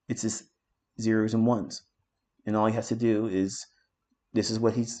 It's just zeros and ones. And all he has to do is, this is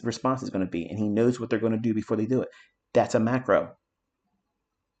what his response is going to be. And he knows what they're going to do before they do it. That's a macro.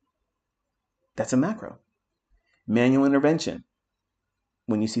 That's a macro. Manual intervention.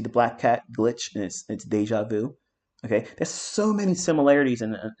 When you see the black cat glitch and it's deja vu. Okay, there's so many similarities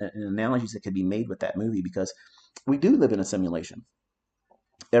and analogies that could be made with that movie, because we do live in a simulation.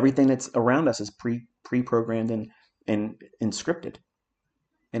 Everything that's around us is pre-programmed and scripted.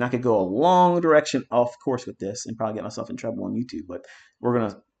 And I could go a long direction off course with this and probably get myself in trouble on YouTube, but we're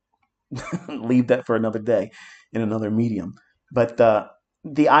gonna leave that for another day in another medium. But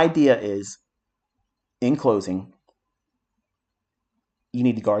The idea is, in closing, you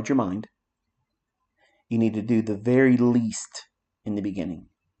need to guard your mind. You need to do the very least in the beginning.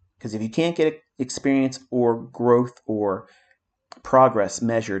 Because if you can't get experience or growth or progress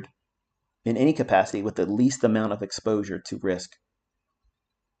measured in any capacity with the least amount of exposure to risk,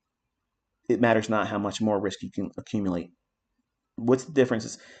 it matters not how much more risk you can accumulate. What's the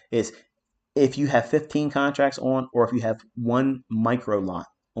difference is if you have 15 contracts on or if you have one micro lot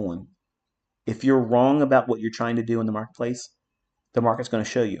on. If you're wrong about what you're trying to do in the marketplace, the market's going to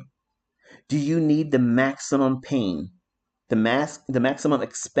show you. Do you need the maximum pain, the maximum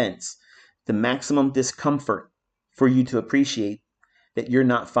expense, the maximum discomfort for you to appreciate that you're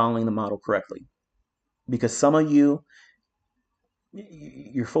not following the model correctly? Because some of you,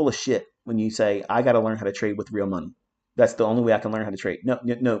 you're full of shit when you say, I got to learn how to trade with real money. That's the only way I can learn how to trade.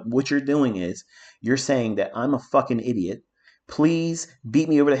 No. What you're doing is you're saying that I'm a fucking idiot. Please beat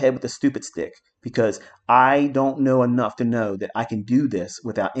me over the head with a stupid stick because I don't know enough to know that I can do this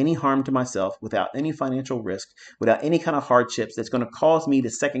without any harm to myself, without any financial risk, without any kind of hardships that's going to cause me to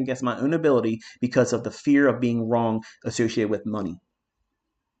second guess my own ability because of the fear of being wrong associated with money.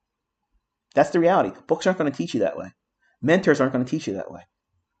 That's the reality. Books aren't going to teach you that way. Mentors aren't going to teach you that way.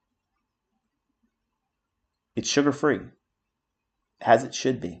 It's sugar free, as it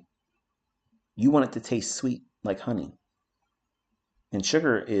should be. You want it to taste sweet like honey. And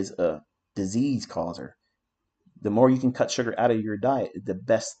sugar is a disease causer. The more you can cut sugar out of your diet, the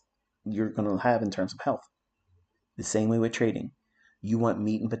best you're going to have in terms of health. The same way with trading. You want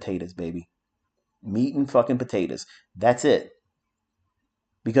meat and potatoes, baby. Meat and fucking potatoes. That's it.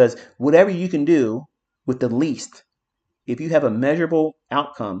 Because whatever you can do with the least, if you have a measurable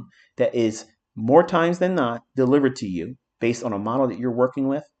outcome that is more times than not delivered to you based on a model that you're working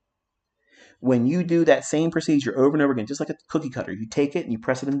with, when you do that same procedure over and over again, just like a cookie cutter, you take it and you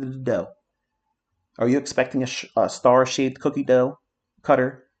press it into the dough. Are you expecting a star-shaped cookie dough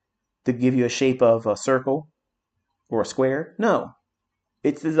cutter to give you a shape of a circle or a square? No.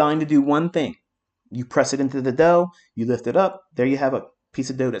 It's designed to do one thing. You press it into the dough, you lift it up, there you have a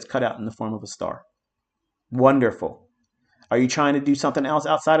piece of dough that's cut out in the form of a star. Wonderful. Are you trying to do something else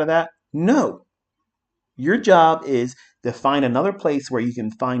outside of that? No. Your job is to find another place where you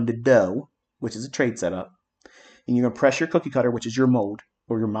can find the dough, which is a trade setup, and you're going to press your cookie cutter, which is your mold,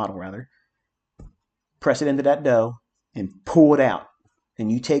 or your model rather, press it into that dough and pull it out.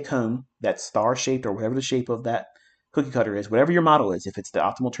 And you take home that star-shaped or whatever the shape of that cookie cutter is, whatever your model is, if it's the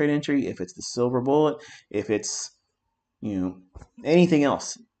optimal trade entry, if it's the silver bullet, if it's, anything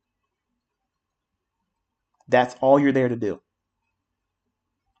else. That's all you're there to do.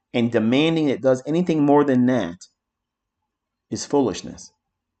 And demanding it does anything more than that is foolishness.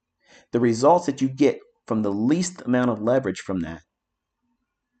 The results that you get from the least amount of leverage from that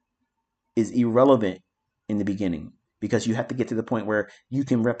is irrelevant in the beginning because you have to get to the point where you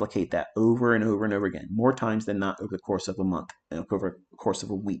can replicate that over and over and over again, more times than not over the course of a month, over the course of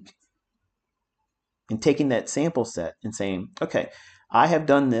a week. And taking that sample set and saying, okay, I have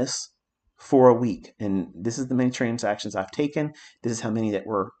done this for a week, and this is the many transactions I've taken. This is how many that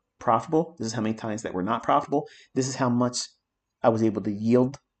were profitable. This is how many times that were not profitable. This is how much I was able to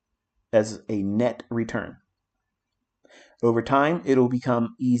yield as a net return. Over time, it'll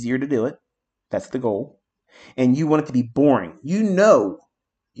become easier to do it. That's the goal. And you want it to be boring. You know,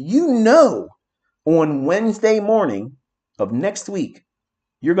 on Wednesday morning of next week,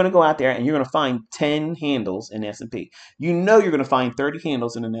 you're going to go out there and you're going to find 10 handles in the S&P. You know you're going to find 30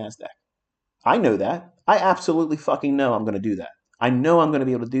 handles in the NASDAQ. I know that. I absolutely fucking know I'm going to do that. I know I'm going to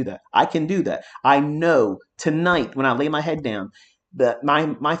be able to do that. I can do that. I know tonight when I lay my head down that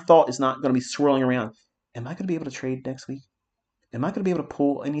my thought is not going to be swirling around. Am I going to be able to trade next week? Am I going to be able to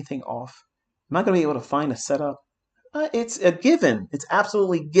pull anything off? Am I going to be able to find a setup? It's a given. It's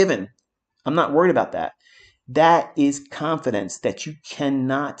absolutely given. I'm not worried about that. That is confidence that you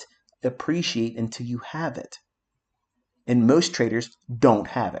cannot appreciate until you have it. And most traders don't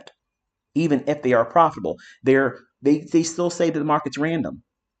have it. Even if they are profitable, they still say that the market's random.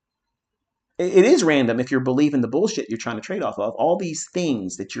 It is random if you're believing the bullshit you're trying to trade off of. All these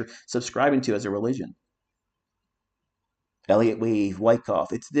things that you're subscribing to as a religion. Elliott wave,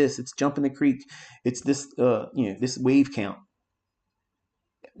 Wyckoff. It's this. It's jumping the creek. It's this. This wave count.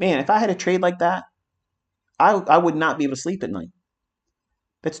 Man, if I had a trade like that, I would not be able to sleep at night.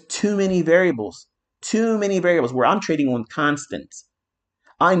 That's too many variables. Too many variables where I'm trading on constants.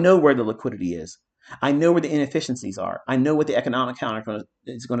 I know where the liquidity is. I know where the inefficiencies are. I know what the economic counter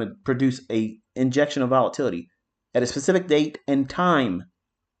is going to produce a injection of volatility at a specific date and time.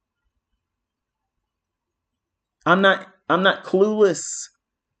 I'm not clueless.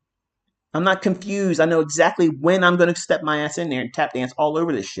 I'm not confused. I know exactly when I'm going to step my ass in there and tap dance all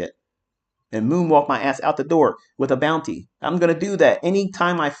over this shit and moonwalk my ass out the door with a bounty. I'm going to do that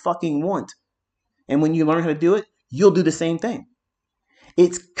anytime I fucking want. And when you learn how to do it, you'll do the same thing.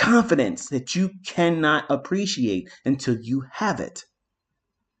 It's confidence that you cannot appreciate until you have it.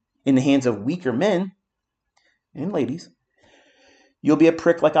 In the hands of weaker men and ladies, you'll be a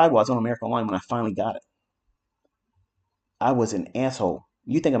prick like I was on American Online when I finally got it. I was an asshole.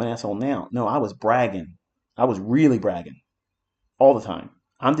 You think I'm an asshole now? No, I was bragging. I was really bragging all the time.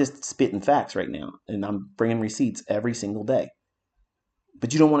 I'm just spitting facts right now, and I'm bringing receipts every single day.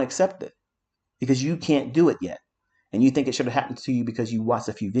 But you don't want to accept it because you can't do it yet. And you think it should have happened to you because you watched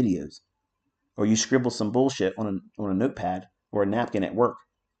a few videos or you scribbled some bullshit on a notepad or a napkin at work,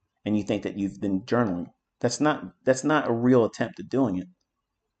 and you think that you've been journaling. That's not a real attempt at doing it.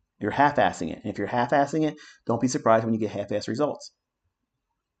 You're half-assing it. And if you're half-assing it, don't be surprised when you get half-assed results.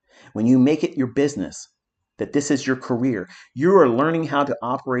 When you make it your business, that this is your career, you are learning how to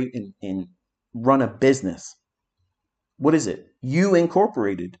operate and run a business. What is it? You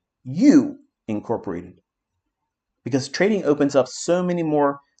Incorporated. You Incorporated. Because trading opens up so many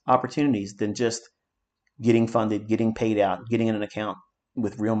more opportunities than just getting funded, getting paid out, getting in an account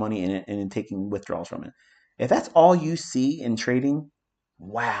with real money in it, and then taking withdrawals from it. If that's all you see in trading,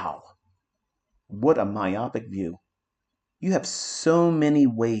 wow, what a myopic view. You have so many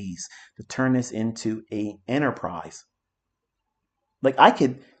ways to turn this into an enterprise. Like I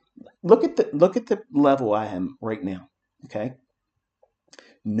could look at the level I am right now. Okay,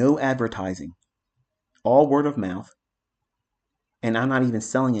 no advertising, all word of mouth, and I'm not even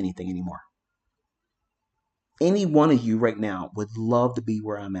selling anything anymore. Any one of you right now would love to be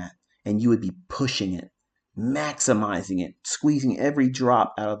where I'm at, and you would be pushing it, maximizing it, squeezing every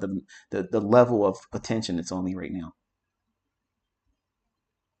drop out of the level of attention that's on me right now.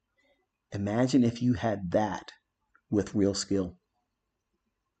 Imagine if you had that with real skill.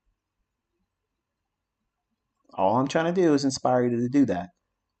 All I'm trying to do is inspire you to do that.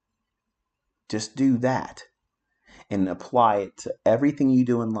 Just do that and apply it to everything you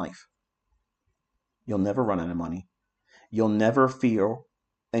do in life. You'll never run out of money. You'll never feel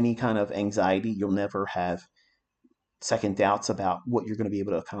any kind of anxiety. You'll never have second doubts about what you're going to be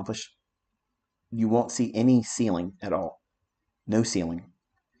able to accomplish. You won't see any ceiling at all. No ceiling.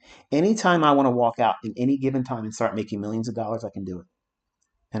 Anytime I want to walk out in any given time and start making millions of dollars, I can do it.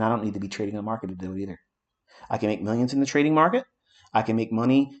 And I don't need to be trading on the market to do it either. I can make millions in the trading market. I can make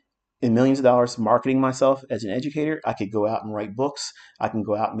money in millions of dollars marketing myself as an educator. I could go out and write books. I can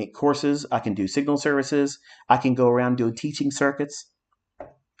go out and make courses. I can do signal services. I can go around doing teaching circuits.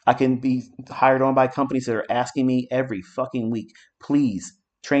 I can be hired on by companies that are asking me every fucking week, please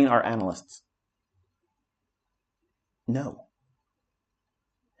train our analysts. No.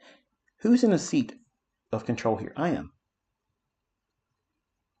 Who's in a seat of control here? I am.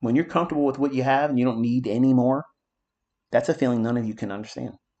 When you're comfortable with what you have and you don't need any more, that's a feeling none of you can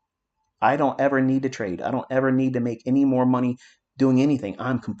understand. I don't ever need to trade. I don't ever need to make any more money doing anything.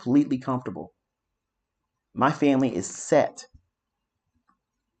 I'm completely comfortable. My family is set.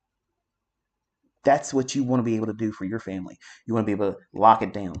 That's what you want to be able to do for your family. You want to be able to lock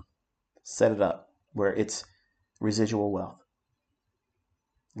it down, set it up where it's residual wealth,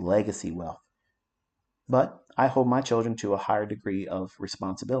 legacy wealth. But I hold my children to a higher degree of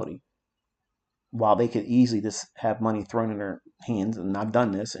responsibility. While they could easily just have money thrown in their hands, and I've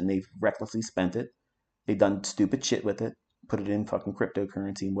done this, and they've recklessly spent it. They've done stupid shit with it, put it in fucking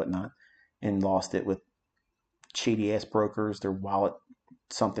cryptocurrency and whatnot, and lost it with shady ass brokers. Their wallet,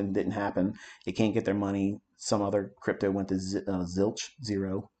 something didn't happen. They can't get their money. Some other crypto went to zilch,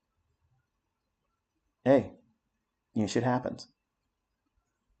 zero. Hey, shit happens.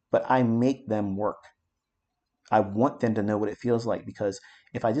 But I make them work. I want them to know what it feels like, because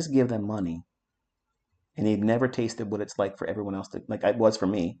if I just give them money and they've never tasted what it's like for everyone else to, like it was for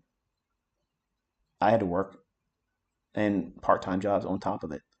me, I had to work and part-time jobs on top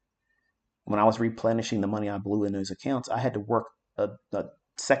of it. When I was replenishing the money I blew in those accounts, I had to work a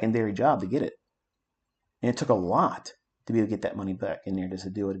secondary job to get it. And it took a lot to be able to get that money back in there just to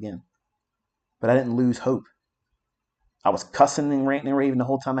do it again. But I didn't lose hope. I was cussing and ranting and raving the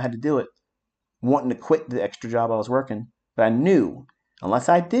whole time I had to do it, wanting to quit the extra job I was working. But I knew unless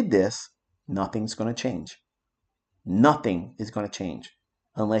I did this, nothing's going to change. Nothing is going to change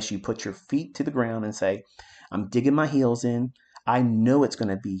unless you put your feet to the ground and say, I'm digging my heels in. I know it's going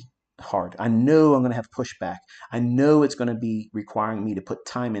to be hard. I know I'm going to have pushback. I know it's going to be requiring me to put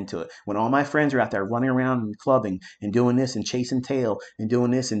time into it. When all my friends are out there running around and clubbing and doing this and chasing tail and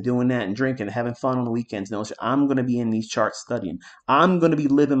doing this and doing that and drinking and having fun on the weekends, I'm going to be in these charts studying. I'm going to be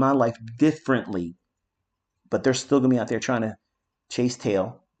living my life differently. But they're still going to be out there trying to chase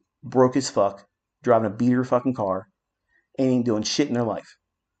tail, broke as fuck, driving a beater fucking car, and ain't doing shit in their life.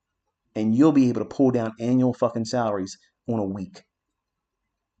 And you'll be able to pull down annual fucking salaries on a week.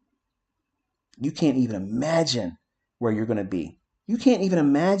 You can't even imagine where you're going to be. You can't even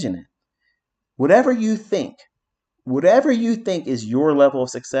imagine it. Whatever you think is your level of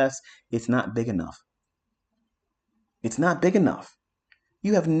success, it's not big enough. It's not big enough.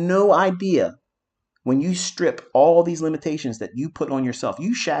 You have no idea when you strip all these limitations that you put on yourself.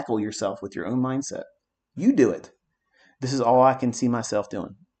 You shackle yourself with your own mindset. You do it. This is all I can see myself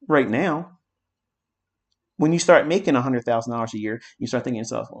doing right now. When you start making $100,000 a year, you start thinking to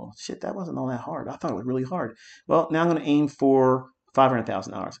yourself, well, shit, that wasn't all that hard. I thought it was really hard. Well, now I'm going to aim for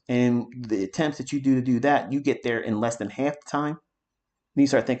 $500,000. And the attempts that you do to do that, you get there in less than half the time. And you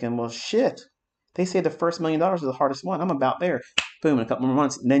start thinking, well, shit, they say the first $1 million is the hardest one. I'm about there. Boom, in a couple more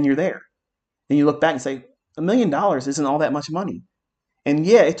months, and then you're there. And you look back and say, $1 million isn't all that much money. And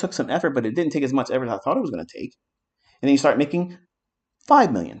yeah, it took some effort, but it didn't take as much effort as I thought it was going to take. And then you start making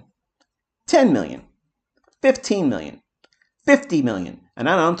 $5 million, $10 million. 15 million, 50 million. And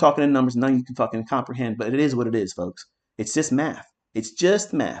I know I'm talking in numbers none of you can fucking comprehend, but it is what it is, folks. It's just math. It's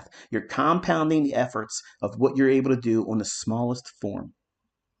just math. You're compounding the efforts of what you're able to do on the smallest form.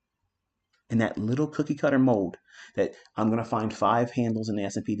 In that little cookie cutter mold that I'm going to find 5 handles in the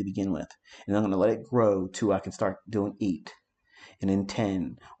S&P to begin with. And I'm going to let it grow till I can start doing 8 and then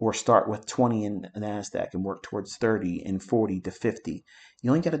 10, or start with 20 in NASDAQ and work towards 30 and 40 to 50.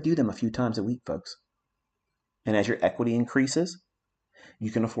 You only got to do them a few times a week, folks. And as your equity increases,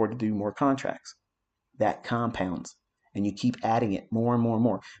 you can afford to do more contracts. That compounds, and you keep adding it more and more and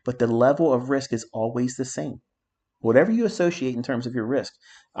more. But the level of risk is always the same. Whatever you associate in terms of your risk,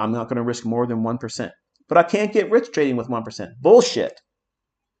 I'm not going to risk more than 1%. But I can't get rich trading with 1%. Bullshit.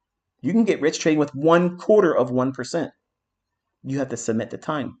 You can get rich trading with 1/4 of 1%. You have to submit the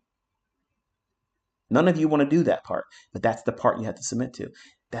time. None of you want to do that part, but that's the part you have to submit to.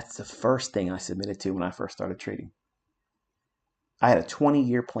 That's the first thing I submitted to when I first started trading. I had a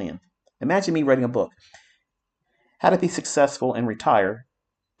 20-year plan. Imagine me writing a book. How to be successful and retire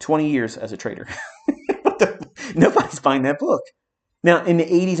 20 years as a trader. Nobody's buying that book. Now, in the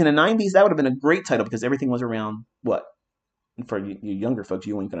 80s and the 90s, that would have been a great title because everything was around what? And for you younger folks,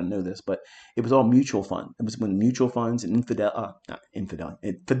 you ain't going to know this, but it was all mutual fund. It was when mutual funds and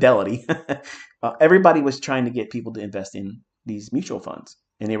Fidelity. Everybody was trying to get people to invest in these mutual funds.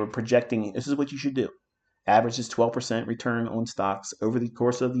 And they were projecting, this is what you should do. Average is 12% return on stocks over the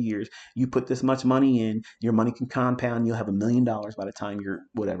course of the years. You put this much money in, your money can compound. You'll have $1 million by the time you're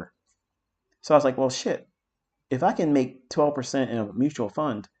whatever. So I was like, well, shit. If I can make 12% in a mutual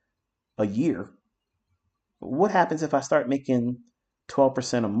fund a year, what happens if I start making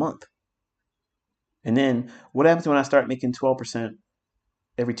 12% a month? And then what happens when I start making 12%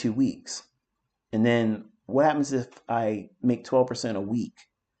 every 2 weeks? And then what happens if I make 12% a week?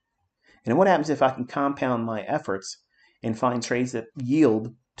 And what happens if I can compound my efforts and find trades that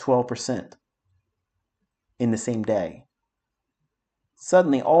yield 12% in the same day?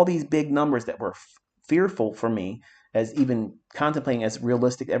 Suddenly, all these big numbers that were fearful for me as even contemplating as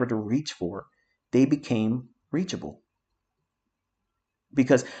realistic ever to reach for, they became reachable.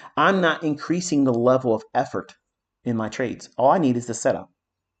 Because I'm not increasing the level of effort in my trades. All I need is the setup.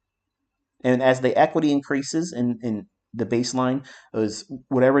 And as the equity increases in the baseline is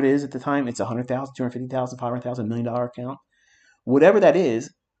whatever it is at the time, it's 100,000, 250,000, 500,000, $1 million account. Whatever that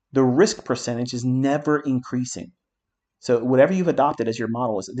is, the risk percentage is never increasing. So whatever you've adopted as your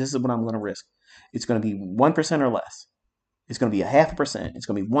model is, this is what I'm going to risk. It's going to be 1% or less. It's going to be 0.5%. It's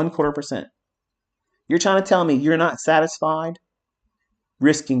going to be 1/4%. You're trying to tell me you're not satisfied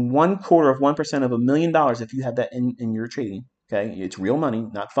risking 1/4 of 1% of $1 million if you have that in your trading. Okay, it's real money,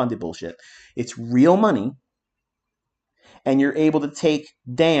 not funded bullshit. It's real money. And you're able to take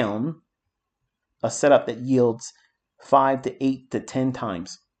down a setup that yields 5 to 8 to 10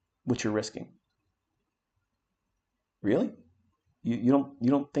 times what you're risking. Really? You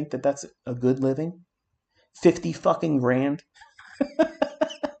don't think that that's a good living? 50 fucking grand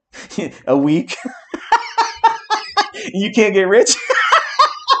a week? You can't get rich?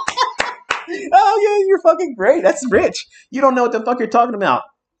 Oh yeah, you're fucking great. That's rich. You don't know what the fuck you're talking about.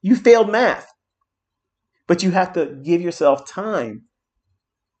 You failed math. But you have to give yourself time.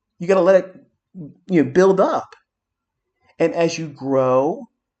 You got to let it build up. And as you grow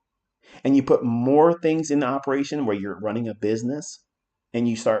and you put more things into operation where you're running a business and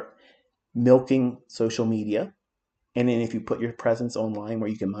you start milking social media, and then if you put your presence online where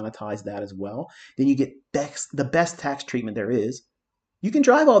you can monetize that as well, then you get the best tax treatment there is. You can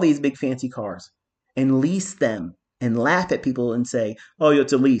drive all these big fancy cars and lease them and laugh at people and say, oh,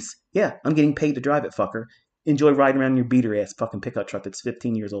 it's a lease. Yeah, I'm getting paid to drive it, fucker. Enjoy riding around in your beater ass fucking pickup truck that's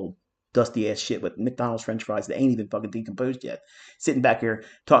 15 years old. Dusty ass shit with McDonald's French fries that ain't even fucking decomposed yet. Sitting back here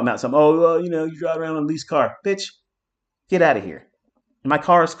talking about something, oh, well, you drive around in a leased car. Bitch, get out of here. My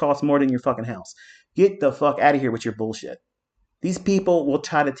cars cost more than your fucking house. Get the fuck out of here with your bullshit. These people will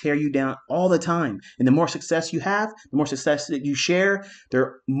try to tear you down all the time. And the more success you have, the more success that you share, there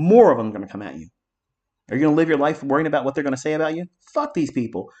are more of them going to come at you. Are you going to live your life worrying about what they're going to say about you? Fuck these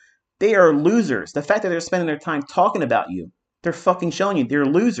people. They are losers. The fact that they're spending their time talking about you, they're fucking showing you they're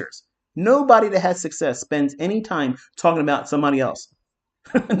losers. Nobody that has success spends any time talking about somebody else.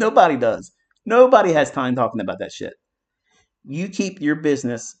 Nobody does. Nobody has time talking about that shit. You keep your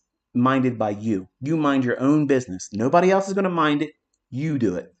business minded by you. You mind your own business. Nobody else is going to mind it. You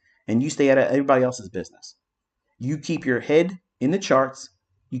do it. And you stay out of everybody else's business. You keep your head in the charts.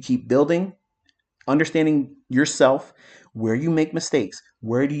 You keep building, understanding yourself, where you make mistakes.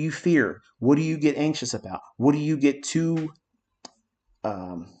 Where do you fear? What do you get anxious about? What do you get too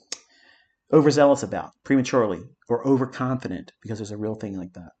overzealous about prematurely or overconfident? Because there's a real thing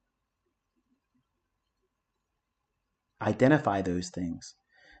like that. Identify those things.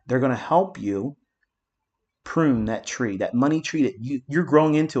 They're going to help you prune that tree, that money tree that you're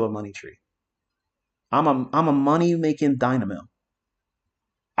growing into a money tree. I'm a money making dynamo.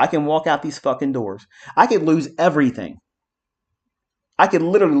 I can walk out these fucking doors. I could lose everything. I could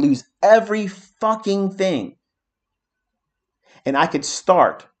literally lose every fucking thing. And I could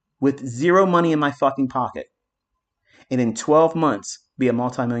start with zero money in my fucking pocket. And in 12 months, be a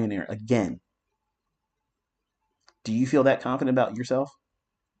multimillionaire again. Do you feel that confident about yourself?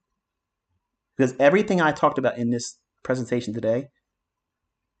 Because everything I talked about in this presentation today,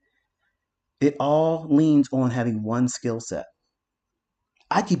 it all leans on having one skill set.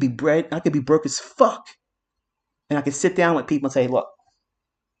 I could be broke as fuck. And I could sit down with people and say, look,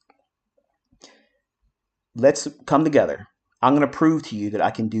 let's come together. I'm going to prove to you that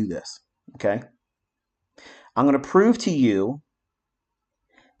I can do this. Okay? I'm going to prove to you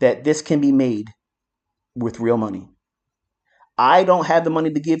that this can be made with real money. I don't have the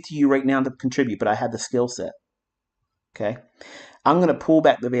money to give to you right now to contribute, but I have the skill set. Okay? I'm going to pull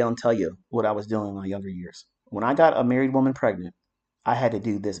back the veil and tell you what I was doing in my younger years. When I got a married woman pregnant, I had to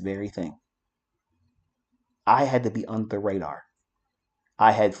do this very thing. I had to be under the radar.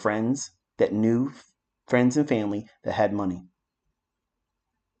 I had friends that knew friends and family that had money.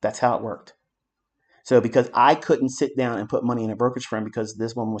 That's how it worked. So because I couldn't sit down and put money in a brokerage firm because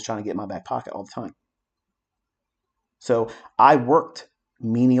this woman was trying to get in my back pocket all the time. So I worked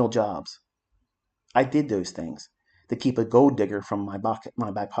menial jobs. I did those things to keep a gold digger from my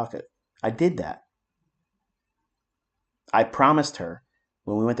back pocket. I did that. I promised her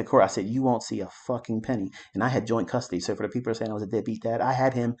when we went to court, I said, you won't see a fucking penny. And I had joint custody. So for the people who are saying I was a deadbeat dad, I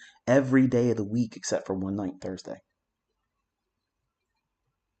had him every day of the week except for one night, Thursday.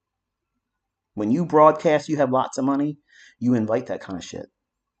 When you broadcast you have lots of money, you invite that kind of shit.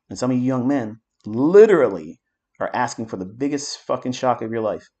 And some of you young men literally are asking for the biggest fucking shock of your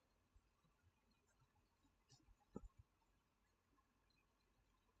life.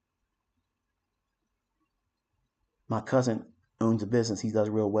 My cousin owns a business. He does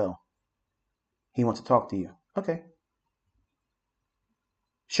real well. He wants to talk to you. Okay.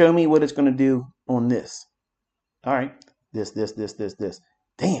 Show me what it's going to do on this. All right. This.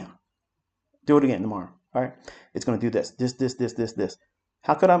 Damn. Do it again tomorrow. All right. It's going to do this. This.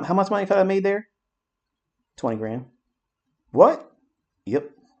 How much money could I made there? 20 grand. What? Yep.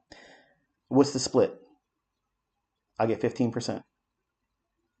 What's the split? I get 15%.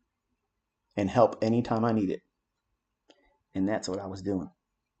 And help anytime I need it. And that's what I was doing.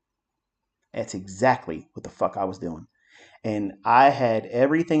 That's exactly what the fuck I was doing. And I had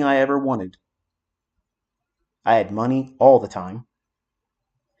everything I ever wanted. I had money all the time.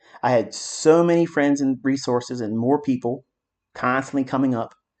 I had so many friends and resources and more people constantly coming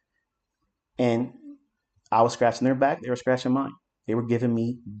up. And I was scratching their back. They were scratching mine. They were giving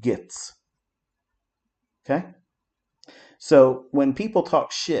me gifts. Okay? So when people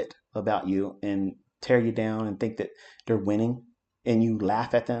talk shit about you and tear you down and think that they're winning and you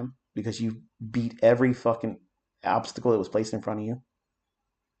laugh at them because you beat every fucking obstacle that was placed in front of you,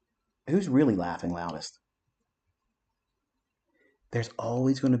 who's really laughing loudest? There's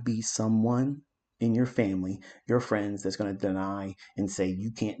always going to be someone in your family, your friends, that's going to deny and say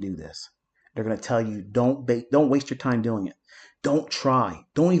you can't do this. They're going to tell you don't waste your time doing it. Don't try.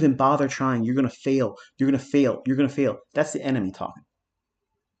 Don't even bother trying. You're going to fail. You're going to fail. You're going to fail. That's the enemy talking.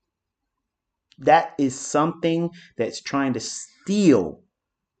 That is something that's trying to steal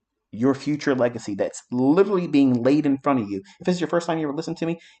your future legacy, that's literally being laid in front of you. If this is your first time you ever listen to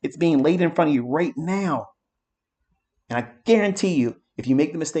me, it's being laid in front of you right now. And I guarantee you, if you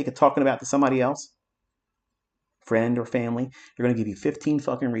make the mistake of talking about it to somebody else, friend or family, they're going to give you 15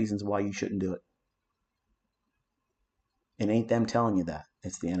 fucking reasons why you shouldn't do it. It ain't them telling you that.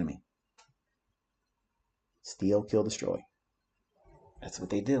 It's the enemy. Steal, kill, destroy. That's what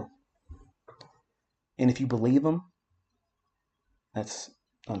they do. And if you believe them, that's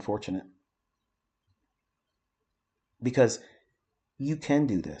unfortunate. Because you can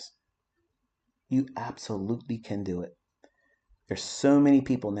do this. You absolutely can do it. There's so many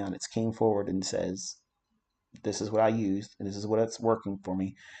people now that came forward and says, this is what I used and this is what's working for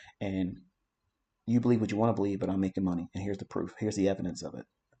me. And you believe what you want to believe, but I'm making money. And here's the proof. Here's the evidence of it.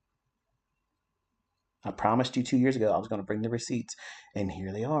 I promised you 2 years ago I was going to bring the receipts, and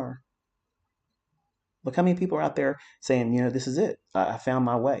here they are. Look how many people are out there saying, this is it. I found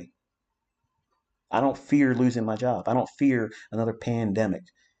my way. I don't fear losing my job. I don't fear another pandemic.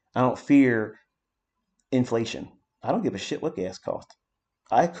 I don't fear inflation. I don't give a shit what gas costs.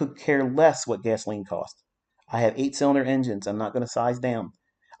 I could care less what gasoline costs. I have 8-cylinder engines. I'm not going to size down.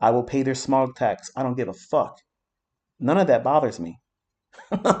 I will pay their smog tax. I don't give a fuck. None of that bothers me.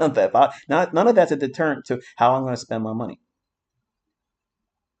 None of that's a deterrent to how I'm going to spend my money.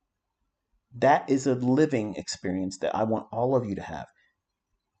 That is a living experience that I want all of you to have.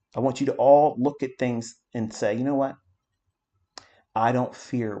 I want you to all look at things and say, you know what? I don't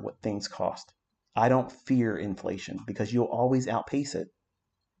fear what things cost. I don't fear inflation, because you'll always outpace it.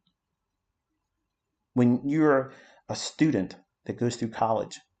 When you're a student that goes through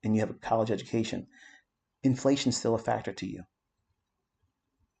college and you have a college education, inflation's still a factor to you.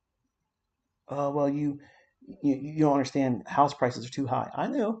 Oh, well, you don't understand. House prices are too high. I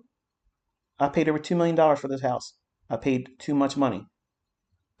know. I paid over $2 million for this house. I paid too much money.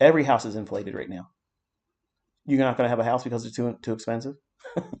 Every house is inflated right now. You're not going to have a house because it's too expensive.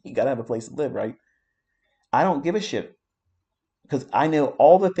 You got to have a place to live, right? I don't give a shit, because I know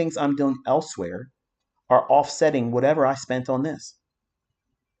all the things I'm doing elsewhere are offsetting whatever I spent on this.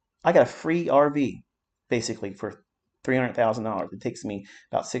 I got a free RV basically for $300,000. It takes me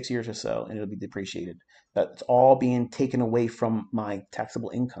about 6 years or so, and it'll be depreciated. That's all being taken away from my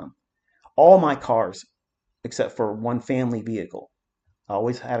taxable income. All my cars, except for one family vehicle. I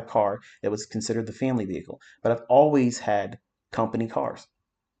always had a car that was considered the family vehicle, but I've always had company cars.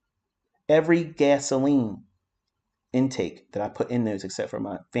 Every gasoline intake that I put in those, except for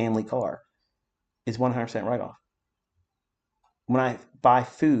my family car, is 100% write-off. When I buy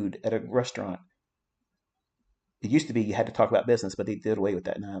food at a restaurant, it used to be you had to talk about business, but they did away with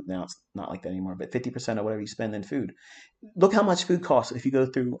that. Now it's not like that anymore. But 50% of whatever you spend in food. Look how much food costs if you go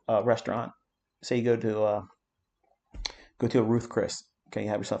through a restaurant. Say you go to a Ruth Chris. Okay, you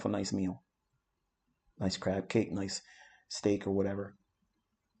have yourself a nice meal, nice crab cake, nice steak or whatever.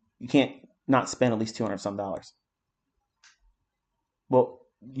 You can't not spend at least $200 some. Well,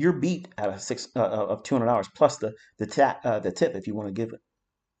 you're beat out of $200 plus the tip if you want to give it.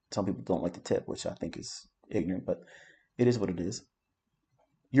 Some people don't like the tip, which I think is ignorant, but it is what it is.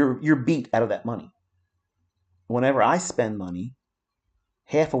 You're beat out of that money. Whenever I spend money,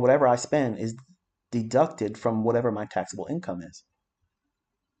 half of whatever I spend is deducted from whatever my taxable income is.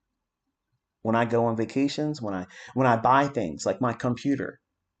 When I go on vacations, when I buy things like my computer,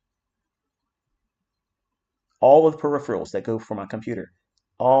 all of the peripherals that go for my computer,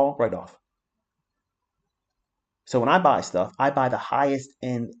 all write off. So when I buy stuff, I buy the highest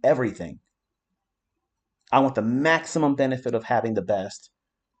end everything. I want the maximum benefit of having the best,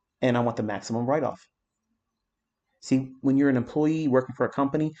 and I want the maximum write off. See, when you're an employee working for a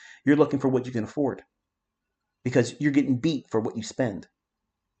company, you're looking for what you can afford, because you're getting beat for what you spend,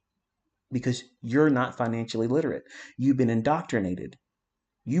 because you're not financially literate. You've been indoctrinated.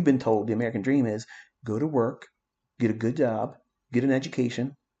 You've been told the American dream is go to work, get a good job, get an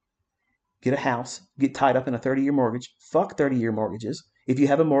education, get a house, get tied up in a 30-year mortgage. Fuck 30-year mortgages. If you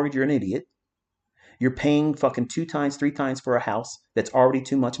have a mortgage, you're an idiot. You're paying fucking 2 times, 3 times for a house that's already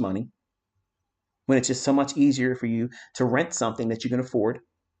too much money, when it's just so much easier for you to rent something that you can afford,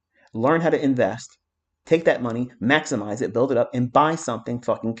 learn how to invest, take that money, maximize it, build it up, and buy something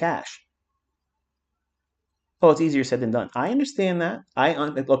fucking cash. Oh, it's easier said than done. I understand that.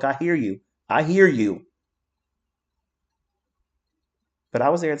 Look, I hear you. I hear you. But I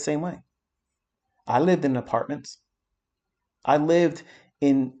was there the same way. I lived in apartments. I lived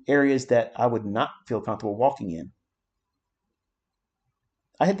in areas that I would not feel comfortable walking in.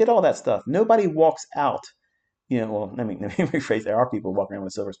 I did all that stuff. Nobody walks out. Well, let me rephrase. There are people walking around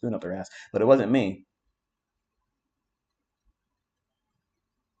with a silver spoon up their ass, but it wasn't me.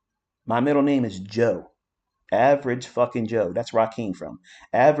 My middle name is Joe. Average fucking Joe. That's where I came from.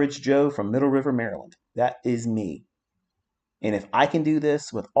 Average Joe from Middle River, Maryland. That is me. And if I can do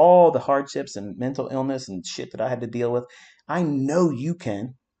this with all the hardships and mental illness and shit that I had to deal with, I know you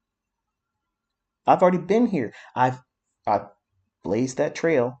can. I've already been here. I've blazed that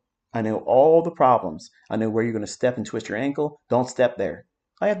trail. I know all the problems. I know where you're going to step and twist your ankle. Don't step there.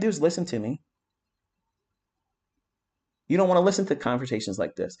 All you have to do is listen to me. You don't want to listen to conversations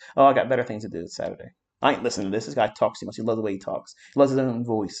like this. Oh, I got better things to do this Saturday. I ain't listening to this. This guy talks too much. He loves the way he talks. He loves his own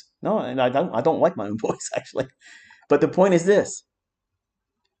voice. No, and I don't. I don't like my own voice actually. But the point is this: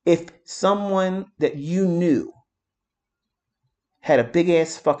 if someone that you knew had a big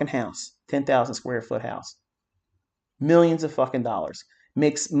ass fucking house, 10,000 square foot house, millions of fucking dollars,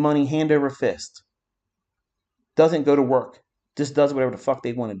 makes money hand over fist, doesn't go to work, just does whatever the fuck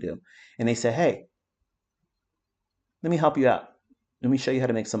they want to do, and they say, hey, let me help you out. Let me show you how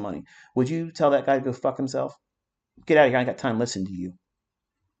to make some money. Would you tell that guy to go fuck himself? Get out of here. I ain't got time to listen to you.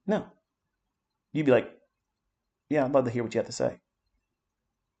 No. You'd be like, yeah, I'd love to hear what you have to say.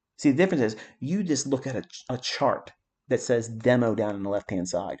 See, the difference is you just look at a chart that says demo down on the left hand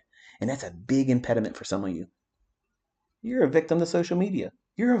side. And that's a big impediment for some of you. You're a victim to social media.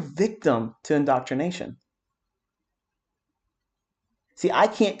 You're a victim to indoctrination. See, I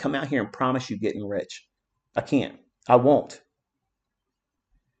can't come out here and promise you getting rich. I can't. I won't.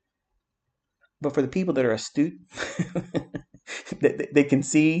 But for the people that are astute, they can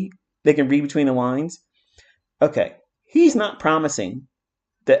see, they can read between the lines. Okay, he's not promising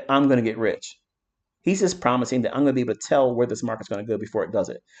that I'm going to get rich. He's just promising that I'm going to be able to tell where this market's going to go before it does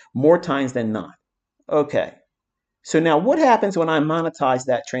it. More times than not. Okay. So now what happens when I monetize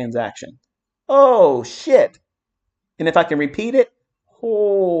that transaction? Oh, shit. And if I can repeat it,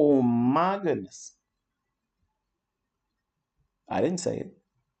 oh my goodness. I didn't say it.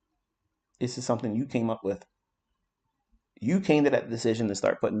 This is something you came up with. You came to that decision to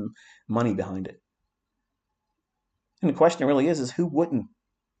start putting money behind it. And the question really is who wouldn't?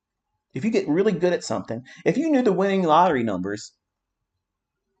 If you get really good at something, if you knew the winning lottery numbers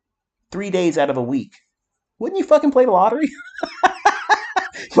 3 days out of a week, wouldn't you fucking play the lottery?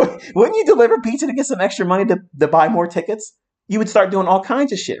 Wouldn't you deliver pizza to get some extra money to buy more tickets? You would start doing all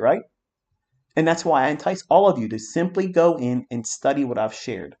kinds of shit, right? And that's why I entice all of you to simply go in and study what I've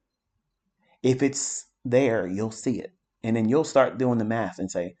shared. If it's there, you'll see it. And then you'll start doing the math and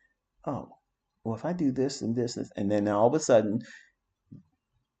say, oh, well, if I do this and this, and then all of a sudden,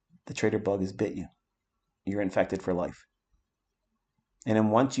 the trader bug has bit you. You're infected for life. And then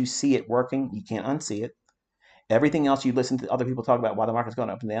once you see it working, you can't unsee it. Everything else you listen to other people talk about why the market's going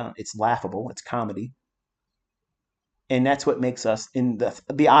up and down, it's laughable. It's comedy. And that's what makes us, in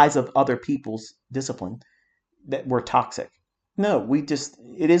the eyes of other people's discipline, that we're toxic. No, it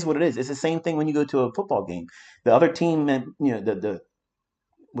is what it is. It's the same thing when you go to a football game. The other team, the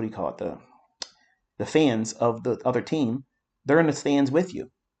what do you call it? The fans of the other team, they're in the stands with you.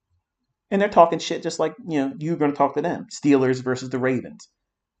 And they're talking shit just like, you're going to talk to them. Steelers versus the Ravens.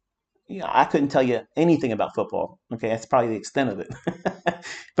 I couldn't tell you anything about football. Okay, that's probably the extent of it.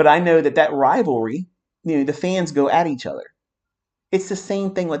 But I know that rivalry, the fans go at each other. It's the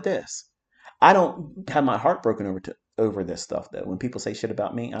same thing with this. I don't have my heart broken over this stuff though. When people say shit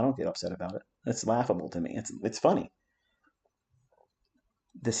about me, I don't get upset about it. It's laughable to me. It's funny.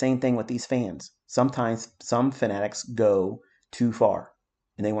 The same thing with these fans. Sometimes some fanatics go too far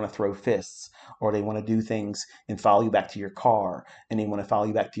and they want to throw fists or they want to do things and follow you back to your car and they want to follow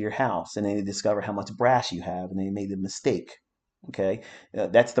you back to your house and then they discover how much brass you have and they made a mistake. Okay.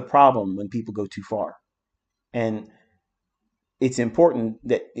 That's the problem when people go too far. And it's important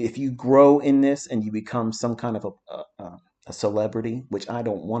that if you grow in this and you become some kind of a celebrity, which I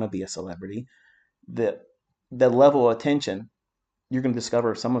don't want to be a celebrity, the level of attention, you're going to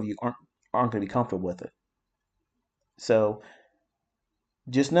discover some of you aren't going to be comfortable with it. So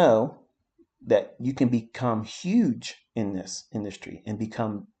just know that you can become huge in this industry and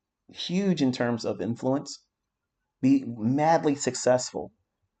become huge in terms of influence, be madly successful,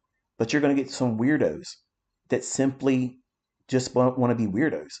 but you're going to get some weirdos that simply just want to be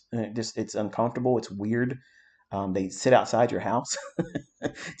weirdos. And it's uncomfortable. It's weird. They sit outside your house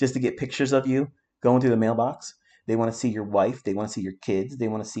just to get pictures of you going through the mailbox. They want to see your wife. They want to see your kids. They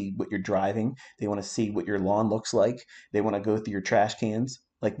want to see what you're driving. They want to see what your lawn looks like. They want to go through your trash cans.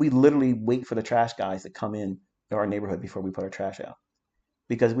 Like we literally wait for the trash guys to come in our neighborhood before we put our trash out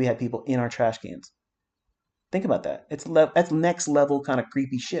because we had people in our trash cans. Think about that. That's next level kind of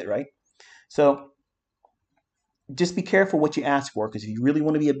creepy shit, right? So just be careful what you ask for because if you really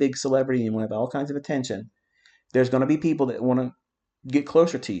want to be a big celebrity and you want to have all kinds of attention, there's going to be people that want to get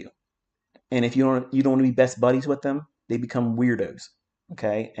closer to you. And if you don't want to be best buddies with them, they become weirdos,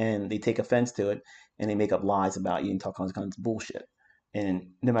 okay? And they take offense to it and they make up lies about you and talk all kinds of bullshit. And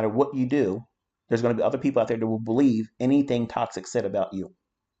no matter what you do, there's going to be other people out there that will believe anything toxic said about you,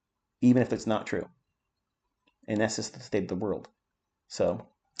 even if it's not true. And that's just the state of the world. So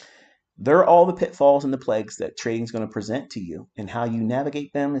there are all the pitfalls and the plagues that trading is going to present to you, and how you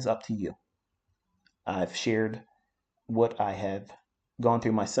navigate them is up to you. I've shared what I have gone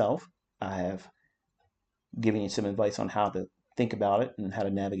through myself. I have given you some advice on how to think about it and how to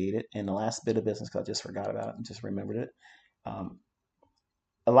navigate it. And the last bit of business, because I just forgot about it and just remembered it. Um,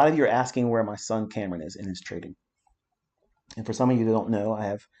 a lot of you are asking where my son Cameron is in his trading. And for some of you that don't know,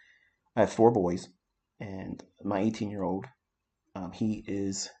 I have four boys, and my 18-year-old, he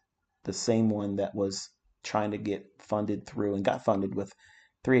is the same one that was trying to get funded through and got funded with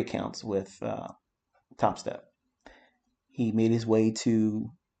 3 accounts with Top Step. He made his way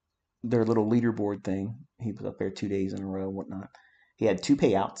to their little leaderboard thing. He was up there 2 days in a row, whatnot. He had 2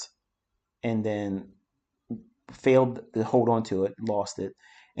 payouts and then failed to hold on to it, lost it,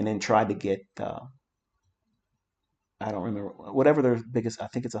 and then tried to get I don't remember whatever their biggest. I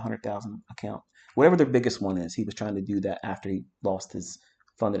think it's 100,000 account. Whatever their biggest one is, he was trying to do that after he lost his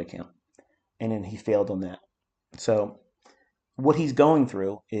funded account, and then he failed on that. So what he's going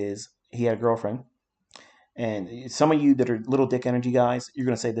through is he had a girlfriend. And some of you that are little dick energy guys, you're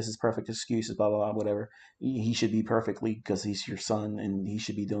going to say this is perfect excuses, blah, blah, blah, whatever. He should be perfectly because he's your son and he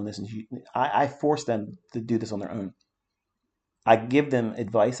should be doing this. And I force them to do this on their own. I give them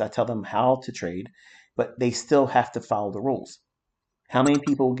advice. I tell them how to trade, but they still have to follow the rules. How many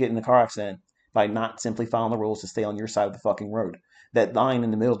people get in a car accident by not simply following the rules to stay on your side of the fucking road? That line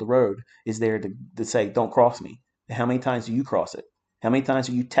in the middle of the road is there to say, don't cross me. How many times do you cross it? How many times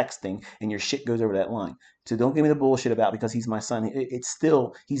are you texting and your shit goes over that line? So don't give me the bullshit about because he's my son. It's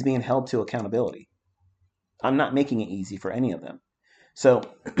still, he's being held to accountability. I'm not making it easy for any of them. So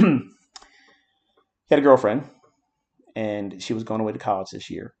he had a girlfriend and she was going away to college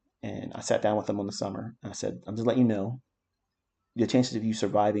this year. And I sat down with him on the summer. And I said, I'm just letting you know, the chances of you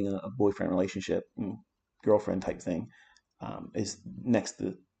surviving a boyfriend relationship, girlfriend type thing, is next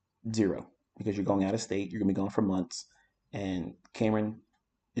to zero because you're going out of state. You're going to be gone for months. And Cameron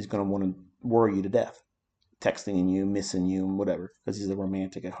is going to want to worry you to death, texting you, missing you, and whatever, because he's a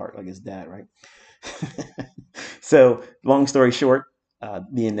romantic at heart like his dad, right? So, long story short,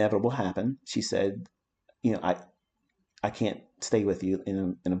 the inevitable happened. She said, I can't stay with you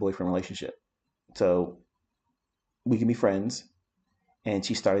in a boyfriend relationship. So we can be friends. And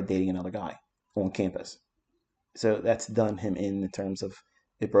she started dating another guy on campus. So that's done him in terms of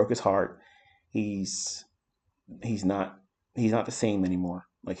it broke his heart. He's he's not he's not the same anymore.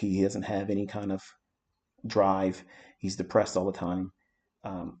 Like he doesn't have any kind of drive. He's depressed all the time.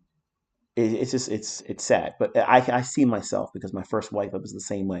 Um, it's just it's sad. But I see myself because my first wife I was the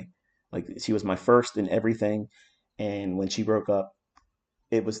same way. Like she was my first in everything, and when she broke up,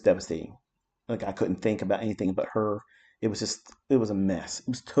 it was devastating. Like I couldn't think about anything but her. It was a mess. It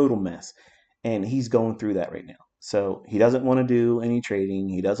was a total mess. And he's going through that right now. So he doesn't want to do any trading.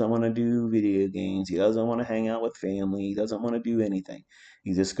 He doesn't want to do video games. He doesn't want to hang out with family. He doesn't want to do anything.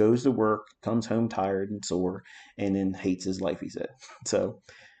 He just goes to work, comes home tired and sore, and then hates his life, he said. So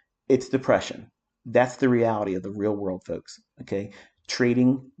it's depression. That's the reality of the real world, folks. Okay.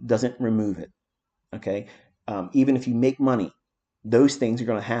 Trading doesn't remove it. Okay. Even if you make money, those things are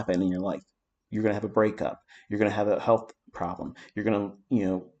going to happen in your life. You're going to have a breakup. You're going to have a health problem. You're going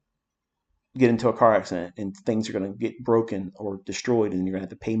to, get into a car accident and things are going to get broken or destroyed and you're going to have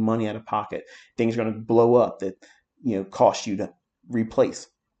to pay money out of pocket. Things are going to blow up that, cost you to replace.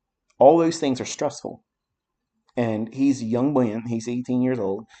 All those things are stressful. And he's a young man. He's 18 years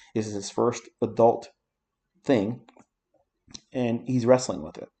old. This is his first adult thing. And he's wrestling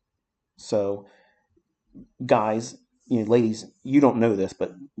with it. So guys, ladies, you don't know this,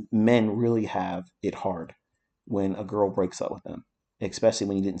 but men really have it hard when a girl breaks up with them, especially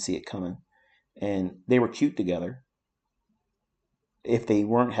when you didn't see it coming. And they were cute together. If they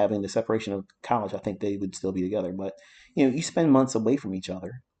weren't having the separation of college, I think they would still be together. But, you spend months away from each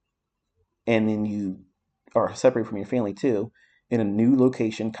other and then you are separated from your family too in a new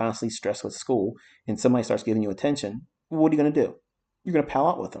location, constantly stressed with school, and somebody starts giving you attention. What are you going to do? You're going to pal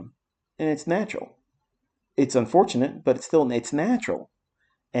out with them. And it's natural. It's unfortunate, but it's natural.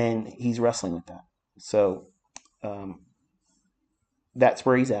 and he's wrestling with that. So um, that's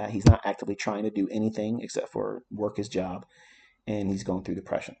where he's at. He's not actively trying to do anything except for work his job, and he's going through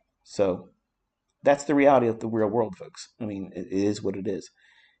depression. So that's the reality of the real world, folks. I mean, it is what it is.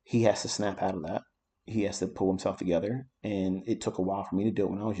 He has to snap out of that. He has to pull himself together, and it took a while for me to do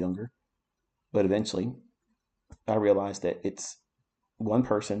it when I was younger. But eventually, I realized that it's one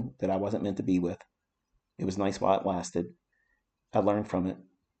person that I wasn't meant to be with. It was nice while it lasted. I learned from it,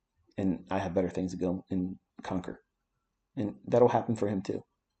 and I have better things to go and conquer. And that'll happen for him too.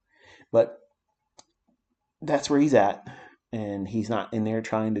 But that's where he's at, and he's not in there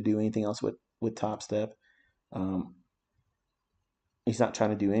trying to do anything else with Top Step. Um, he's not trying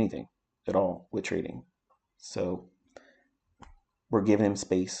to do anything at all with trading. So we're giving him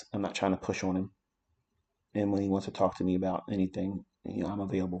space. I'm not trying to push on him. And when he wants to talk to me about anything, I'm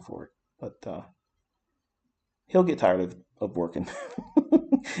available for it. But he'll get tired of working,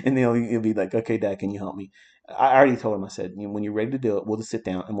 and he'll be like, "Okay, Dad, can you help me?" I already told him. I said, when you're ready to do it, we'll just sit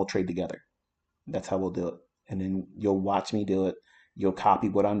down and we'll trade together. That's how we'll do it. And then you'll watch me do it. You'll copy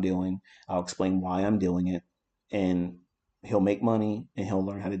what I'm doing. I'll explain why I'm doing it, and he'll make money and he'll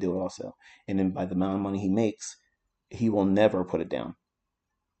learn how to do it also. And then by the amount of money he makes, he will never put it down.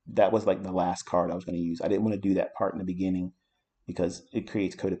 That was like the last card I was going to use. I didn't want to do that part in the beginning because it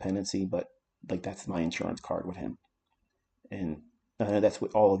creates codependency, but like that's my insurance card with him. And I know that's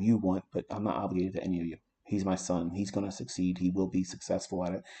what all of you want, but I'm not obligated to any of you. He's my son. He's going to succeed. He will be successful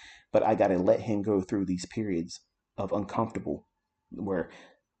at it. But I got to let him go through these periods of uncomfortable where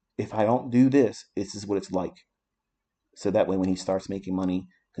if I don't do this, this is what it's like. So that way, when he starts making money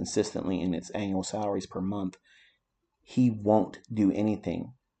consistently in its annual salaries per month, he won't do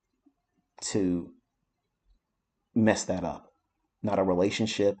anything to mess that up. Not a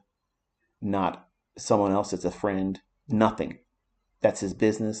relationship, not someone else that's a friend, nothing. That's his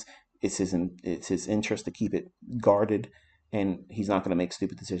business. It's his interest to keep it guarded, and he's not going to make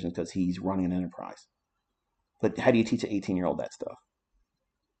stupid decisions because he's running an enterprise. But how do you teach an 18-year-old that stuff?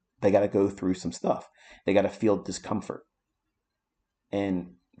 They got to go through some stuff. They got to feel discomfort.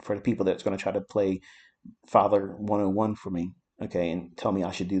 And for the people that's going to try to play Father 101 for me, okay, and tell me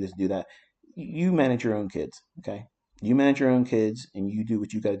I should do this, do that, you manage your own kids, okay? You manage your own kids, and you do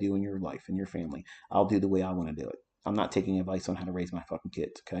what you got to do in your life and your family. I'll do the way I want to do it. I'm not taking advice on how to raise my fucking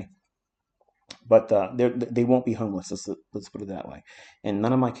kids, okay? But they won't be homeless. Let's put it that way. And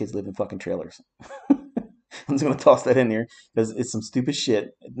none of my kids live in fucking trailers. I'm just gonna toss that in there because it's some stupid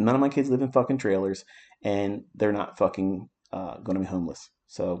shit. None of my kids live in fucking trailers, and they're not fucking gonna be homeless.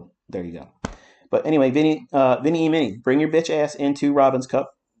 So there you go. But anyway, Vinny E. Mini, bring your bitch ass into Robin's Cup.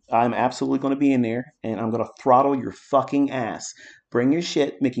 I'm absolutely going to be in there, and I'm going to throttle your fucking ass. Bring your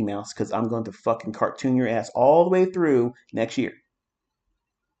shit, Mickey Mouse, because I'm going to fucking cartoon your ass all the way through next year.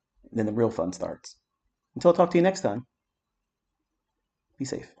 Then the real fun starts. Until I talk to you next time, be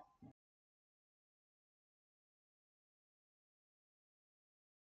safe.